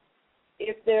see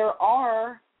if there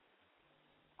are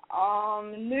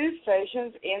news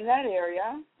stations in that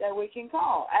area that we can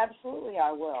call. Absolutely, I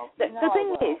will. The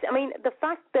thing is, the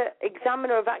fact that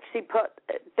Examiner have actually put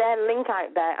their link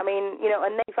out there, and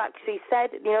they've actually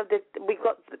said, that we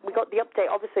got the update,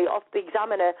 obviously, off the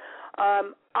Examiner.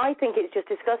 I think it's just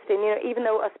disgusting, even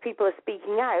though us people are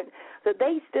speaking out, that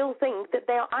they still think that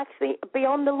they are actually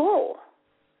beyond the law.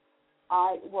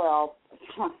 How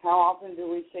often do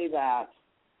we see that?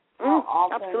 How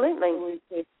often absolutely. do we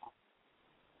see that?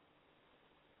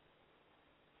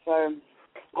 So,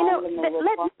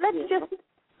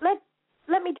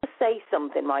 let me just say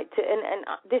something, right? And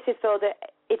this is for the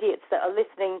idiots that are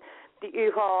listening, that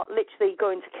you are literally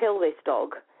going to kill this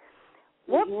dog.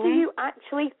 What do you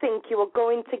actually think you are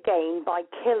going to gain by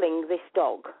killing this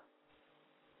dog?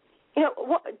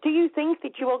 What do you think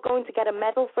that you are going to get a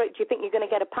medal for it? Do you think you're going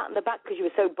to get a pat on the back because you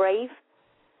were so brave?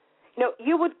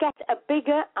 You would get a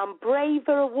bigger and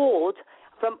braver award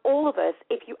from all of us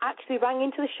if you actually rang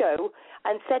into the show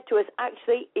and said to us,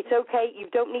 actually, it's okay, you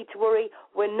don't need to worry,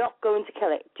 we're not going to kill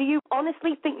it. Do you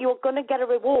honestly think you're going to get a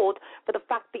reward for the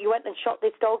fact that you went and shot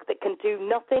this dog that can do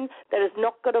nothing, that has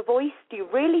not got a voice? Do you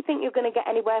really think you're going to get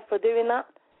anywhere for doing that?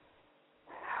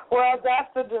 Well,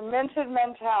 that's the demented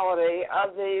mentality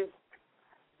of these.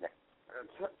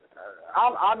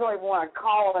 I don't even want to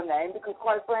call it a name because,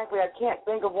 quite frankly, I can't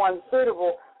think of one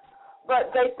suitable.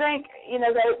 But they think,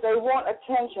 they want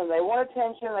attention. They want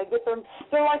attention.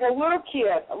 They're like a little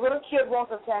kid. A little kid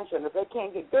wants attention. If they can't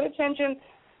get good attention,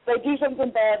 they do something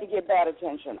bad to get bad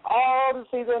attention. All to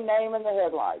see their name in the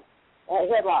headlines. All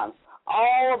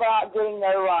about getting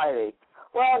notoriety.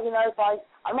 Well,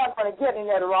 I'm not going to get any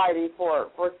notoriety for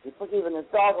keeping this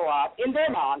dog alive. In their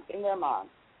mind.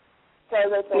 So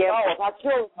they say, if I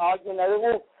kill the dog,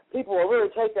 people will really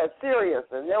take that serious,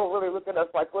 and they'll really look at us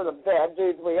like we're the bad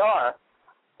dudes we are.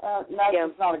 That's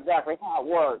not exactly how it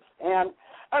works. And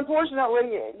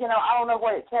unfortunately, I don't know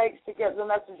what it takes to get the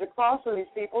message across to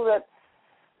these people that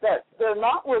they're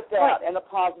not looked at in a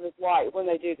positive light when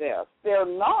they do this. They're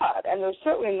not, and they're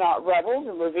certainly not reveled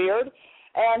and revered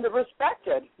and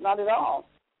respected, not at all.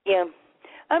 Yeah.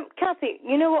 Kathy,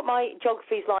 you know what my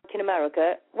geography is like in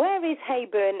America? Where is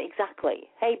Heyburn exactly?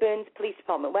 Heyburn's Police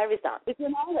Department, where is that? It's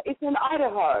in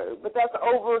Idaho, but that's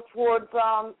over towards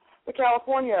the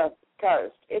California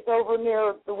coast. It's over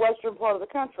near the western part of the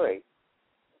country.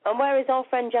 And where is our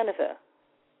friend Jennifer?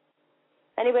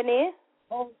 Anywhere near?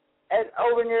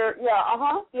 Over near,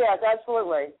 yes,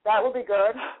 absolutely. That would be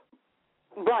good.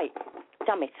 Right.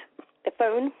 Damn it. The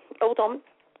phone. Hold on.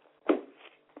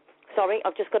 Sorry,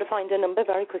 I've just got to find a number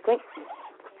very quickly.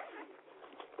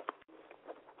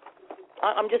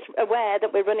 I'm just aware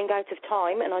that we're running out of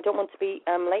time, and I don't want to be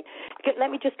late. Let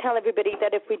me just tell everybody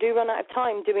that if we do run out of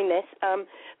time doing this,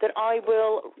 that I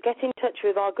will get in touch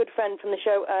with our good friend from the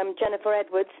show, Jennifer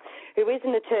Edwards, who is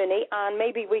an attorney, and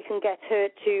maybe we can get her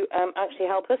to actually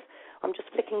help us. I'm just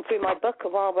flicking through my book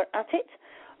while we're at it,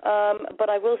 but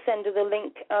I will send her the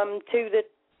link to the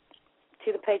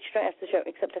page straight after the show,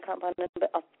 except I can't find the number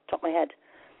off the top of my head.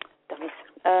 Damn it.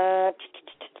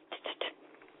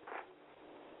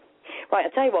 Right,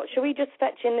 I'll tell you what, shall we just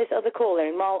fetch in this other caller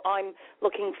in while I'm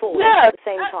looking forward at the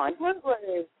same time?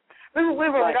 Absolutely. We've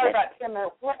only got about 10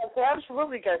 minutes left, so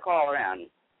absolutely get a call around.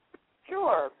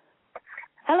 Sure.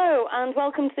 Hello, and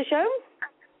welcome to the show.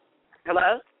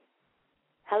 Hello?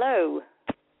 Hello.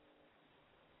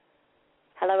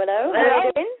 Hello, hello. Hello? How are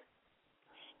you doing?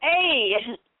 Hey,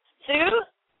 Sue?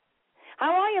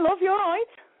 How are you, love? You all right?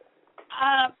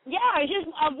 Yeah, I was just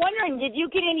wondering, did you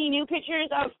get any new pictures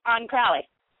on Crowley?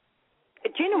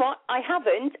 Do you know what? I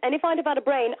haven't, and if I'd have had a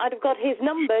brain, I'd have got his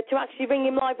number to actually ring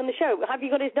him live on the show. Have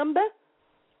you got his number?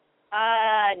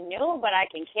 No, but I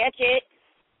can catch it.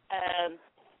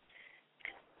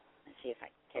 Let's see if I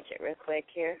can catch it real quick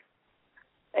here.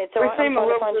 It's all right. We seem a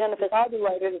little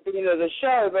discombobulated at the end of the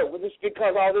show, but just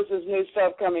because all this is new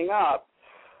stuff coming up,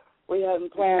 we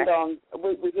hadn't planned on.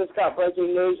 We just got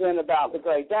breaking news in about the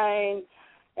Great Dane,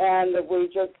 and we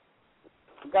just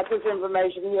got this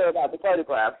information here about the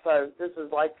photograph. So this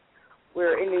is like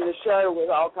we're ending the show with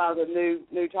all kinds of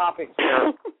new topics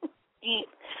here.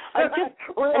 I'm just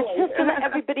to let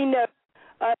everybody know,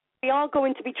 we are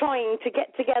going to be trying to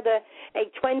get together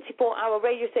a 24-hour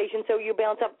radio station, so you'll be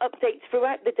able to have updates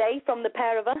throughout the day from the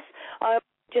pair of us.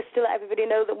 Just to let everybody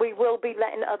know that we will be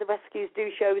letting other rescues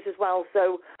do shows as well.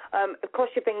 So cross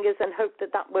your fingers and hope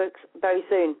that works very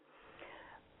soon.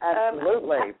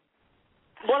 Absolutely.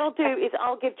 What I'll do is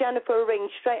I'll give Jennifer a ring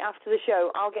straight after the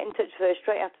show. I'll get in touch with her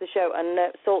straight after the show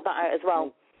and sort that out as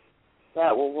well.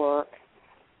 That will work.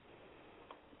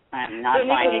 I'm not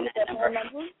finding that number.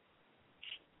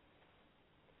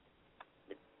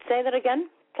 Say that again,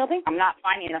 Kathy? I'm not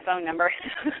finding the phone number.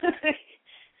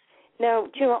 No,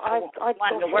 do you know what? I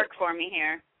wanted to work for me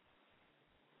here.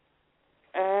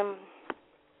 I'm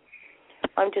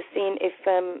just seeing if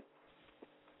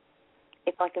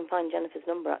I can find Jennifer's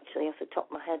number actually off the top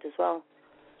of my head as well.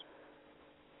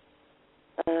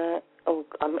 Do you know what?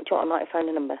 I might have found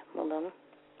a number. Hold on.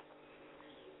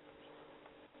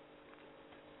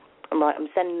 Right, I'm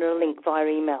sending her a link via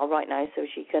email right now so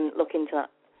she can look into that.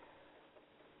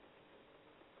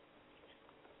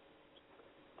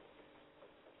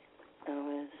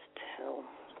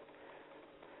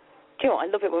 Do you know what? I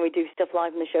love it when we do stuff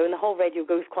live on the show and the whole radio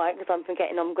goes quiet because I'm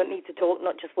forgetting I'm going to need to talk,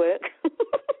 not just work.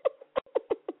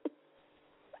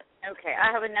 Okay,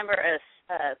 I have a number of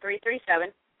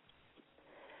 337.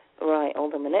 Right,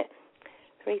 hold on a minute.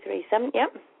 337,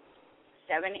 yep.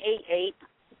 788.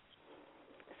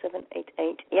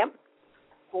 788, yep.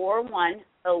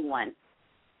 4101.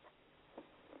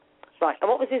 Right, and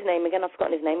what was his name again? I've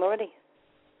forgotten his name already.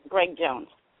 Greg Jones.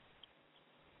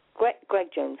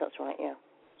 Greg Jones, that's right, yeah.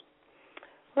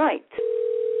 Right.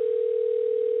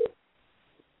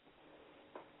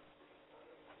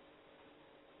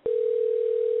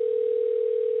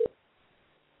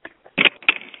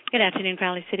 Good afternoon,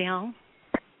 Crowley City Hall.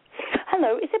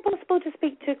 Hello, is it possible to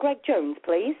speak to Greg Jones,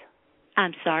 please?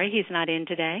 I'm sorry, he's not in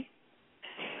today.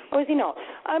 Oh, is he not?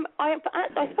 I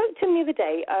spoke to him the other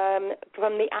day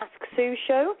from the Ask Sue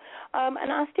show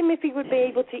and asked him if he would be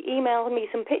able to email me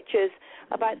some pictures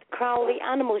about the Crowley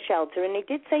Animal Shelter, and he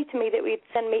did say to me that he'd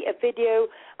send me a video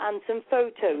and some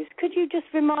photos. Could you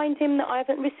just remind him that I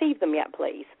haven't received them yet,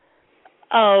 please?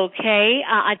 Okay,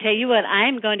 I tell you what,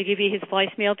 I'm going to give you his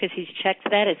voicemail because he checks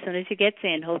that as soon as he gets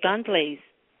in. Hold on, please.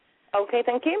 Okay,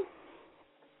 thank you.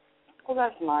 Well,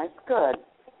 that's nice. Good.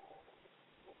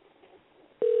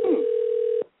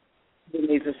 He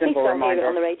needs a simple reminder.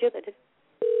 On the radio. Let's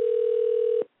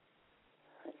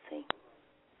see.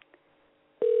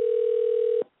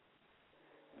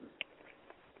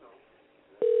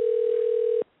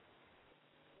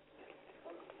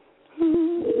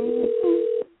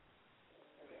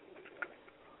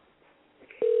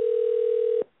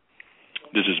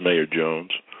 This is Mayor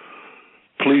Jones.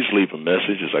 Please leave a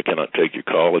message as I cannot take your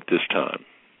call at this time.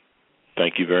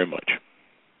 Thank you very much.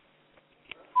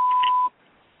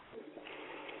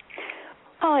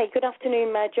 Hi, Hi, good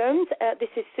afternoon, Mayor Jones. This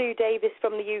is Sue Davis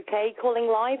from the UK calling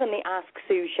live on the Ask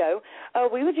Sue show.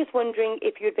 We were just wondering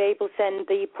if you'd be able to send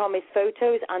the promised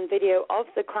photos and video of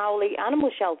the Crowley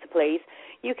Animal Shelter, please.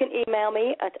 You can email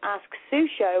me at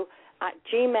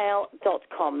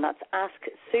asksueshow@gmail.com. That's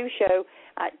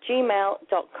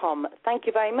asksueshow@gmail.com. Thank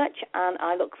you very much, and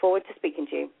I look forward to speaking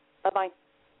to you. Bye-bye.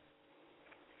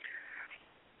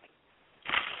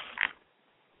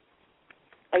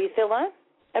 Are you still there,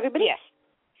 everybody? Yes.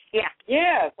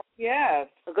 Yeah. Yes.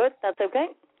 Oh, good. That's okay.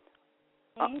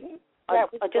 Mm-hmm. I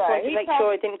just wanted to make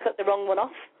sure I didn't cut the wrong one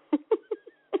off.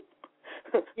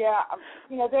 Yeah,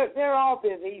 they're all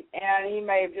busy, and he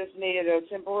may have just needed a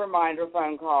simple reminder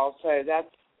phone call. So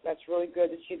that's really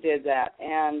good that you did that,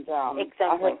 and exactly.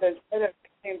 I hope they send it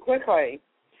in quickly.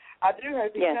 I do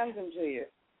hope he sends them to you.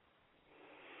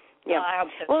 Yeah. Well, I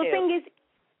hope so well, too. the thing is,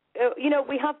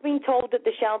 we have been told that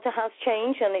the shelter has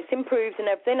changed and it's improved and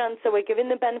everything, and so we're giving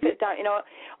the benefit of doubt.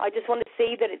 I just want to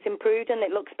see that it's improved and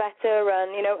it looks better,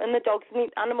 and and the dogs and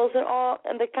the animals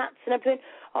and the cats and everything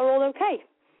are all okay.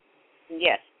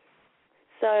 Yes.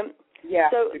 So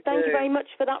thank you very much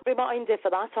for that reminder for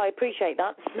that. I appreciate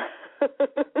that.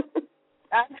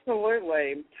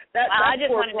 Absolutely. I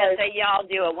just wanted to say y'all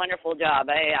do a wonderful job.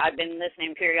 I've been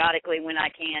listening periodically when I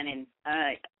can, and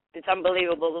it's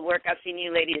unbelievable the work I've seen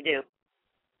you ladies do.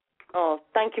 Oh,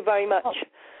 thank you very much.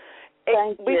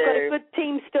 We've got a good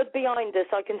team stood behind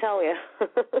us, I can tell you.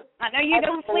 I know you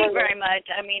don't sleep very much.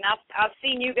 I mean, I've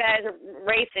seen you guys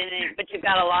racing, but you've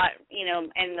got a lot,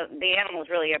 and the animals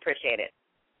really appreciate it.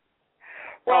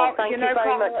 Well, thank you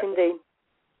very much indeed.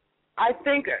 I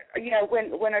think,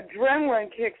 when adrenaline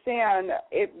kicks in,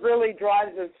 it really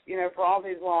drives us, for all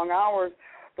these long hours.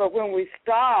 But when we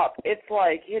stop, it's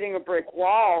like hitting a brick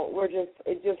wall.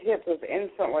 It just hits us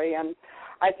instantly. And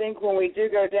I think when we do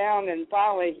go down and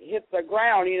finally hit the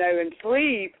ground, and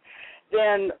sleep,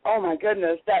 then, oh my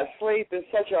goodness, that sleep is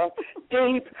such a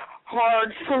deep,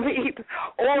 hard sleep.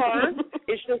 Or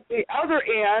it's just the other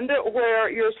end where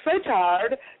you're so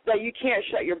tired that you can't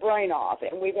shut your brain off.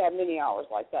 And we've had many hours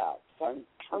like that. So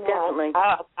definitely.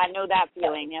 I know that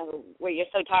feeling, where you're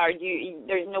so tired,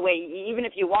 there's no way, even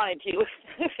if you wanted to.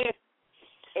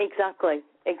 Exactly.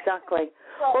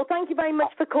 Well, thank you very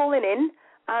much for calling in,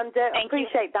 and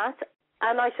appreciate that.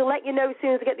 And I shall let you know as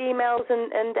soon as I get the emails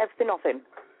and everything off him.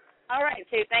 All right,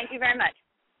 Sue. Thank you very much.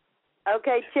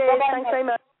 Okay, cheers. Bye-bye. Thanks very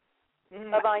much.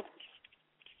 Bye-bye.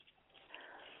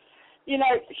 She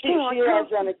has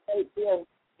done a great deal.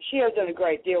 She has done a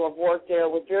great deal of work there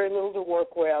with very little to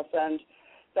work with, and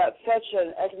that's such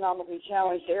an economically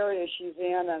challenged area she's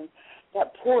in, and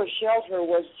that poor shelter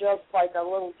was just like a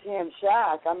little tin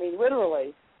shack. I mean,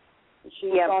 literally.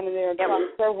 She's gone in there and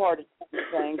tried so hard to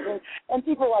change things. And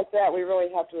people like that we really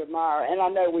have to admire, and I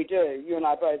know we do. You and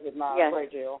I both admire a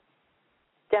great deal.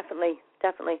 Definitely.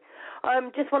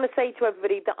 Just want to say to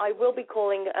everybody that I will be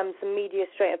calling some media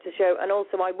straight after the show, and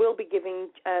also I will be giving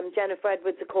Jennifer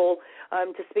Edwards a call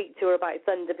to speak to her about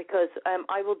Thunder, because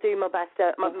I will do my best.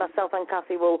 Myself and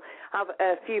Kathy will have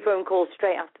a few phone calls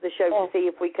straight after the show to see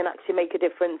if we can actually make a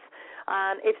difference.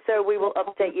 And if so, we will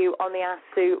update you on the Ask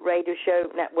Sue Radio Show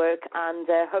network and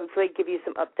hopefully give you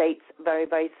some updates very,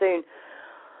 very soon.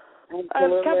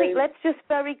 Kathy, let's just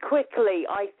very quickly,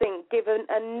 I think, give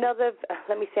another,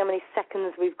 let me see how many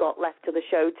seconds we've got left to the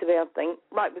show today, I think.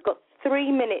 Right, we've got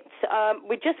 3 minutes.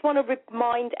 We just want to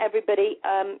remind everybody,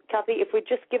 Kathy, if we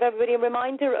just give everybody a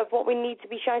reminder of what we need to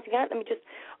be shouting out. Let me just,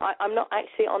 I'm not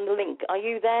actually on the link. Are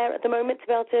you there at the moment to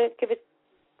be able to give it?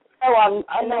 Oh,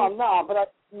 I'm not, but I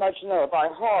much know it by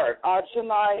heart.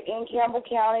 Tonight in Campbell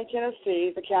County,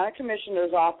 Tennessee, the county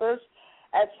commissioner's office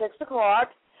at 6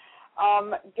 o'clock.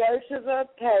 Go to the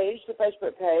page, the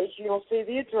Facebook page. You'll see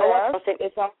the address.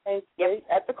 It's on Main Street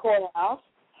at the courthouse.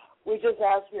 We just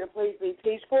ask you to please be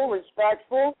peaceful,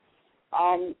 respectful.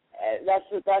 That's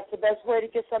the best way to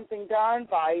get something done,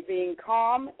 by being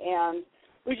calm. And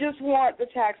we just want the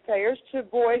taxpayers to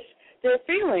voice their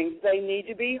feelings. They need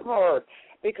to be heard,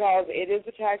 because it is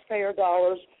the taxpayer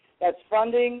dollars that's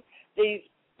funding these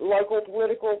local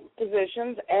political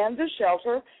positions and the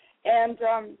shelter. And,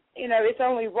 it's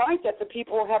only right that the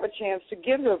people have a chance to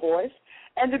give their voice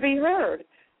and to be heard.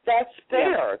 That's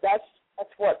fair. That's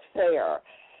what's fair.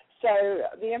 So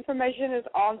the information is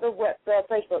on the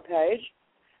Facebook page.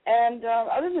 And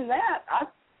other than that,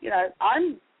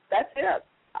 that's it.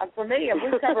 For me,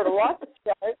 we've covered a lot of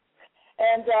stuff.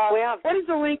 And what is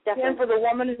the link again for the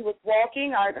woman who was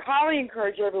walking? I highly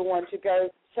encourage everyone to go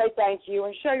say thank you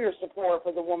and show your support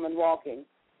for the woman walking.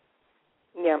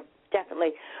 Yeah.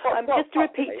 Definitely. Just to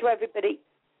repeat to everybody,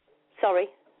 sorry.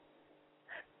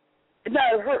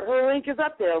 No, her link is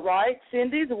up there, right?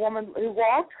 Cindy, the woman who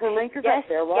walked, her link is up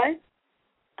there, right? Yes.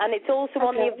 And it's also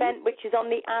on the event, which is on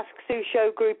the Ask Sue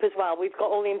Show group as well. We've got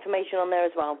all the information on there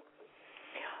as well.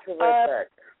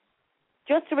 Terrific.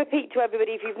 Just to repeat to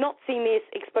everybody, if you've not seen this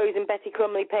Exposing Betty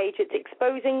Crumley page, it's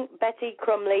Exposing Betty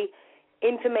Crumley,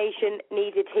 information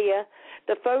needed here.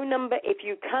 The phone number, if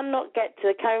you cannot get to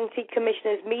the County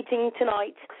Commissioners meeting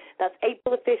tonight, that's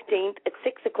April the 15th at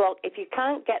 6 o'clock. If you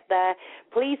can't get there,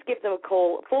 please give them a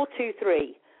call,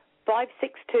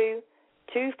 423-562-2526,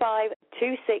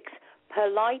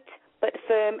 polite but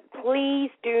firm. Please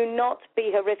do not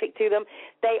be horrific to them.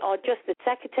 They are just the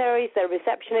secretaries, they're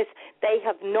receptionists. They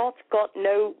have not got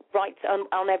no rights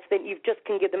on everything. You just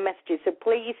can give them messages. So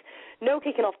please, no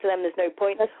kicking off to them. There's no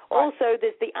point. Also,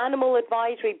 there's the Animal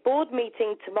Advisory Board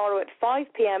meeting tomorrow at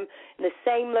 5 p.m. in the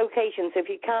same location. So if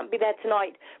you can't be there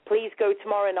tonight, please go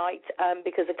tomorrow night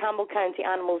because the Campbell County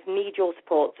animals need your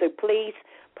support. So please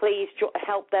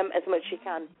help them as much as you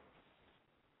can.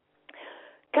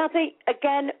 Kathy,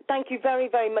 again, thank you very,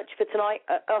 very much for tonight.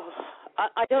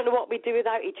 I don't know what we'd do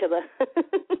without each other.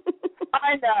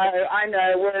 I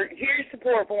know. We're huge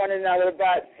support for one another,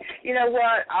 but you know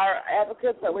what? Our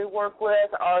advocates that we work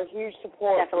with are huge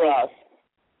support for us.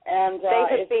 And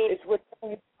it's with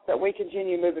them that we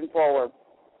continue moving forward.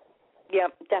 Yeah,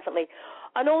 definitely.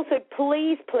 And also,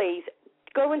 please,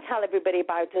 go and tell everybody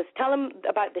about us. Tell them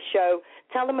about the show.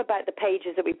 Tell them about the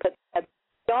pages that we put together.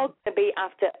 We are going to be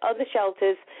after other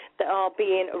shelters that are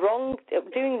doing wrong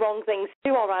things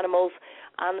to our animals,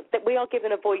 and that we are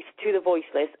giving a voice to the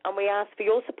voiceless. And we ask for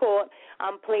your support.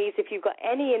 And please, if you've got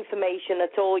any information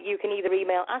at all, you can either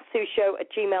email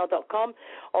asksueshow@gmail.com,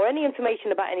 or any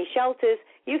information about any shelters,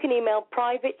 you can email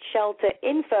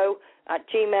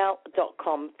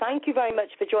privateshelterinfo@gmail.com. Thank you very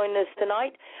much for joining us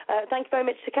tonight. Thank you very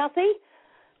much to Kathy.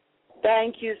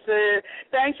 Thank you, Sue.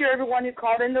 Thank you, everyone who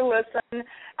called in to listen.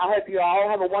 I hope you all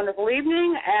have a wonderful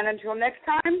evening, and until next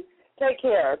time, take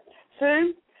care.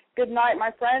 Sue, good night, my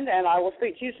friend, and I will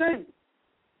speak to you soon.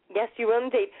 Yes, you will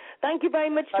indeed. Thank you very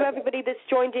much to everybody that's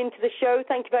joined into the show.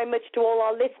 Thank you very much to all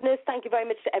our listeners. Thank you very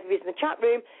much to everybody in the chat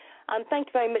room, and thank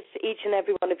you very much to each and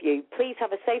every one of you. Please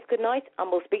have a safe good night,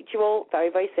 and we'll speak to you all very,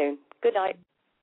 very soon. Good night.